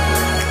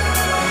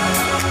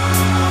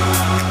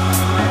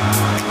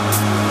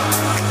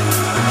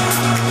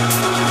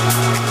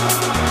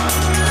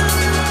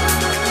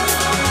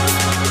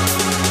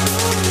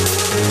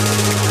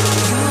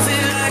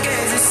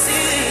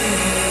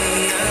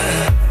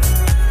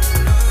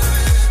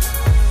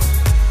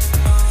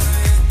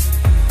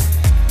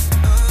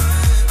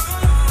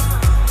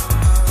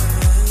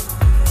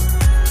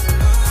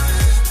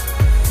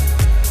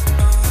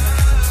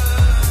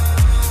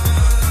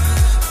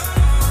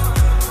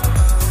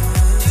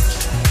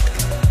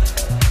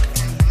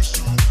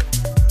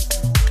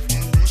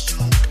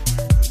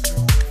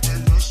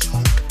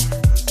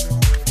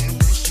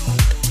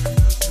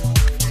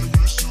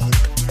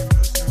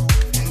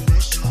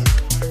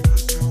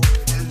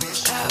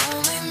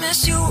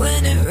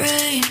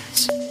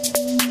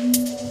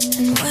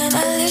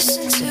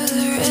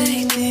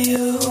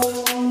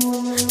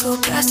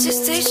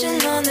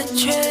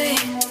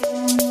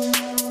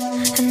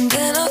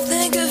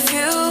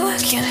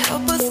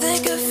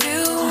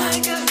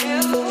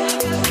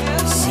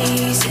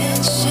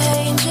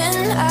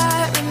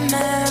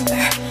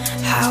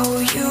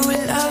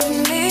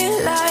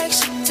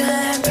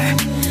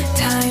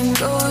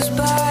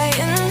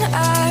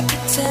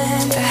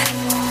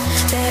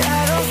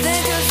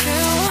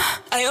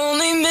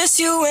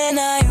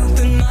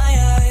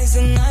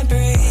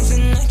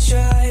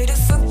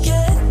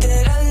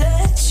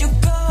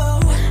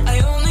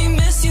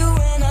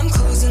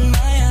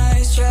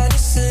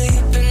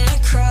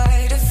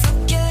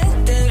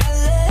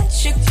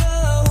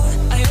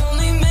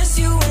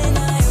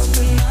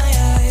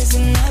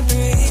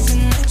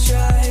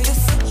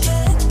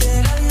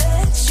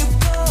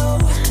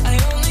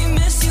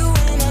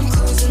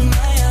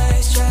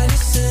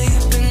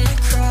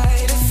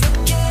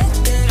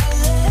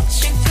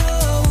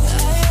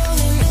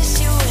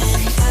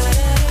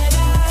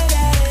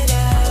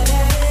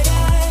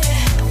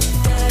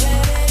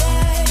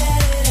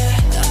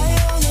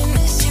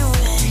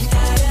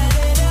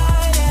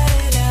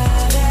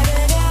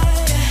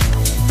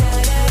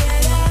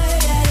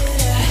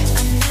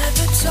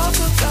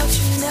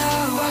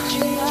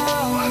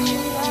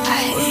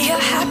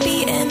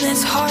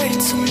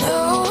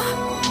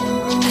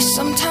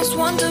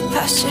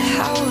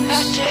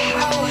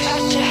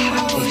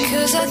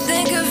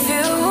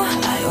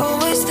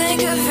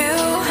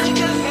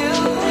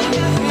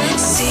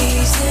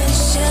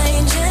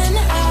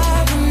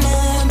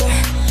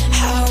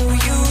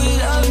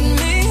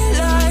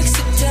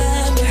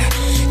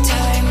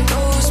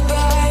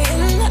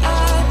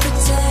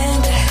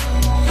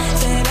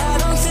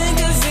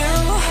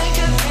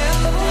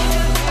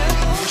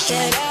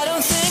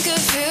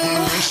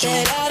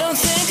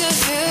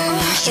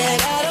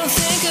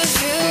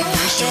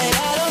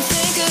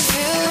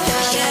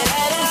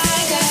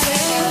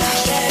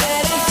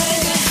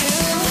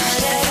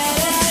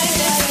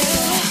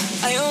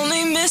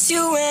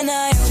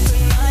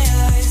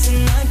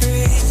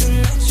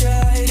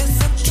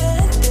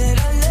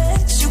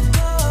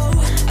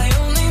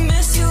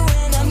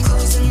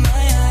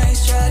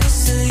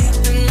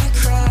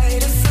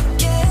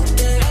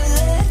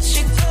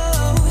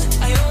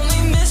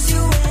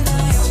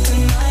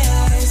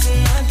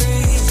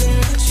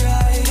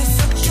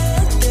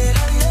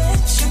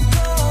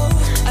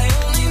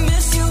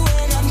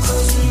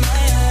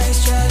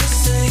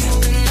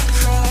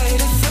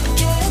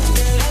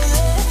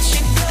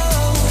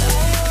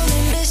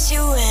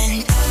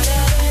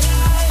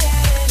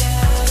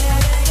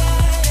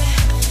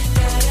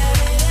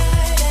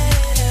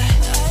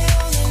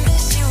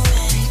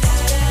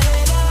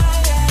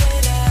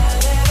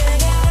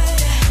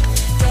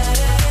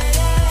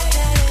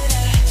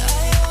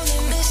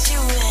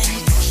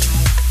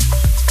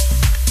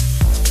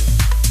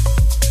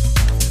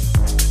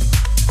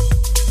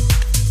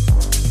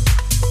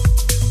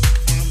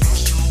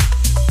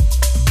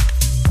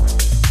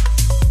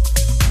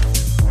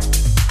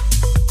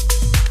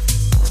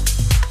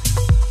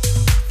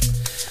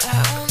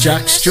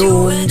 Jax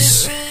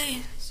Jones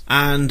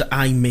and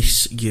I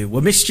Miss You. We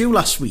missed you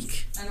last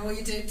week. I know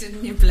you did,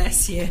 didn't you?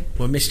 Bless you.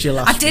 We missed you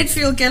last week. I did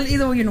feel guilty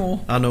though, you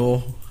know. I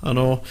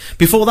know.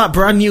 Before that,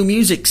 brand new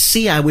music,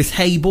 Sia with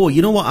Hey Boy.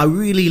 You know what? I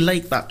really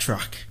like that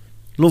track.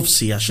 Love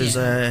Sia.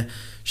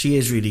 She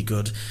is really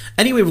good.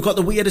 Anyway, we've got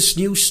the weirdest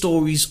news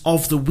stories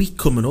of the week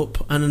coming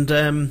up, and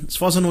as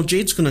far as I know,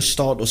 Jade's going to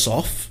start us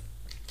off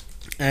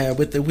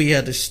with the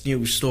weirdest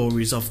news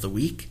stories of the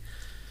week.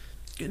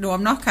 No,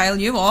 I'm not, Kyle.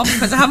 You are,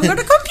 because I haven't got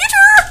a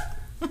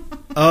computer.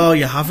 Oh,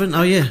 you haven't,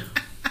 are you?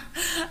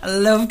 I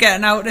love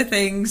getting out of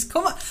things.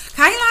 Come on,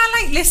 Kyle,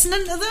 I like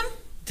listening to them.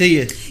 Do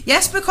you?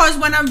 Yes, because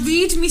when I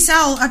read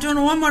myself, I don't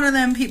know, I'm one of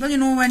them people, you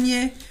know, when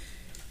you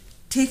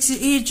takes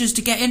it ages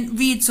to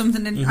read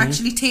something and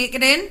actually take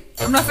it in.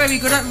 I'm not very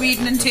good at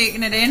reading and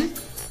taking it in.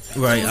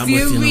 Right, so I'm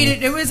if with you read now. it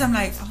to us, I'm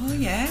like, oh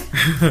yeah.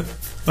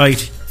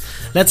 Right,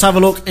 let's have a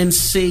look and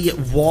see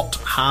what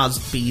has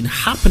been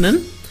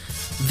happening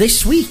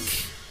this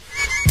week.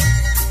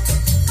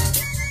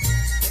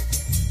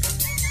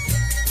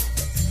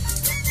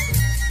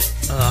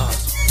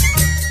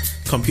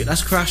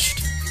 computer's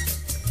crashed.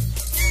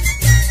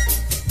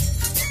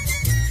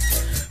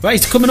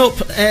 Right, coming up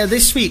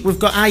this week, we've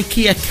got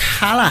IKEA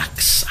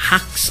Kallax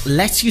Hacks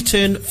lets you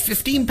turn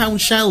 £15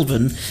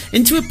 shelving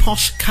into a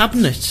posh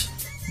cabinet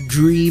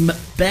dream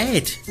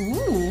bed.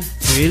 Ooh.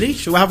 Really?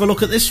 Shall we have a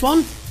look at this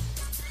one?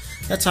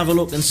 Let's have a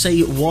look and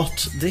see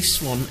what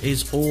this one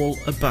is all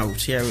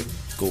about. Here it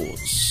goes.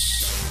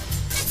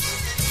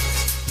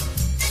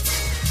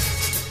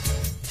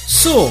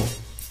 So,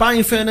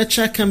 buying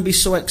furniture can be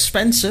so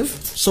expensive,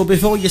 so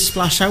before you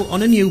splash out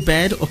on a new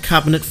bed or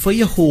cabinet for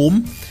your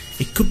home,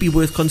 it could be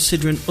worth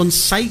considering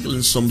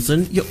uncycling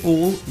something you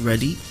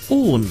already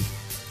own.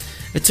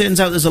 It turns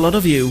out there's a lot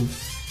of you.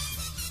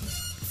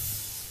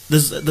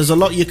 There's a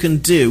lot you can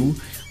do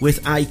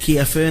with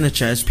IKEA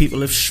furniture, as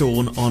people have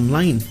shown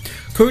online.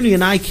 Currently,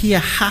 an IKEA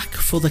hack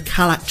for the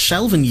Kallax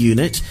shelving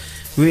unit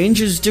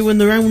range is doing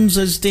the rounds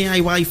as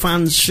DIY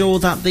fans show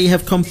that they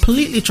have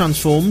completely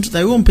transformed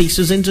their own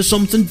pieces into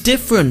something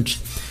different,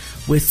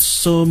 with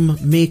some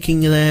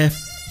making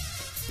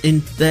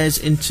theirs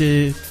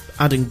into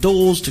adding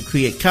doors to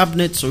create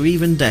cabinets or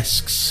even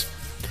desks.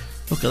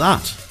 Look at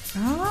that.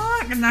 Oh,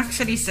 I can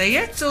actually see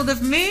it. So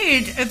they've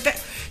made a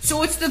bit.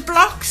 So it's the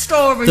block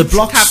storage. The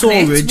block cabinets,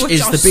 storage which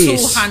is are the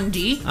base. So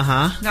handy.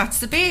 That's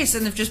the base,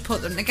 and they've just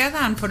put them together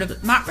and put a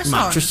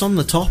mattress on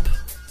the top.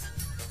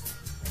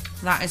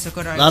 That is a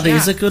good idea. That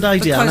is a good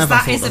idea. Because I never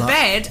that thought is of a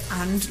that. bed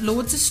and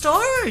loads of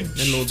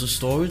storage. And loads of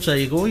storage. There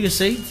you go. You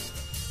see.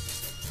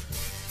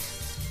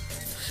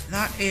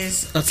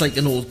 That's like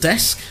an old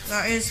desk.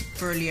 That is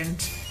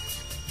brilliant.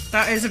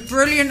 That is a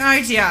brilliant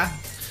idea.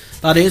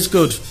 That is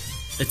good.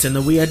 It's in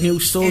the weird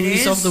news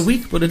stories of the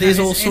week, but it is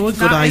also a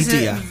good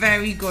idea. That is a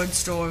very good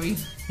story.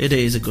 It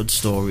is a good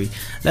story.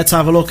 Let's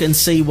have a look and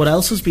see what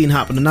else has been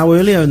happening. Now,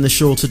 earlier in the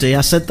show today,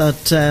 I said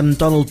that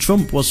Donald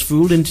Trump was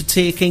fooled into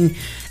taking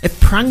a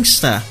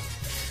prankster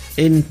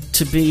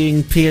into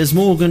being Piers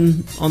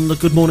Morgan on the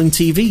Good Morning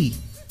TV.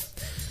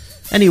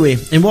 Anyway,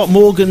 in what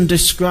Morgan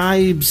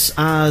describes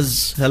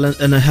as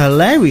a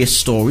hilarious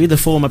story, the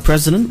former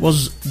president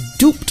was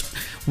duped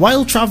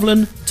while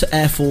travelling to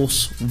Air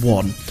Force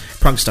One.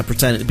 Prankster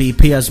pretending to be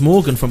Piers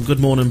Morgan from Good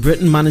Morning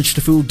Britain managed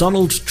to fool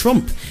Donald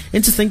Trump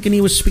into thinking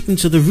he was speaking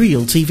to the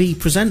real TV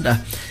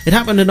presenter. It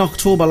happened in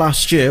October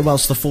last year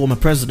whilst the former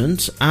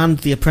president and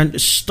The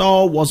Apprentice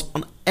star was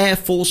on Air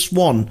Force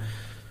One.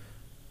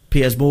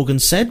 Piers Morgan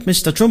said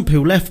Mr. Trump,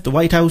 who left the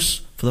White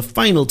House for the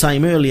final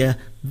time earlier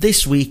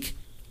this week,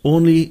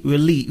 only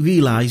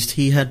realised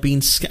he had been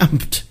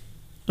scammed.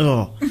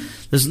 Oh,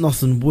 there's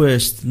nothing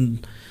worse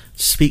than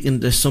speaking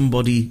to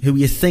somebody who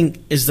you think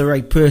is the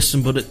right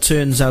person, but it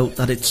turns out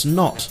that it's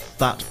not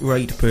that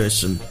right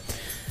person.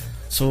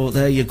 So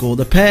there you go.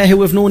 The pair,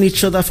 who have known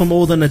each other for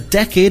more than a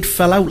decade,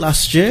 fell out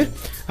last year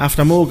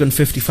after Morgan,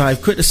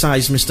 55,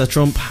 criticised Mr.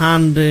 Trump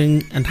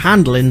handling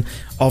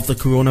of the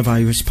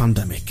coronavirus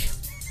pandemic.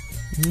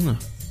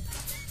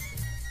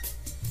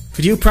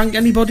 Could you prank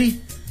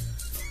anybody?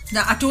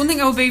 No, I don't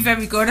think I would be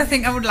very good. I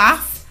think I would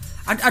laugh.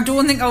 I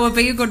don't think I would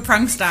be a good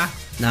prankster.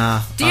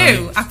 Nah. Do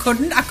you? I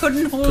couldn't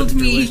hold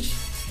me. Do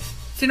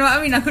you know what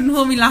I mean? I couldn't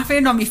hold me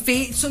laughing on my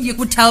face. So you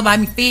could tell by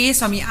my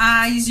face, on my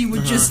eyes. You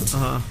would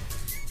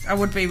I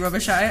would be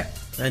rubbish at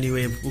it.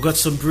 Anyway, we've got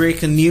some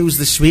breaking news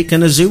this week.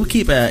 And a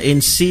zookeeper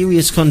in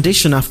serious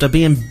condition after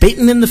being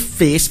bitten in the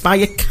face by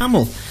a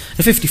camel.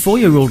 A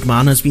 54-year-old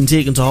man has been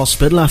taken to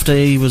hospital after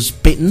he was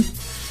bitten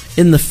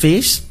in the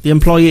face. The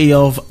employee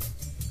of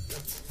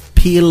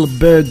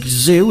Pielberg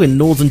Zoo in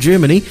northern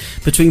Germany,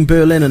 between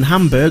Berlin and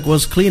Hamburg,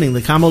 was cleaning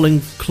the camel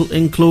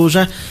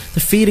enclosure,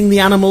 feeding the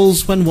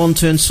animals, when one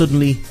turned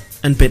suddenly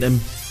and bit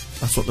him.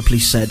 That's what the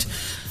police said.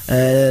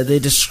 They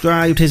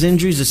described his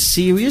injuries as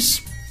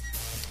serious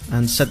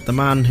and said the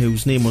man,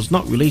 whose name was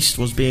not released,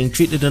 was being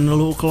treated in a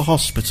local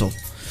hospital.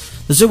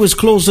 The zoo is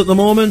closed at the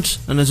moment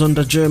and is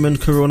under German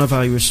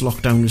coronavirus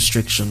lockdown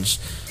restrictions.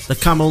 The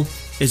camel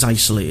is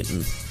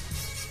isolating.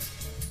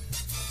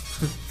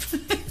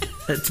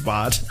 It's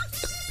bad.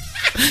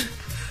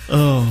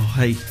 Oh,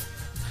 hey.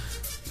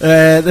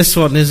 This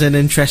one is an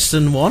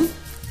interesting one.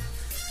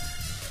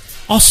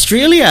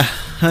 Australia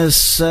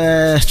has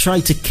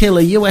tried to kill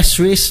a US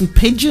racing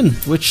pigeon,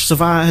 which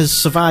has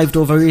survived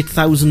over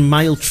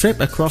 8,000-mile trip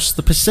across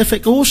the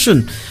Pacific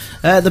Ocean.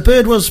 The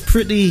bird was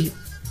pretty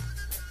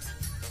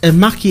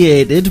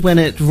emaciated when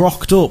it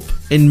rocked up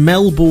in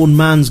Melbourne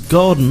man's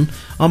garden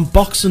on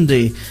Boxing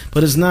Day,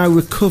 but has now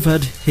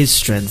recovered his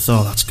strength.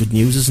 Oh, that's good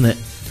news, isn't it?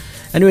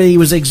 Anyway, he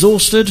was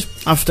exhausted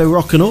after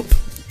rocking up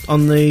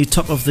on the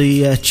top of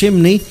the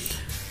chimney,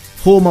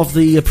 home of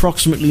the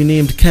approximately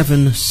named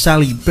Kevin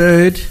Sally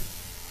Bird.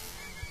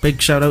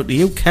 Big shout out to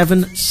you,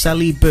 Kevin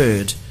Sally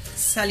Bird.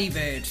 Sally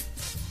Bird.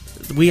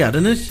 Weird,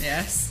 isn't it?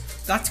 Yes,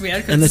 that's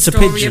weird, And because it's it's a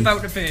a story pigeon.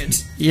 about a bird.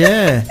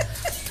 Yeah.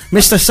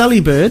 Mr.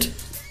 Sally Bird.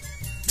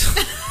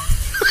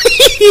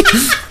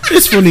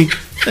 It's funny.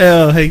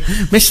 Oh, hey.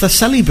 Mr.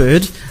 Sally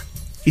Bird,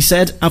 he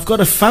said, I've got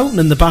a fountain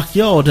in the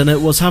backyard and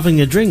it was having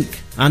a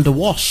drink and a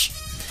wash.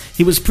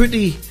 He was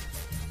pretty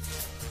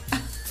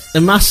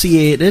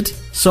emaciated,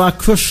 so I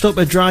crushed up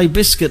a dry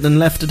biscuit and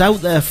left it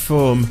out there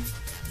for him.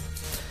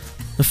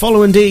 The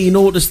following day, he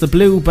noticed the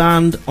blue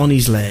band on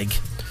his leg.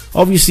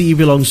 Obviously, he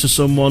belongs to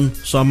someone,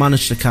 so I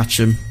managed to catch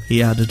him,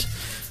 he added.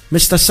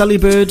 Mr.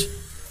 Sullybird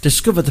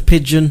discovered the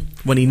pigeon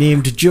when he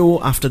named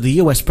Joe after the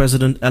US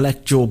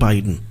President-elect Joe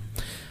Biden.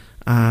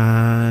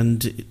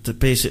 And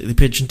basically, the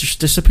pigeon just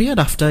disappeared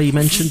after he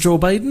mentioned Joe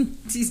Biden.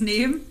 What's his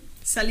name?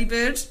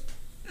 Sullybird?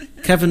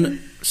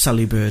 Kevin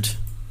Sullybird.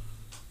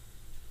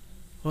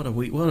 What a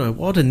name.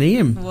 What a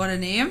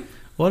name.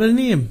 What a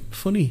name.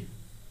 Funny.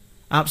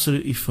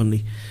 Absolutely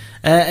funny.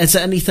 Is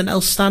there anything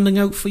else standing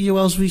out for you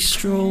as we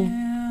scroll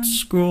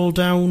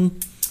down?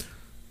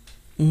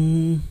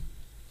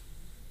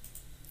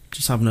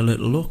 Just having a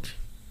little look.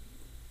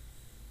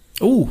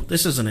 Oh,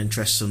 this is an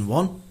interesting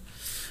one.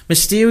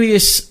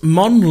 Mysterious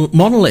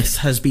monolith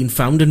has been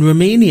found in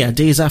Romania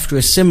days after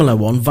a similar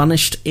one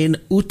vanished in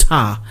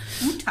Utah.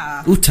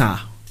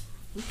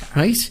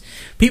 Right?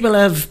 People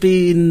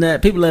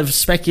have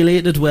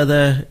speculated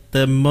whether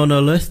the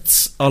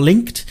monoliths are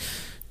linked,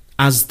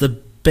 as they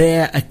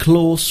bear a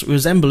close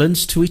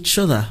resemblance to each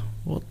other.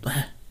 What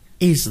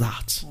is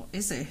that?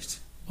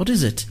 What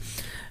is it?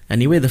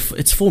 Anyway,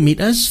 it's 4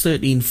 metres,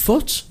 13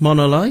 foot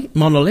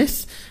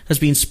monolith has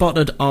been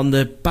spotted on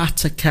the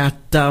Batacat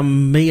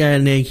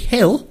Damania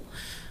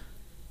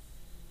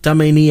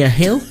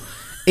Hill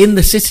in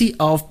the city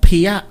of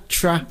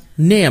Piatra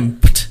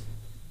Neampt.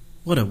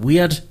 What a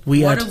weird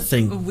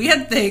thing. A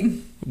weird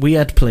thing.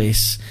 Weird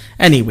place.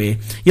 Anyway,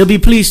 you'll be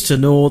pleased to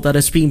know that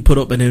it's been put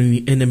up in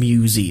a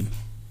museum.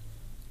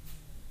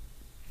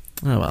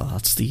 Oh well,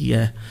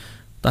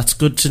 that's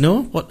good to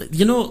know.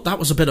 That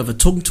was a bit of a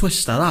tongue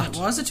twister, that. It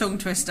was a tongue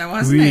twister,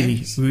 wasn't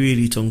it?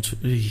 Really tongue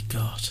twister. Oh,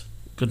 God.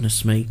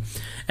 Goodness me.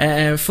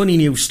 Funny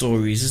news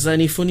stories. Is there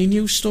any funny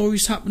news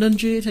stories happening,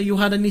 Jade? Have you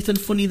had anything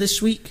funny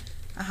this week?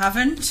 I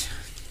haven't.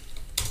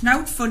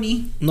 Not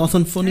funny.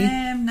 Nothing funny?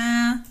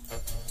 Nah.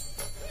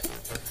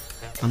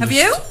 Have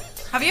you?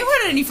 Have you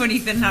had any funny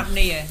thing happen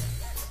to you?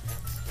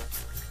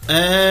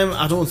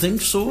 I don't think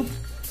so.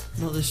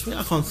 Not this week.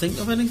 I can't think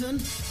of anything.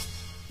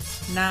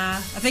 Nah.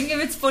 I think if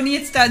it's funny,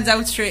 it stands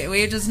out straight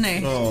away, doesn't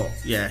it? Oh,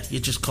 yeah. You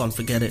just can't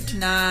forget it.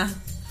 Nah.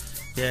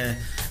 Yeah.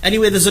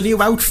 Anyway, there's a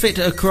new outfit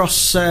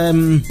across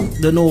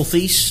the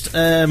northeast.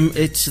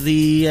 It's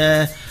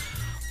the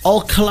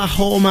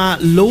Oklahoma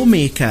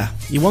Lawmaker.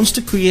 He wants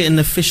to create an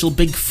official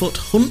Bigfoot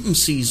hunting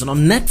season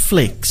on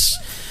Netflix.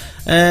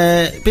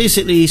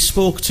 Basically, he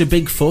spoke to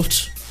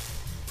Bigfoot.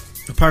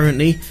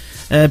 Apparently,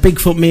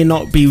 Bigfoot may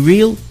not be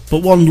real,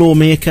 but one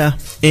lawmaker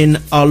in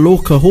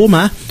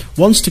Oklahoma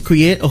wants to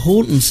create a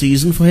hunting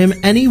season for him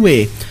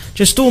anyway.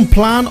 Just don't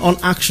plan on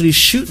actually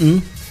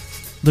shooting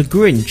the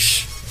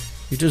Grinch.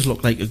 He does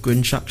look like a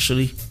Grinch,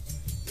 actually.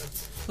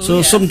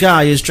 Some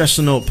guy is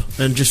dressing up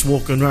and just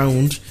walking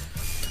around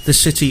the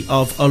city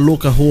of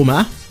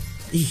Oklahoma.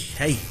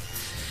 Hey,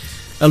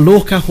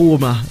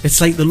 Oklahoma. It's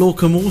like the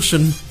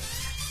locomotion.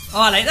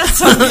 Oh, I like that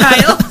song,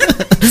 Kyle.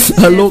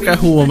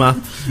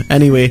 Oklahoma.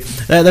 Anyway,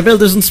 the bill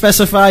doesn't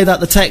specify that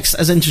the text,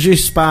 as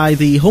introduced by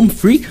the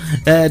Humphrey,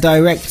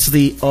 directs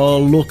the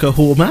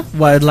Oklahoma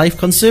Wildlife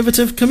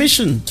Conservative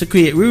Commission to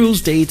create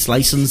rules, dates,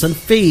 license and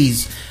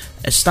fees,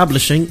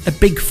 establishing a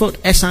Bigfoot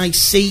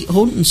SIC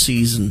hunting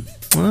season.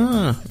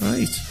 Ah,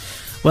 right.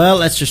 Well,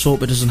 let's just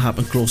hope it doesn't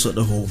happen closer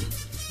to home.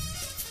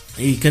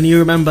 Can you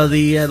remember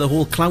the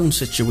whole clown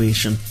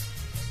situation?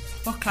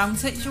 What clown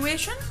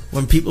situation?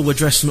 When people were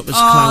dressing up as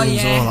clowns.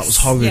 Yes. Oh, that was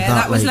horrid. Yeah,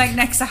 that was like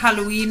next to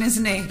Halloween,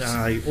 isn't it?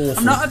 Aye, awful.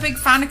 I'm not a big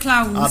fan of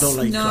clowns. I don't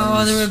like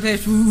clowns. No, they're a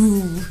bit...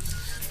 Ooh.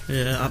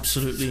 Yeah,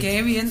 absolutely.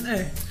 Scary, isn't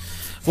they?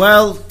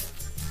 Well,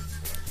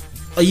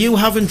 are you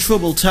having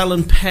trouble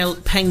telling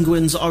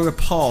penguins are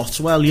apart?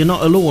 Well, you're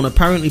not alone.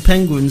 Apparently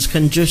penguins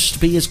can just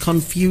be as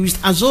confused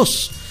as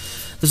us.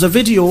 There's a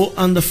video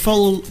on the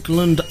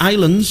Falkland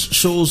Islands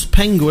shows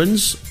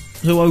penguins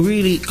who are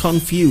really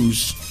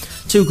confused.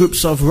 Two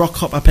groups of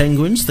rockhopper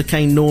penguins, the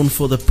kind known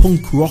for the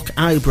punk rock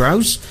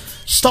eyebrows,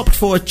 stopped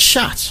for a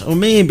chat or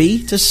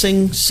maybe to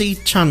sing sea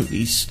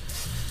chanties.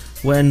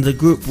 When the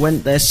group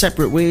went their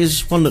separate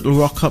ways, one little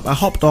rockhopper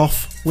hopped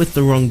off with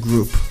the wrong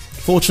group.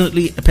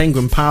 Fortunately, a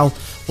penguin pal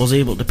was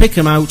able to pick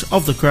him out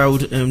of the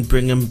crowd and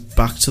bring him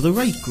back to the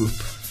right group.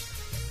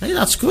 Hey,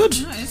 that's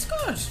good. No, it's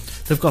good.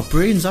 They've got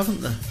brains, haven't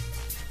they?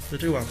 They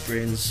do have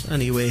brains.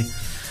 Anyway,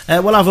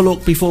 we'll have a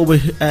look before we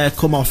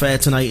come off air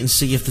tonight and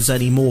see if there's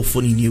any more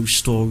funny news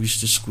stories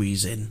to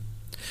squeeze in.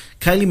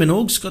 Kylie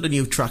Minogue's got a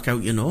new track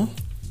out, you know.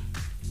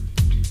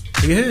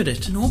 Have you heard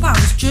it? No, but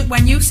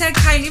when you said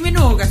Kylie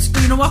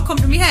Minogue, you know what come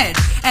to my head?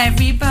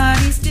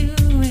 Everybody's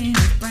doing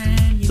a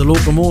brand new... The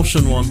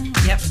Locomotion one.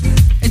 Yep.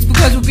 It's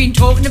because we've been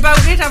talking about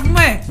it, haven't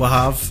we? We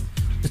have.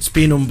 It's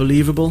been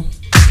unbelievable.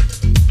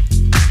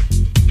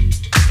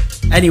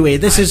 Anyway,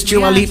 this is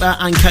Dua Lipa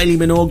and Kylie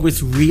Minogue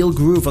with Real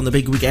Groove on the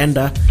Big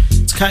Weekender.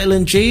 It's Kyle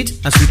and Jade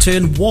as we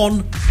turn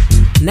 1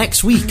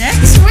 next week.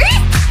 Next week?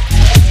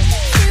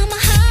 Feel my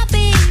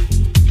heartbeat.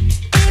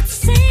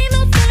 It's the same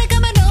old feeling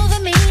coming over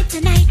me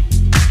tonight.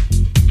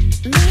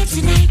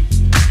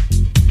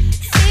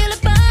 Feel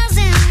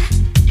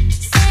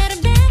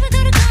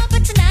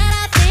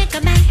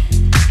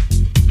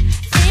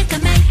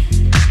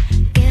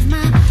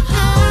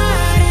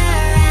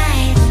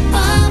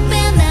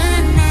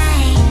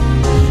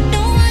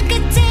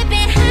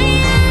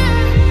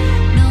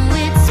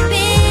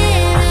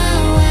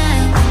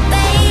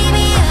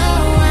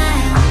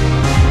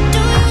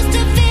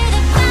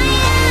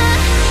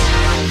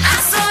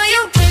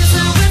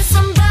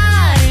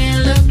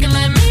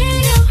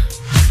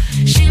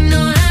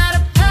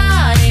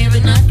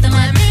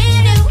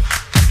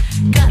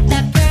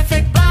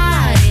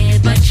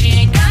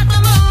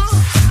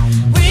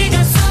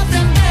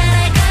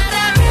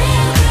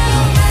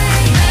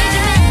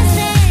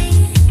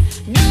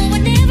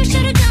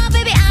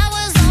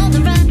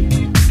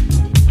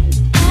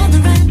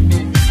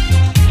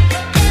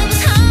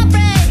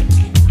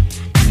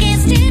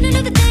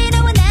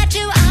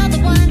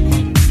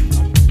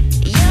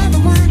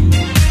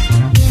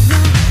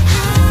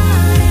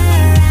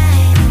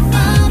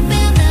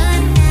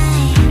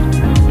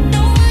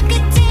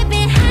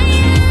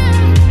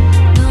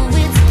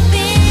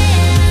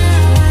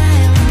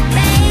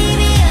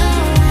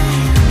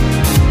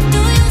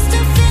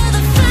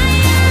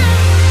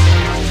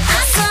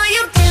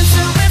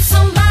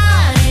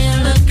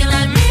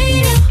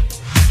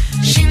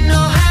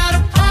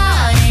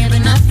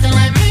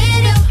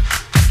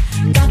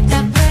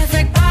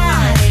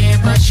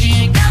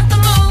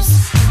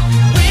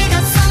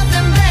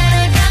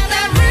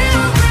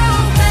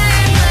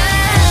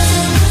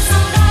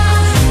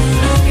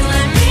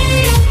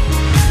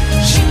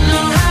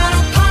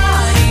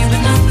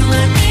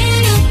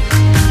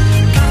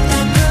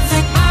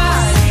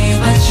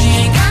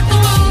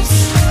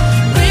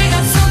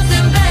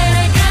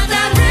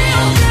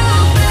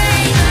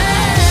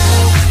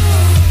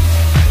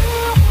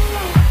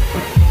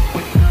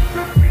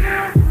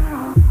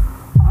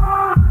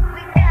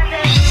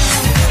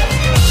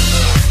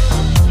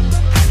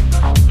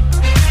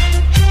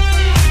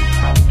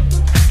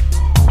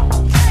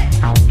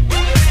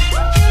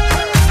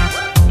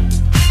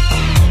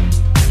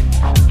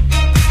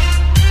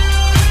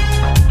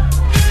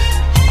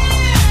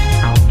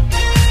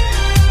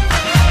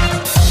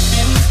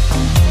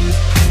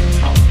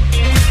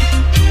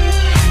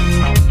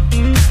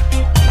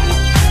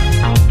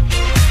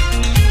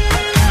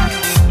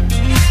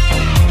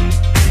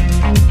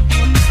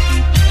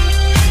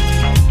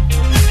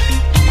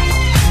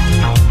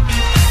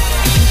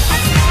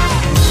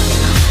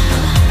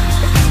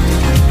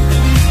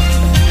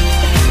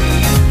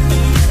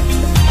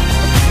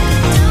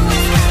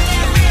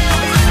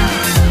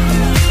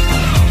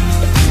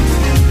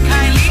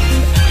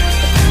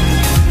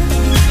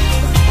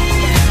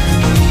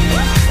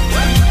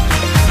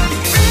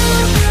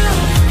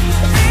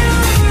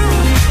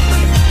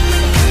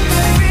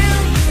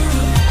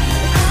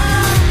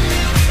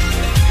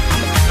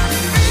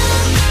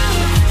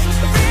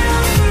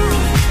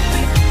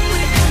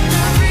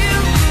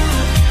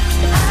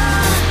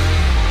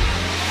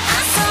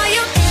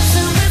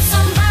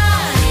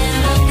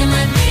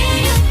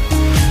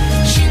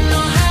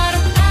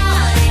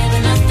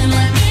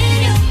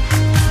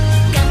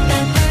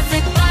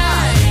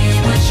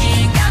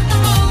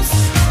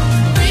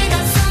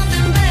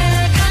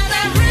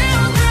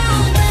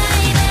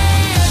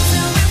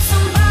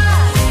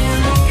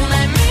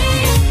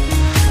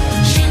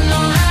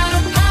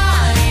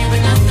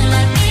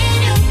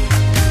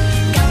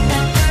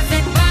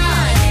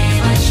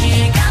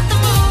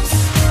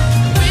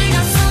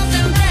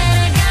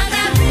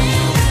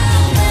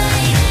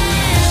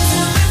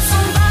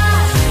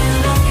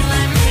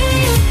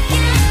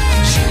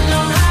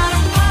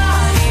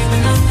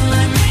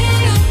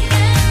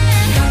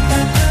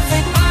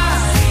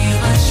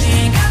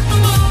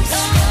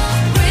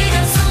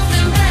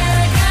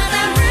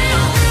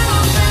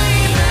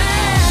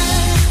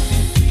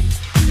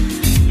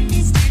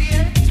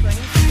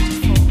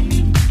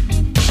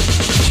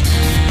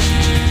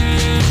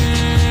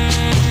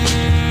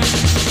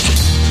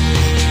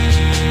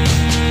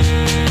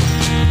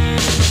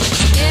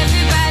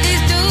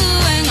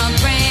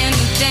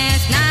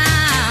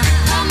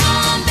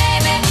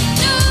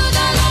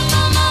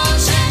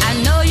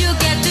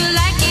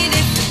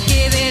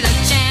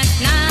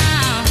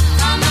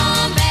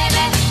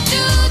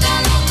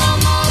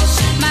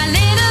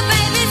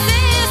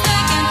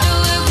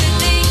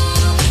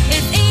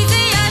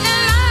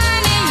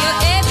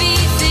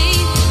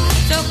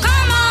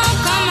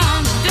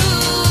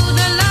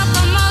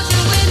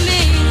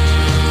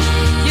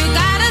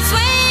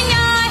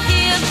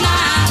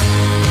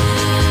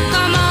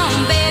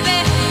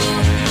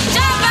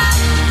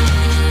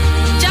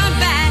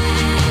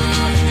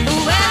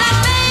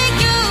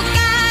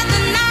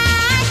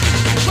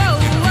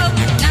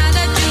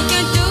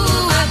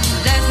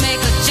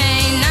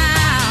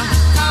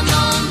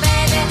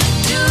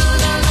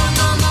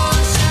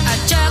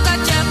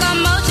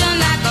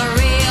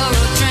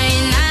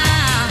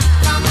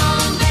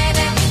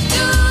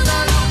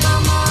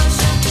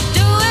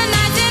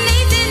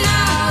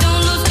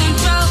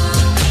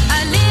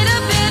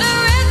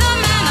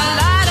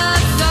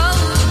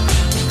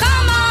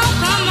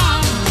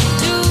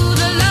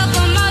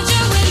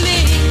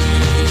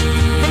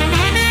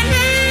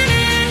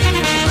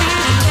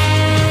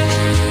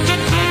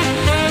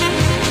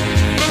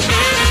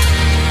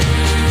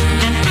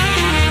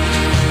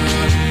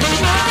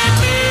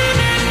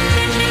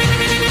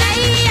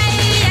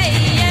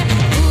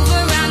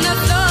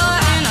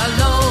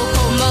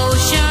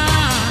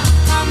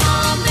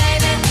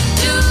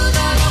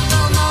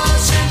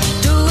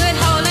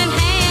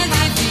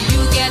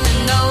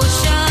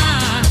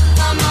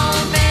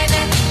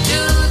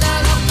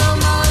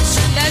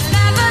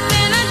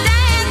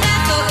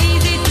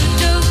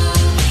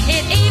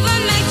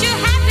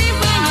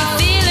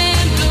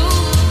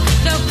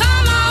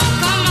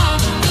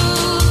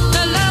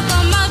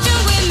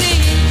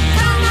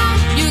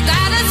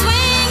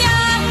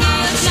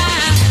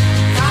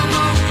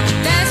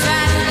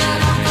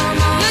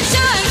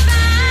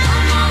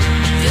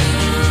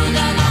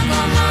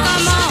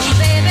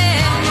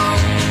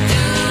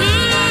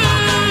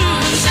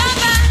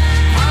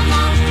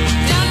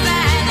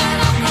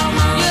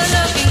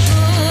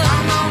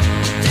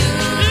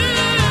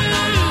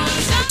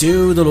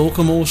do the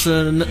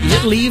Locomotion.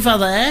 Little Eva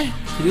there.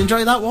 Did you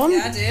enjoy that one?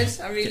 Yeah, I did.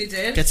 I really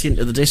did. Gets you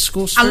into the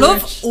disco spirit. I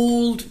love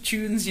old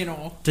tunes, you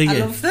know. Do you? I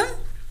love them.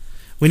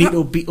 We need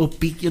to be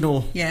upbeat, you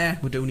know. Yeah.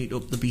 We do need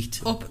up the beat.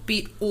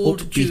 Upbeat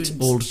old tunes.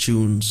 Old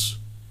tunes.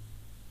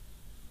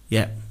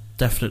 Yeah,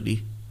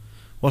 definitely.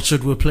 What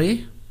should we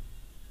play?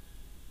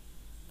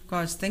 God,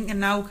 I was thinking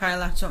now, Kyle,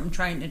 that's what I'm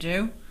trying to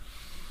do.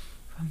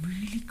 A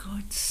really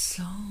good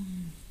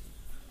song.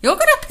 You're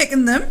good at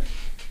picking them.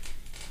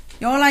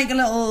 You're like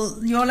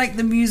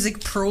the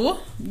music pro.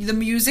 The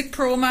music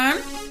pro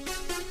man.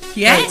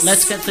 Yes. Right,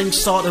 let's get things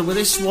started with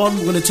this one.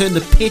 We're going to turn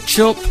the pitch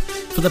up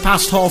for the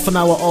past half an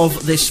hour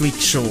of this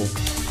week's show.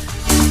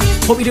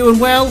 Hope you're doing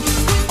well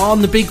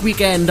on the Big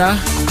Weekender.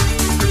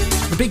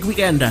 The Big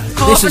Weekender.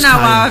 Half an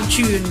hour of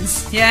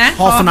tunes, yeah?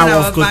 Half an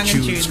hour of good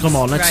banging tunes. Come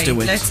on, let's right, do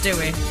it. Let's do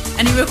it.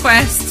 Any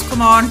requests?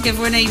 Come on, give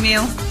her an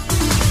email.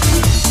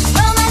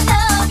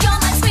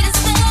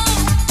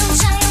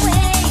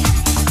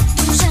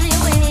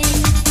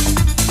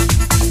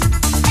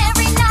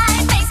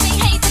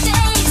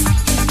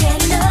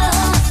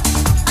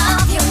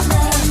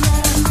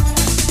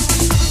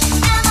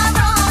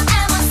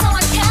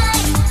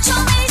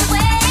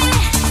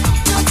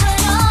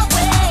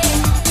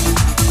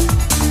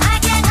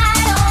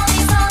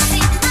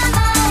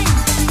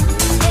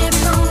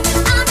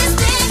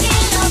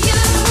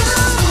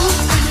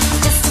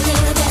 Just a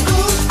little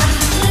bit.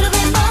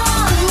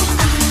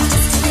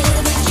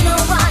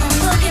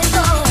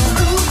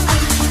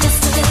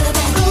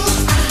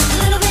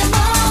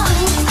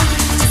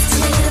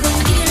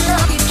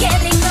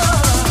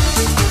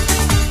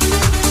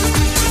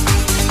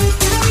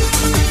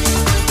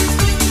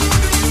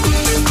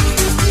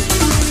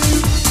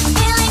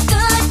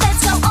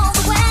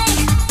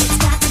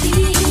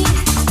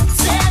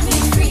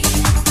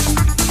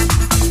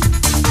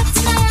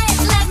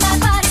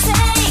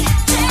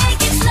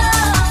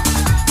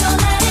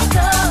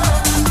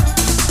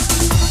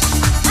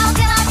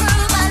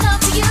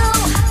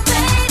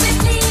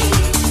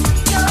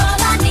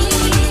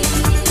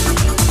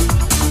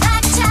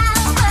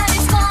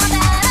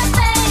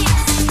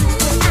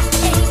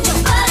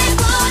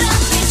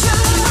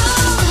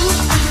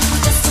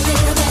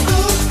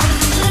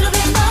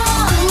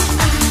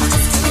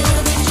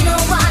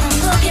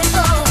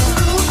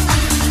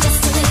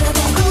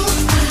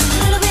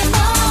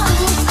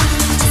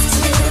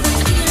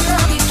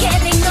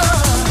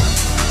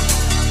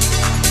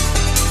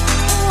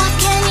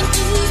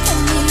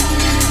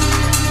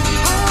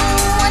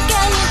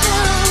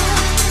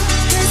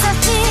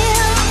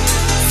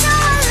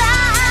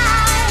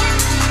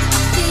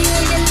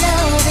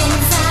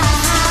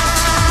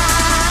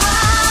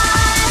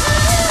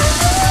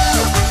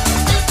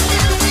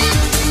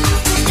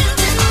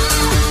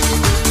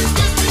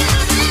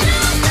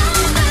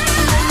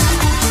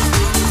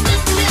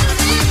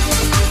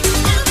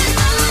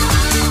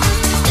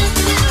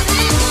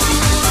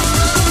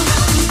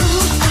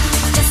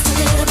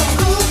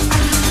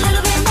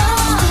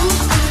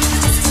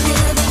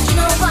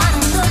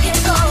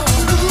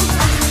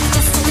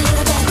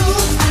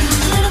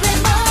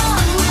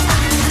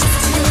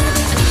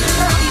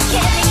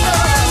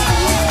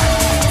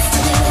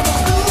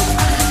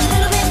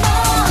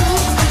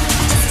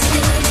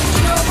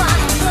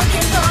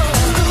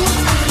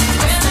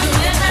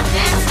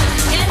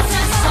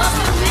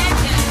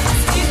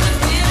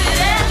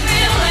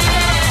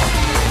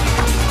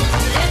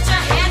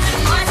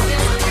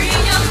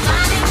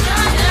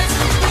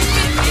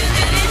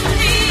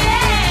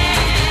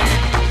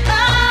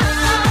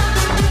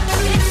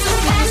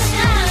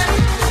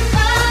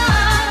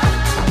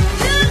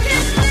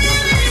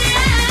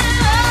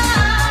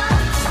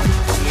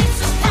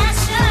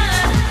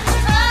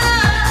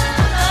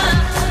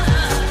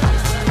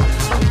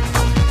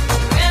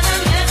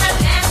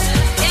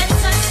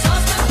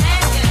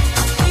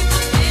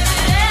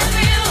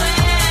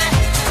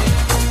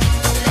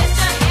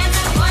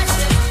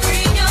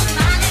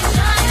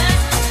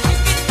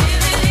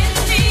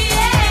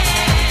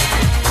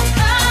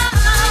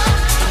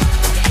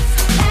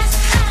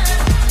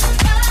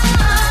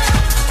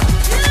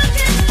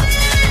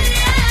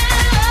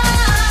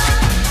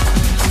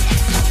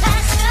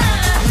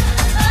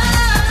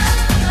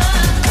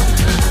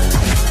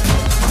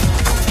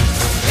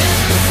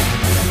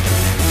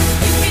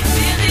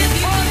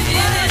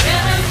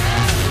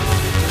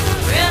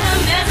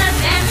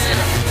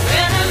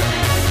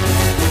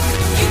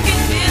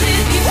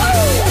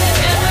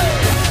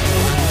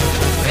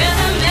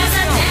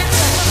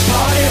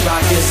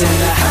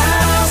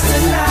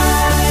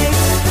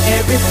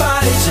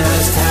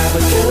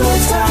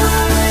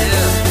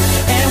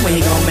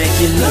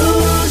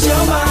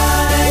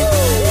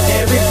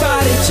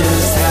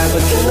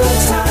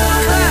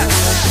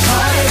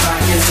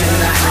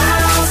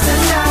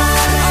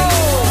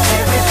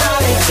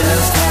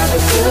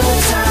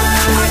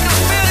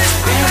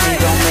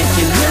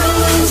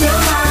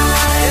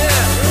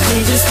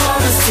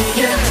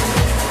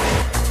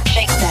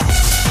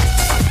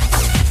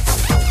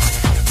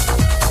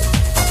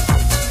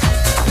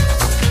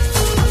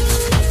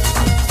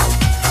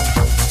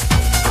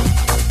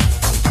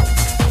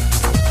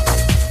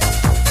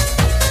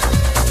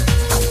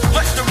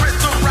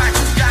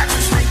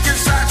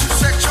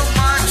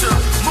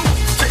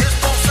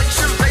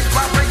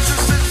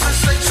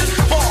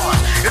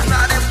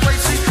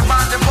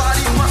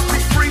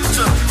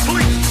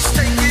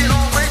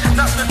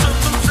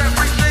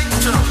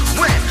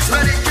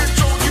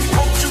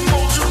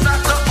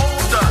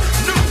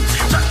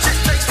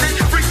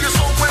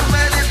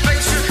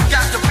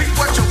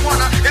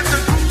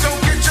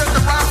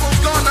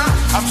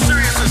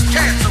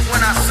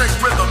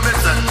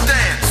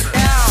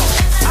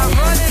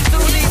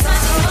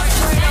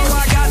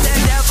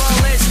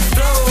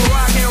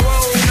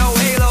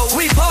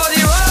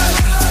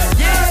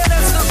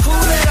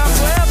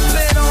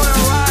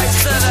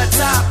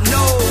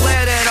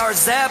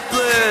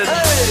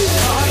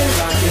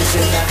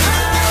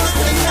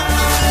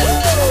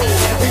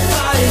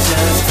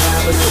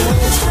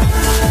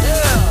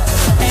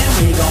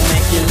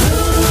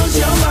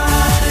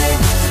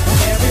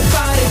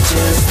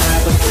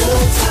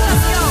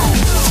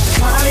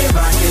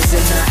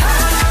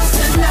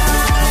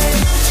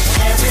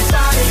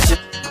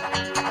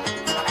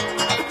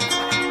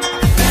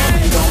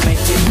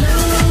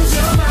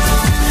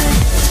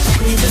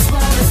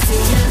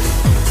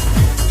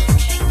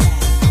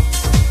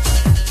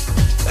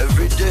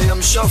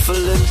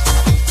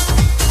 shuffling.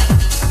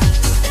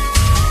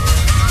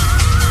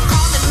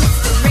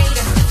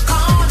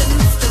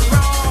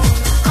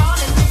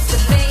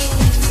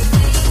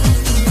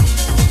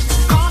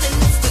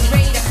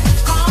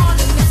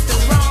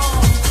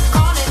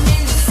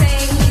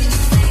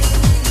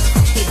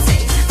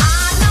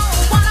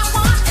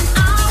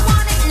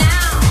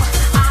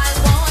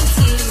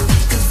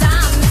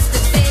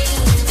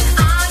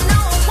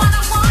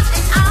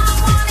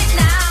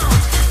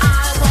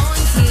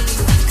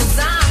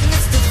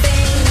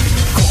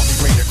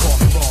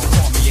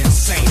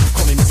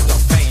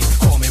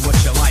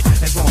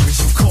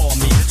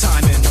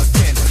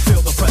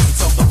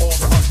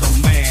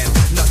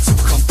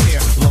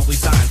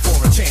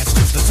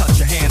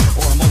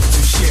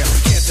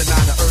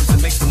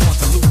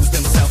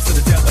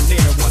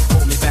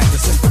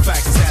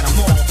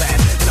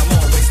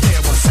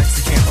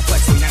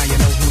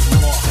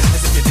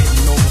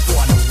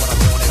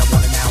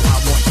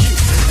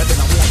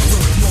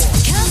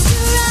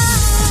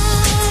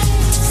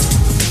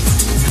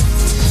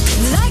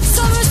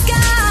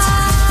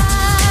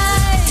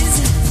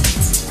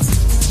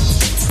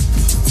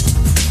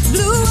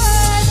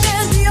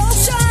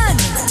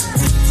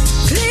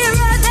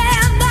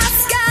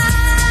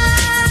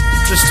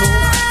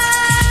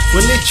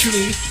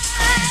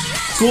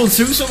 Going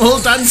through some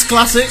old dance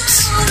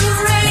classics.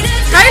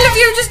 Kyle, have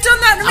you just done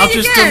that to me I've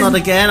just done that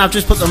again. I've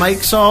just put the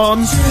mics on.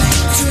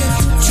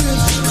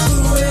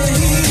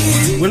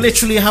 We're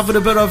literally having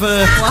a bit of a...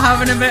 We're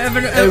having a bit of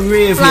a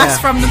rave,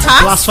 blast from the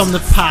past. Blast from the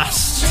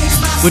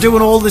past. We're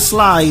doing all this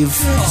live,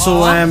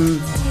 so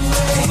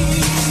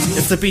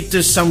if the beat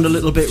does sound a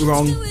little bit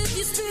wrong,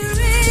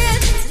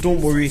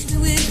 don't worry.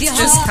 It's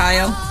just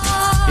Kyle.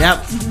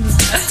 Yep.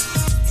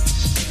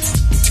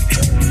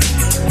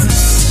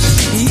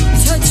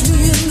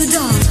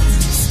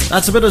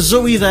 That's a bit of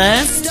Zoe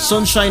there.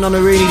 Sunshine on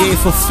a Rainy Day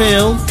for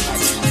Phil.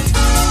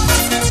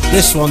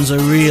 This one's a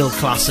real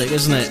classic,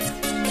 isn't it?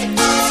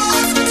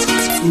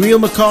 Real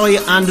McCoy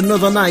and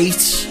Another Night.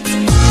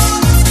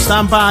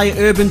 Stand by,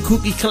 Urban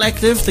Cookie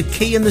Collective. The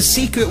Key and the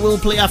Secret will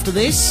play after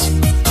this.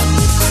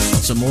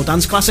 Some more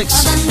dance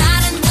classics.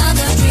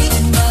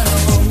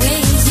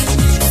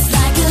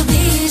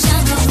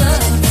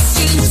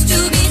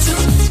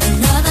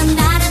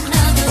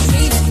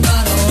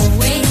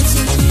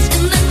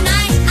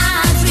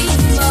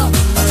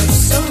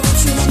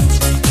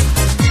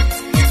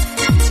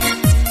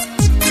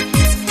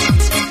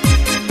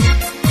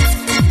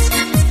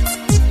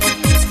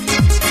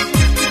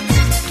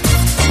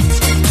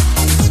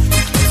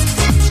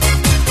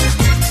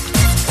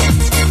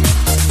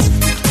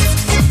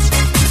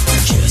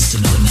 Just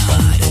another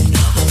night,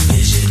 another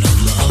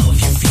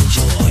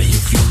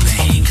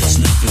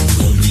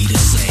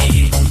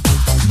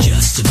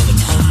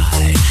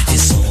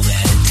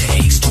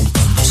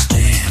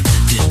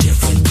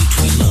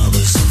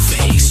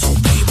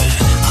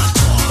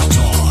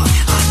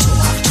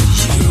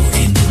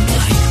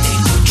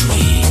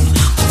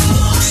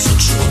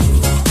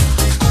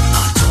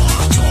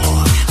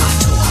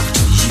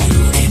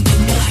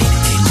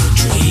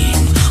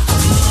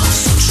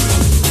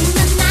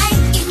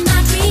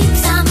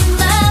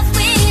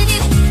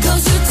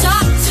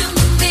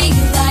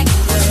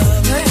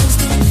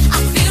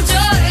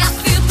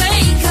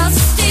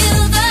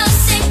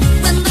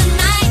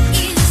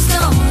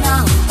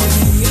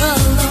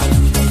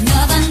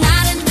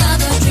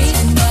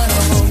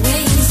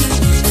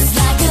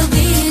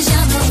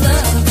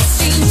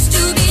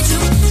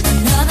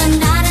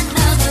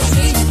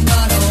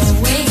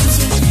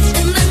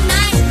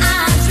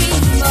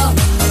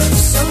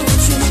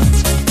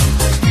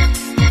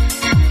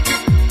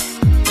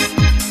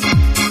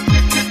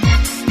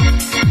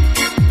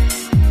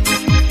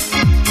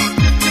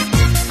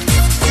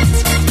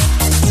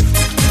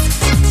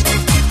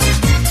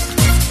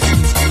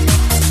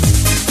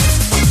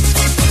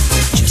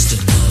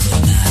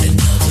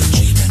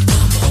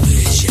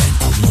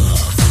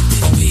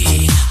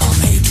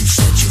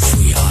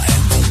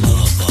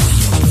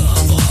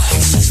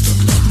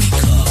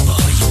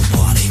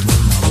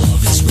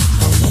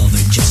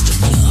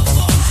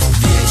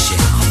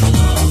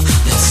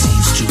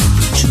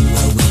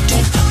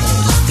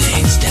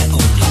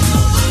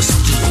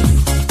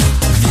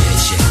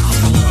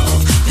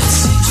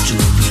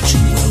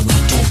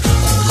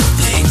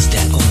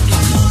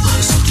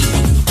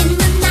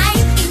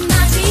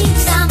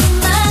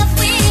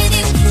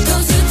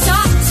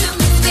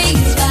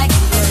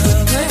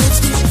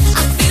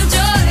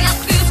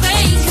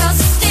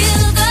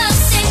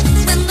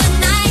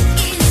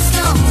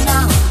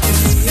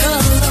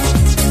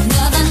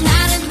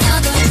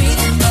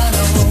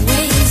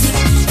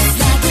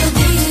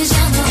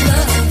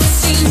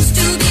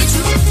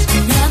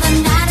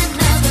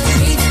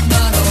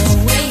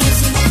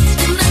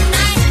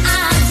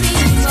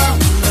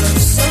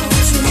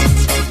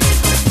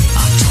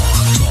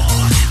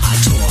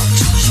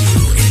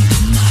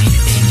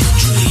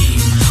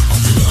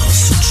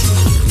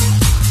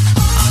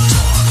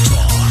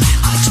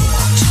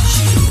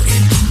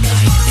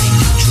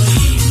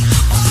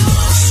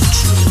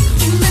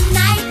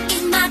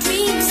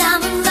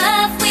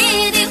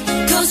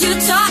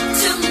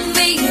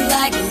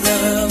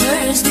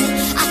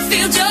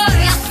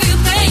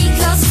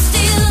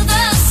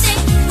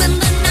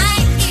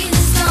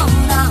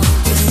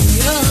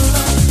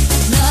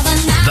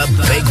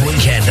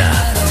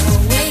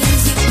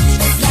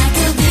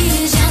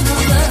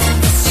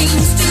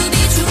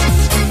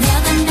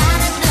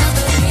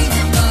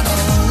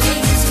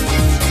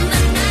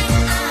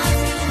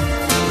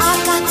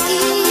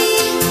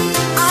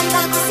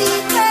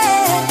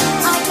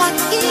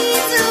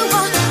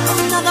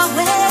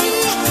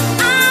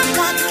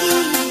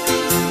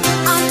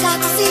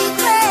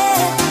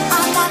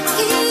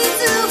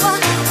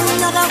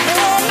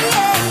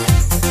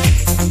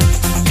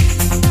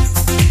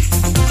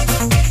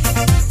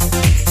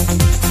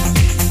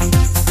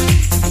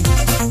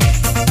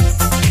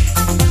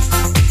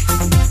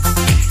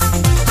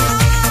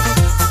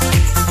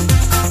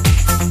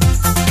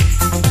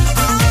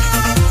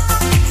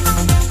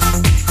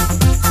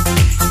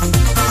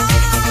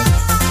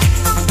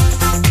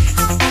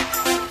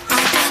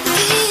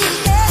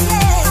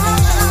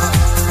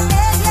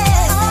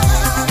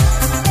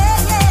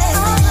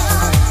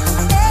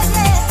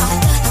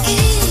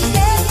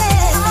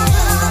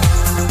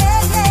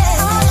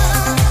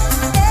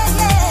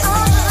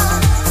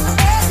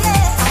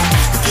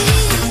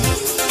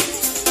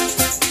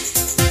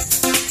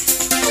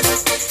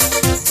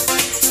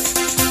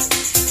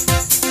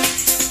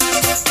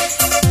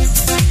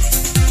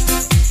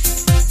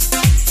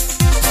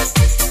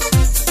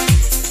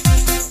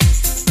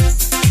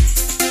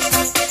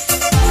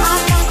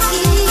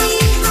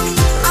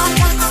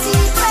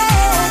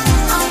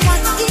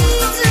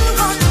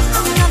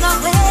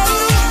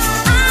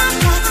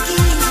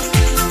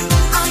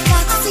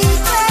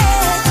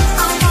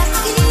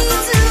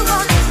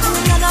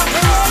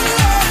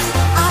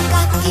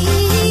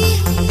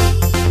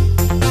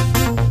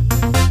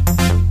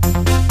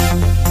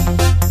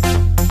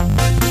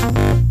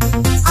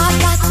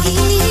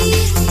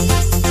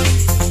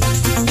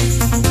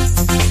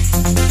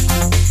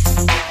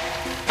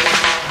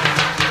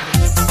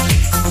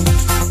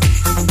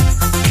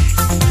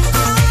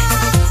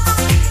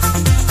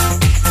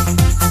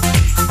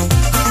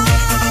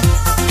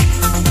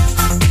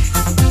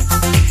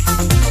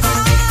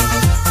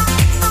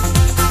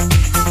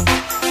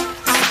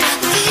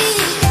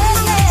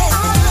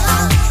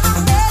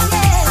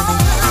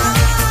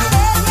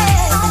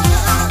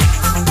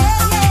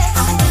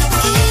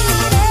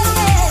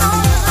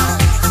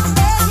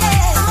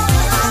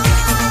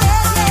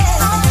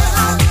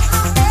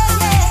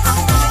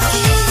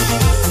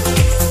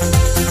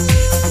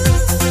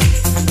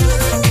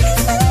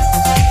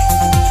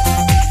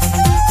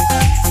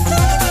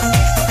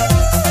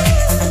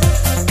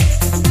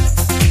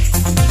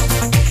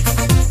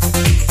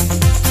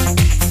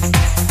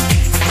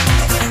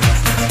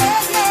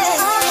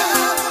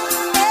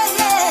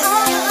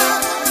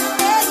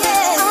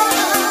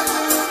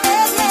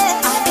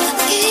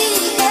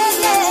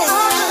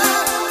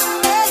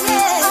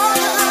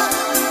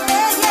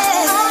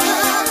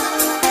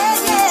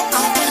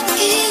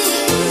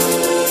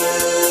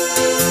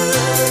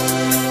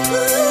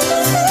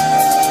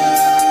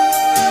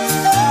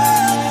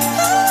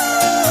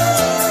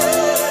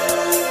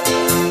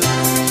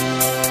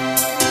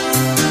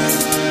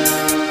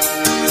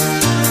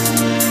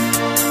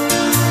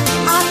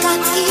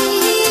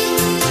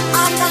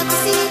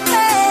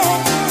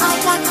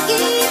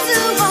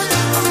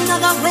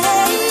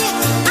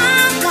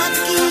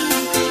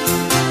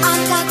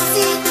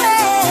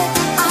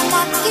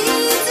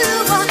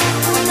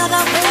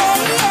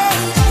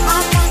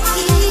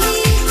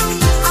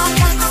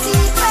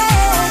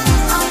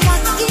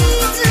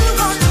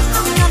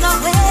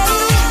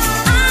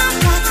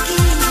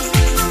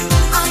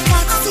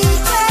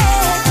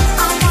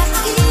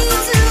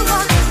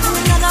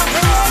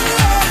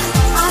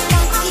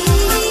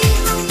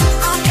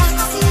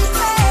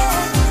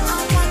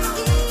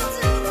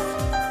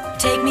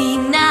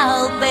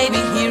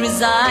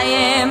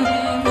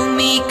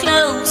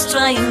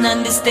try and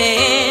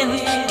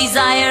understand.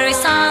 Desire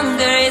is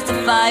hunger, it's the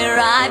fire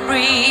I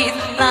breathe.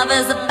 Love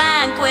is a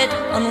banquet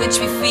on which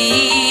we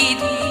feed.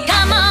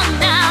 Come on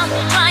now,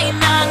 try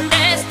and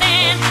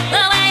understand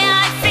the way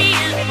I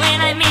feel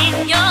when I'm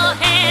in your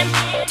hand.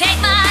 Take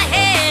my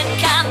hand,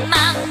 come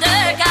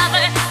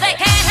undercover. They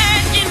can't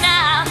hurt you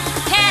now,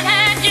 can't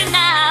hurt you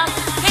now,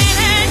 can't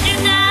hurt you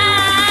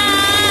now.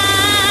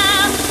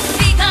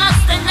 Because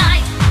the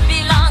night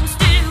belongs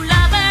to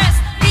lovers.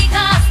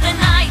 Because the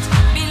night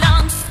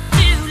belongs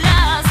to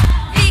love.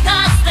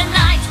 Because the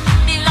night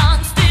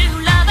belongs to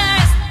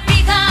lovers.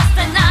 Because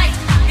the night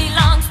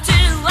belongs to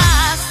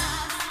us.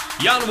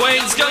 Jan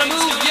Wayne's gonna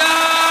move,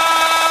 yeah!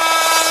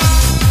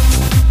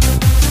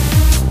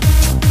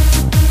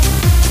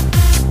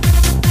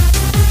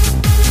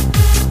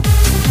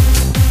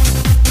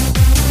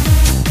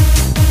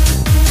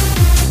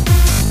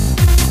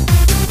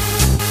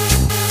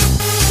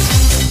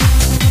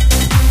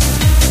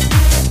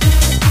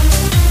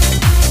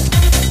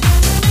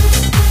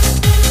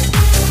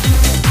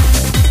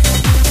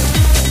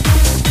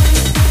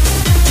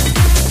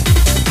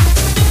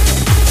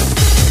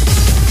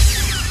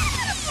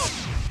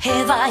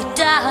 Have I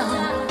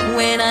down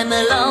when I'm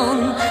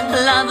alone?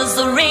 Love is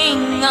a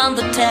ring on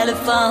the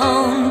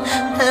telephone.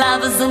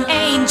 Love is an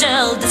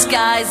angel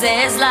disguised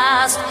as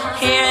lust.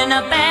 Here in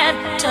a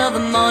bed till the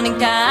morning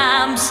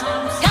comes.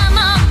 Come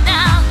on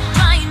now,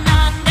 try and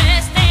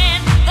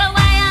understand the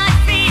way I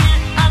feel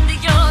under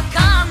your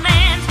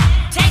command.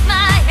 Take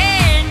my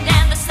hand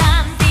and the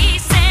sun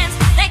descends.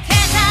 They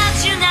can't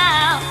touch you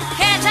now,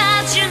 can't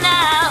touch you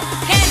now,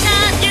 can't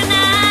touch you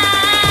now.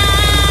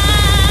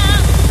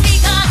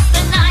 Because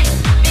the night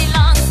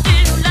belongs to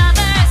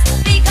lovers.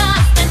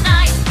 Because the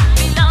night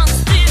belongs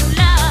to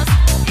love.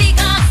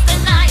 Because the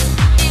night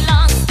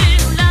belongs to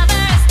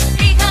lovers.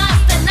 Because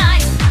the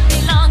night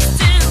belongs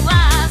to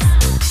us.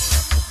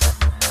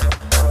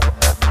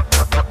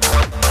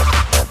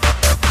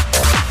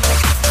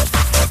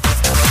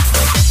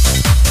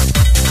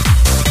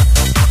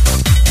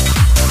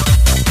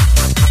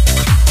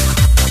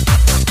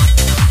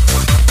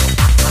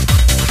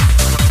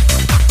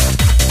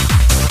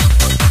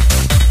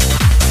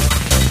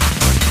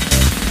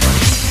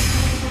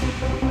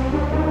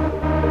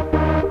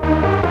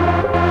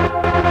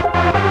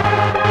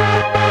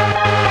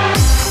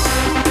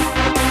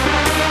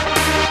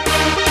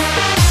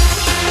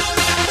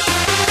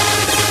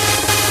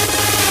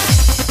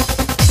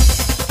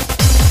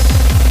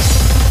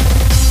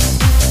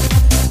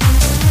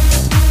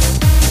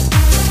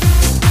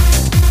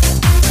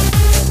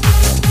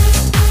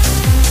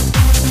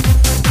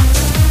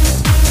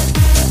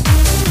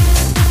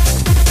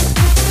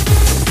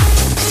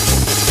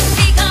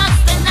 Because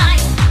the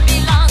night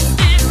belongs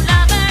to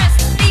lovers.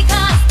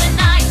 Because the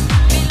night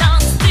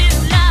belongs to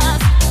love.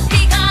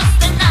 Because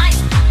the night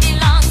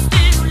belongs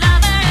to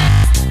lovers.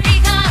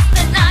 Because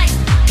the night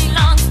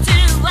belongs to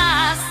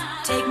us.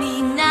 Take me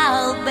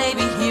now,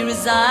 baby, here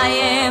as I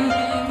am.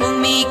 Pull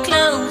me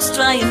close,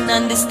 try and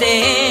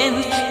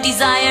understand.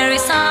 Desire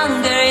is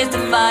hunger, is the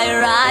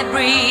fire I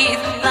breathe.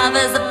 Love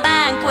is a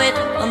banquet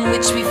on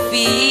which we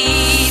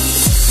feed.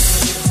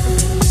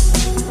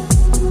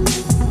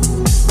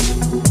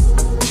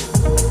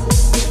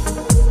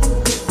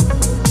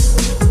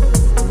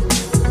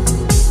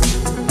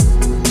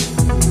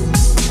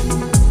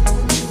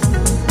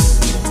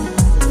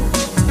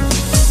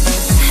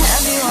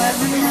 Have you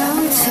ever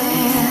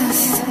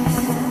noticed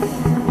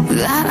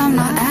that I'm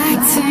not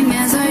acting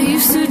as I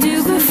used to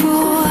do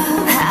before?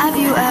 Have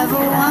you ever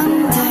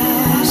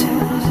wondered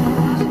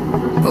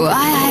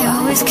why I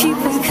always keep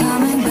on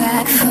coming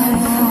back for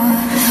more?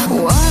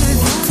 What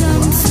have you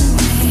done to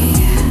me?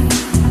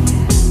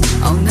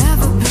 I'll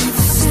never be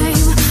the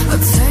same, I'll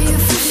tell you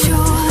for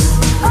sure.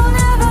 I'll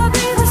never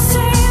be the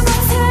same,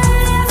 I'll tell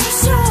you for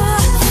sure.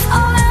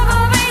 I'll never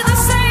be the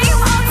same,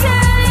 I'll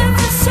tell you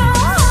for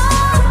sure.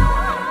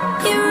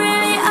 You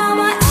really are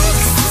my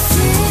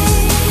ecstasy.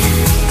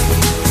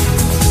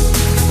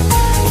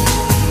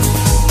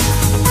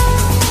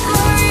 A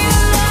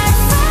real life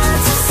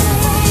fantasy,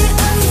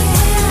 oh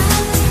yeah.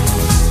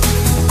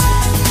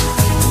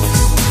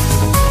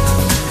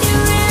 You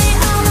really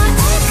are my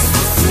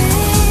ecstasy.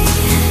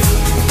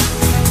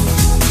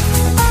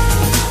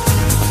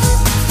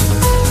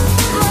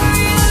 A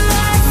real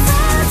life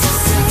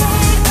fantasy,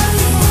 oh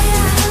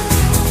yeah.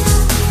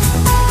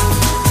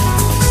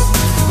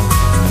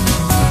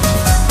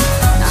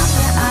 Not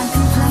that I'm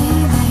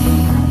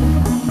complaining.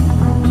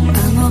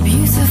 A more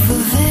beautiful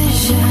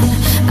vision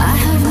I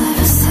have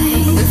never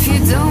seen. If you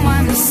don't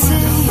mind me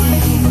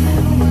saying,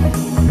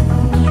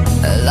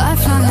 a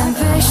lifelong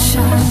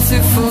ambition to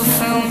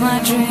fulfill my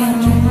dream.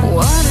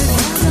 What have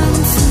you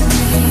done to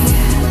me?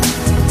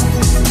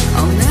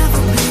 I'll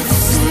never be the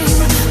same,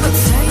 I'll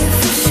tell you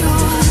for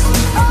sure.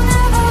 I'll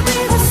never be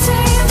the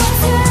same, I'll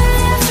tell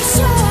you for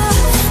sure.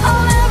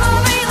 I'll never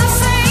be the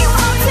same,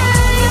 I'll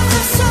tell you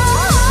for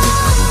sure.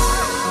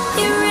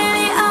 You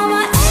really are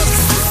my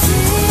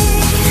ecstasy.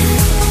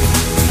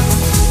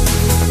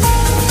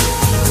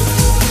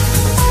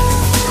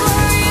 A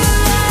real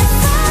life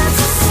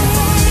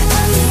fantasy.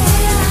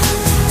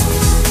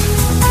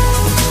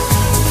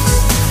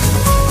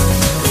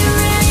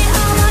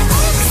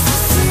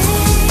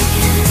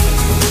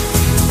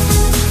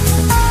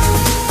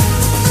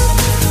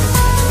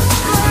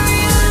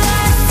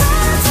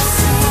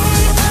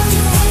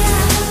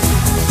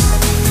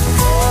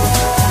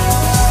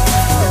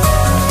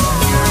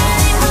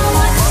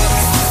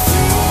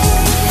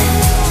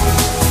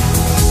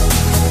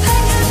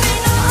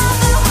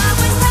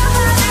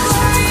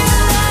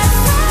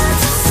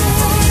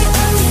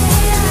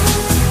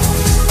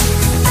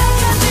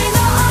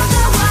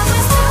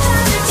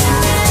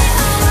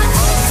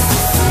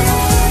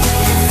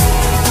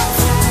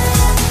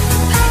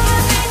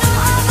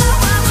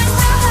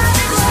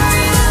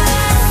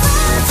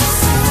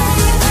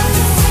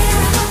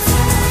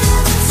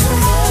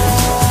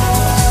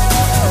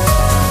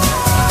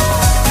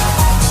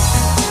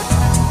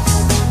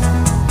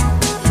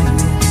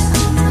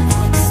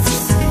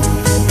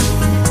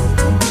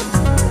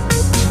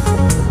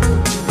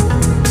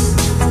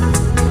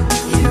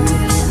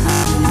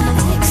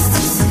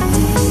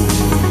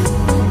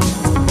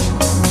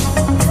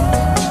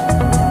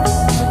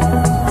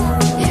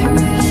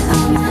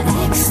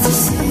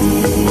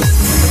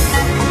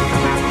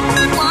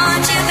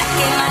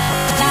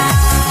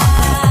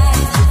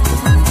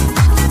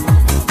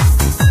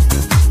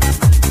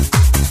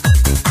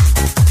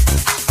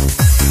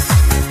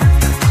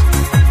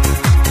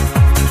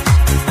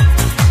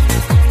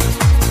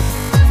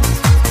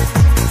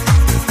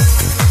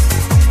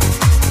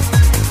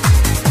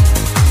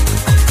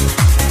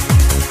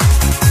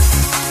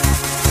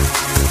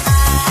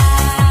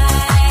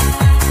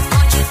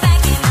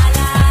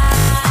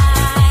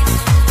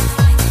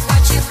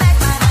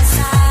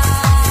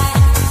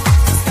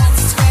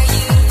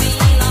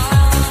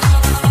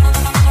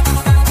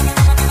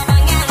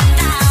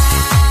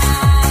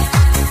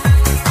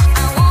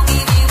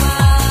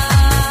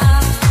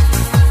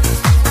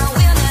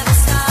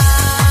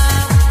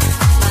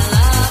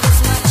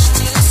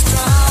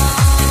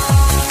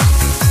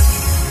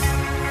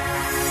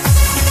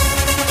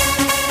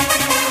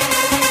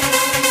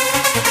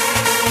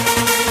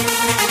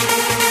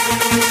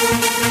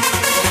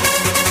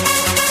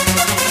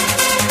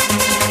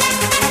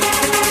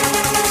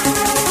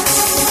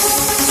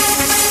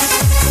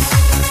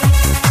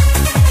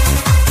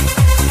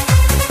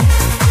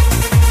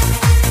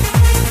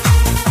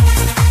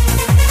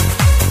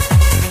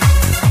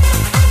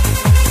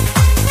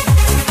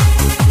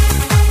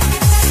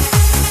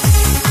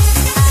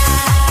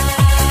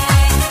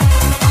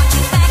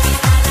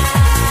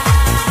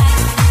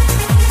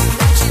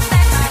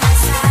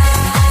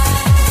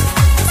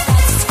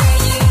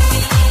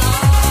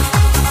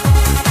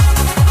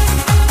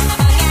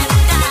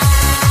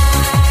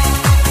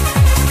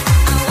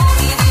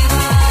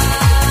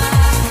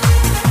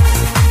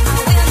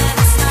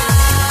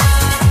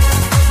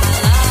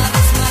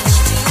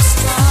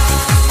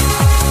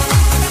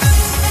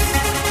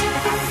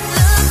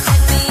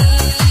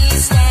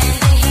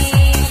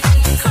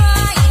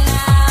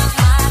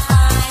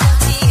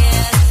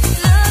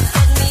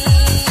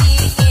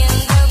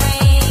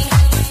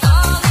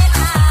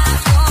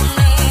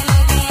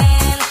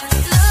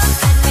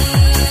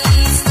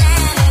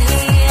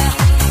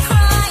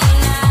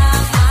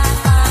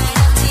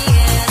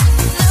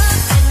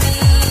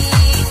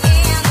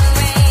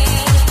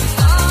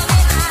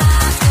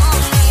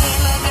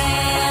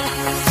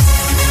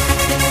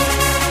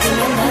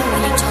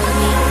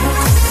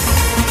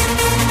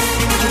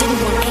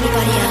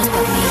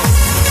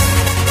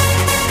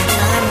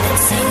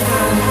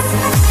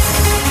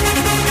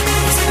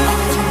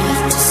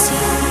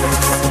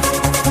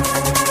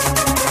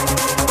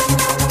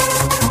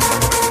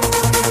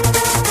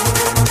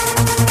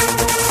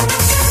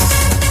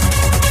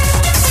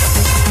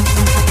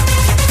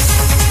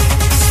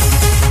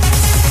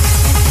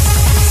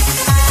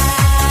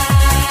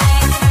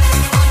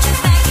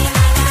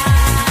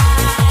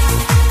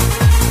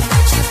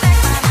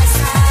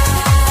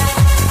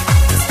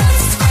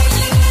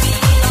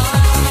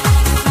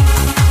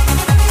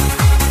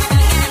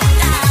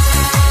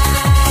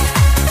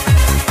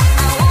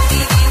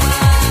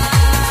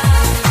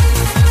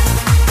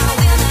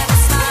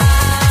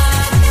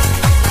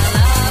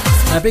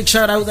 Big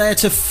shout out there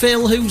to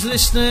Phil who's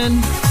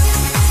listening.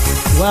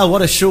 Well,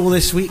 what a show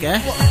this week, eh?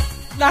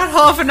 That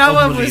half an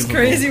hour was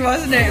crazy,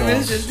 wasn't it? It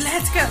was just,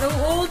 let's get the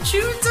old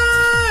tunes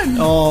on.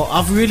 Oh,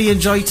 I've really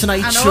enjoyed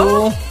tonight's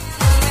show.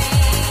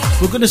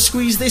 We're going to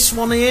squeeze this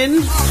one in.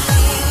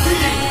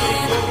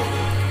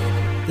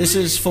 This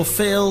is for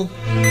Phil.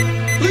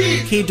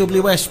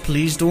 KWS,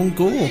 please don't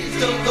go.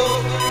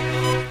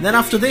 Then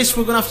after this,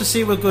 we're going to have to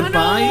say our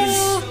goodbyes.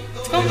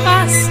 It's gone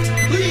fast.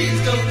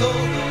 Please don't go.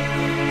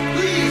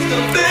 Please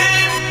don't go.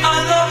 Babe, I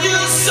love you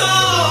so.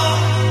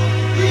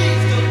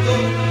 Please don't go.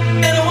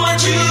 And I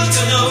want you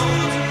to know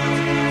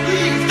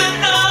that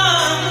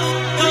I'm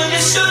gonna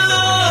miss your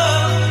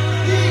love.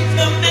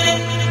 The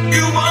minute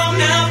you walk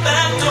out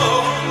that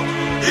door.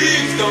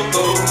 Please don't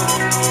go.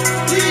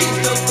 Please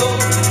don't go.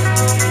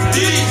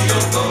 Please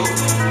don't go.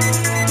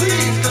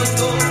 Please don't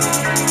go.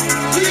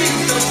 Please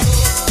don't go.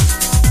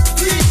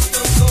 Please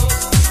don't go.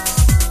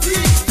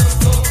 Please don't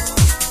go.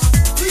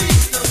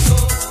 Please don't go.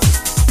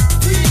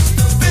 Please don't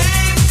go.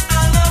 Babe,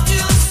 I love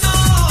you so.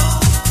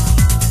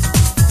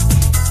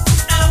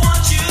 I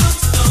want you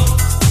to know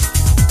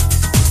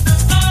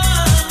that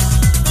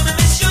I'm gonna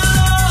miss your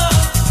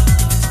love.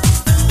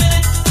 The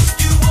minute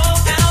you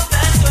walk out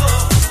that door.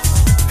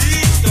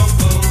 Please don't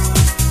go.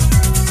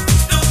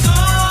 Don't go.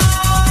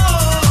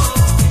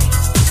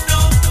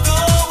 Don't go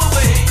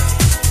away.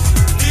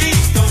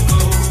 Please don't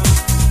go.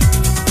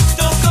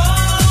 Don't go.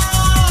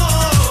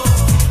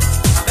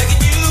 I'm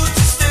begging you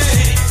to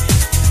stay.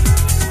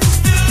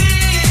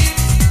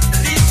 Believe,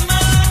 at least in my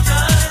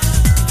lifetime,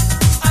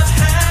 I've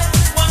had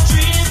one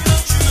dream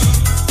come true.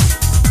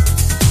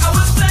 I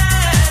was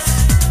blessed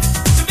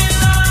to be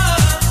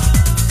loved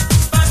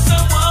by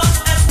someone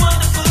as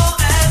wonderful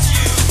as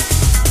you.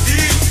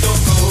 Please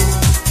don't go.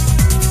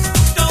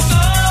 Don't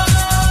go.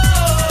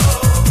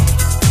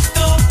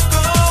 Don't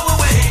go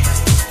away.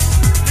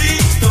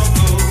 Please don't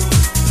go.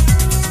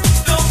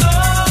 Don't go.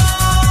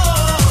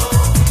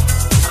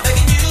 I'm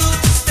begging you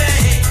to stay.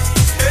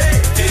 Hey,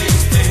 hey,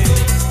 hey.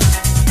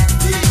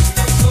 Please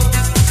don't go.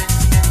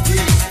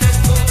 Please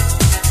don't go.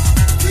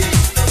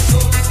 Please don't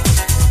go.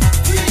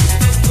 Please don't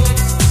go. Please don't go.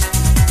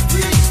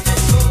 Please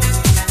don't go.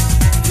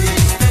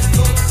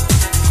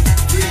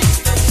 Please don't go. Please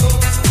don't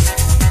go.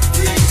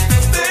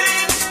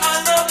 Babe, I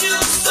love you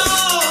so.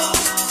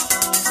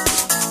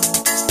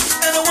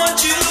 And I want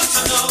you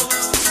to know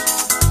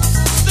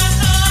that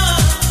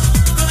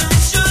I'm gonna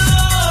miss your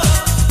love.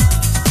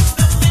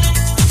 The minute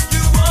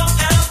you walk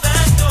out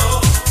that door.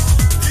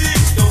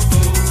 Please don't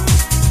go.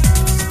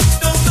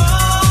 Don't go.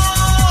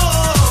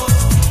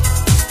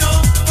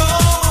 Don't go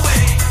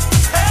away.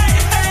 Hey,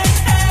 hey,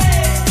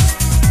 hey.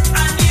 I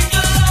need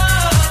your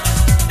love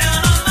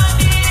down on my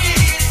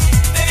knees.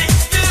 Baby,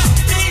 you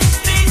please,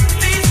 please,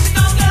 please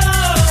don't go.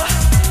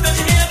 Don't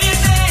you hear me,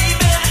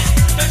 baby?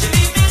 Don't you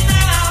leave me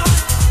now?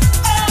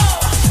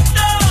 Oh,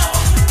 no,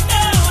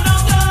 no,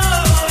 don't go.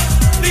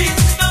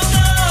 Please don't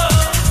go.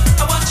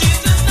 I want you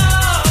to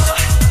know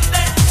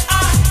that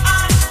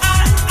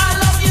I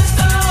love you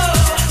so.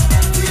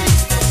 Please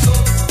don't go.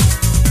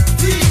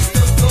 Please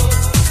don't go.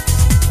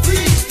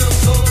 Please don't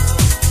go.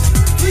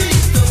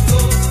 Please don't go.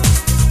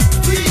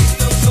 Please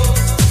don't go.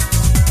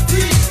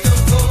 Please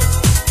don't go.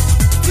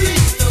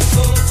 Please don't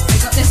go. I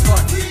got this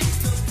one.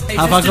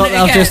 Have I got?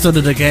 I've just done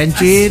it again,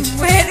 Jade.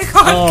 Swear to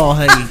God. Oh,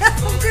 hey.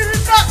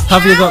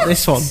 Have you got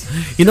this one?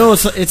 You know,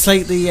 it's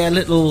like the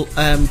little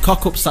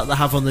cock-ups that they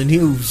have on the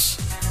news.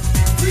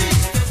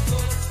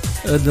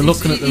 And they're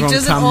looking at the He wrong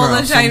does it camera all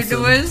or the time something.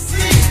 to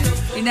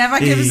us. He never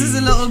gives us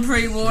a little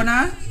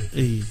pre-warner.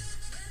 Hey.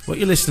 What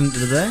you listening to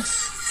there?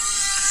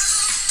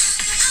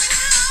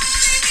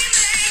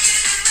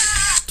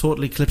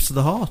 Totally Clips of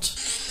the Heart.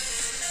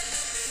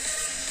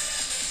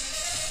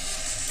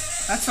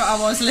 That's what I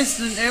was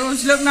listening to. I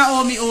was looking at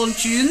all my old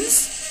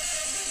tunes.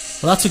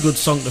 Well, that's a good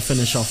song to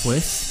finish off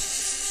with.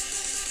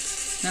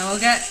 Now we'll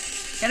get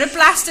it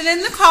blasting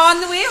in the car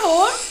on the way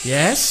home.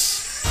 Yes.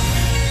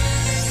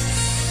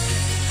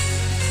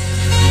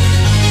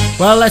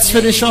 Well, let's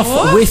finish off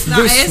with that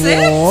this is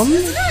it, one.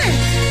 isn't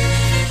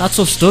it? That's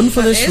us done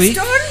for this It's week.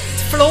 done.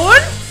 It's flown.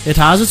 It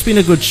has. It's been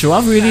a good show.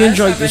 I've really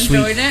enjoyed I've this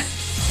enjoyed week. it.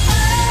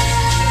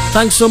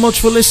 Thanks so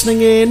much for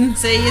listening in.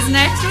 See you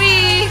next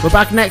week. We're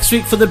back next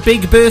week for the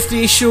big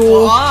birthday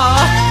show.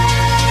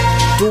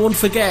 Oh. Don't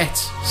forget.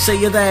 See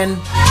you then.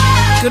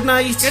 Good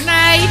night. Good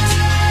night.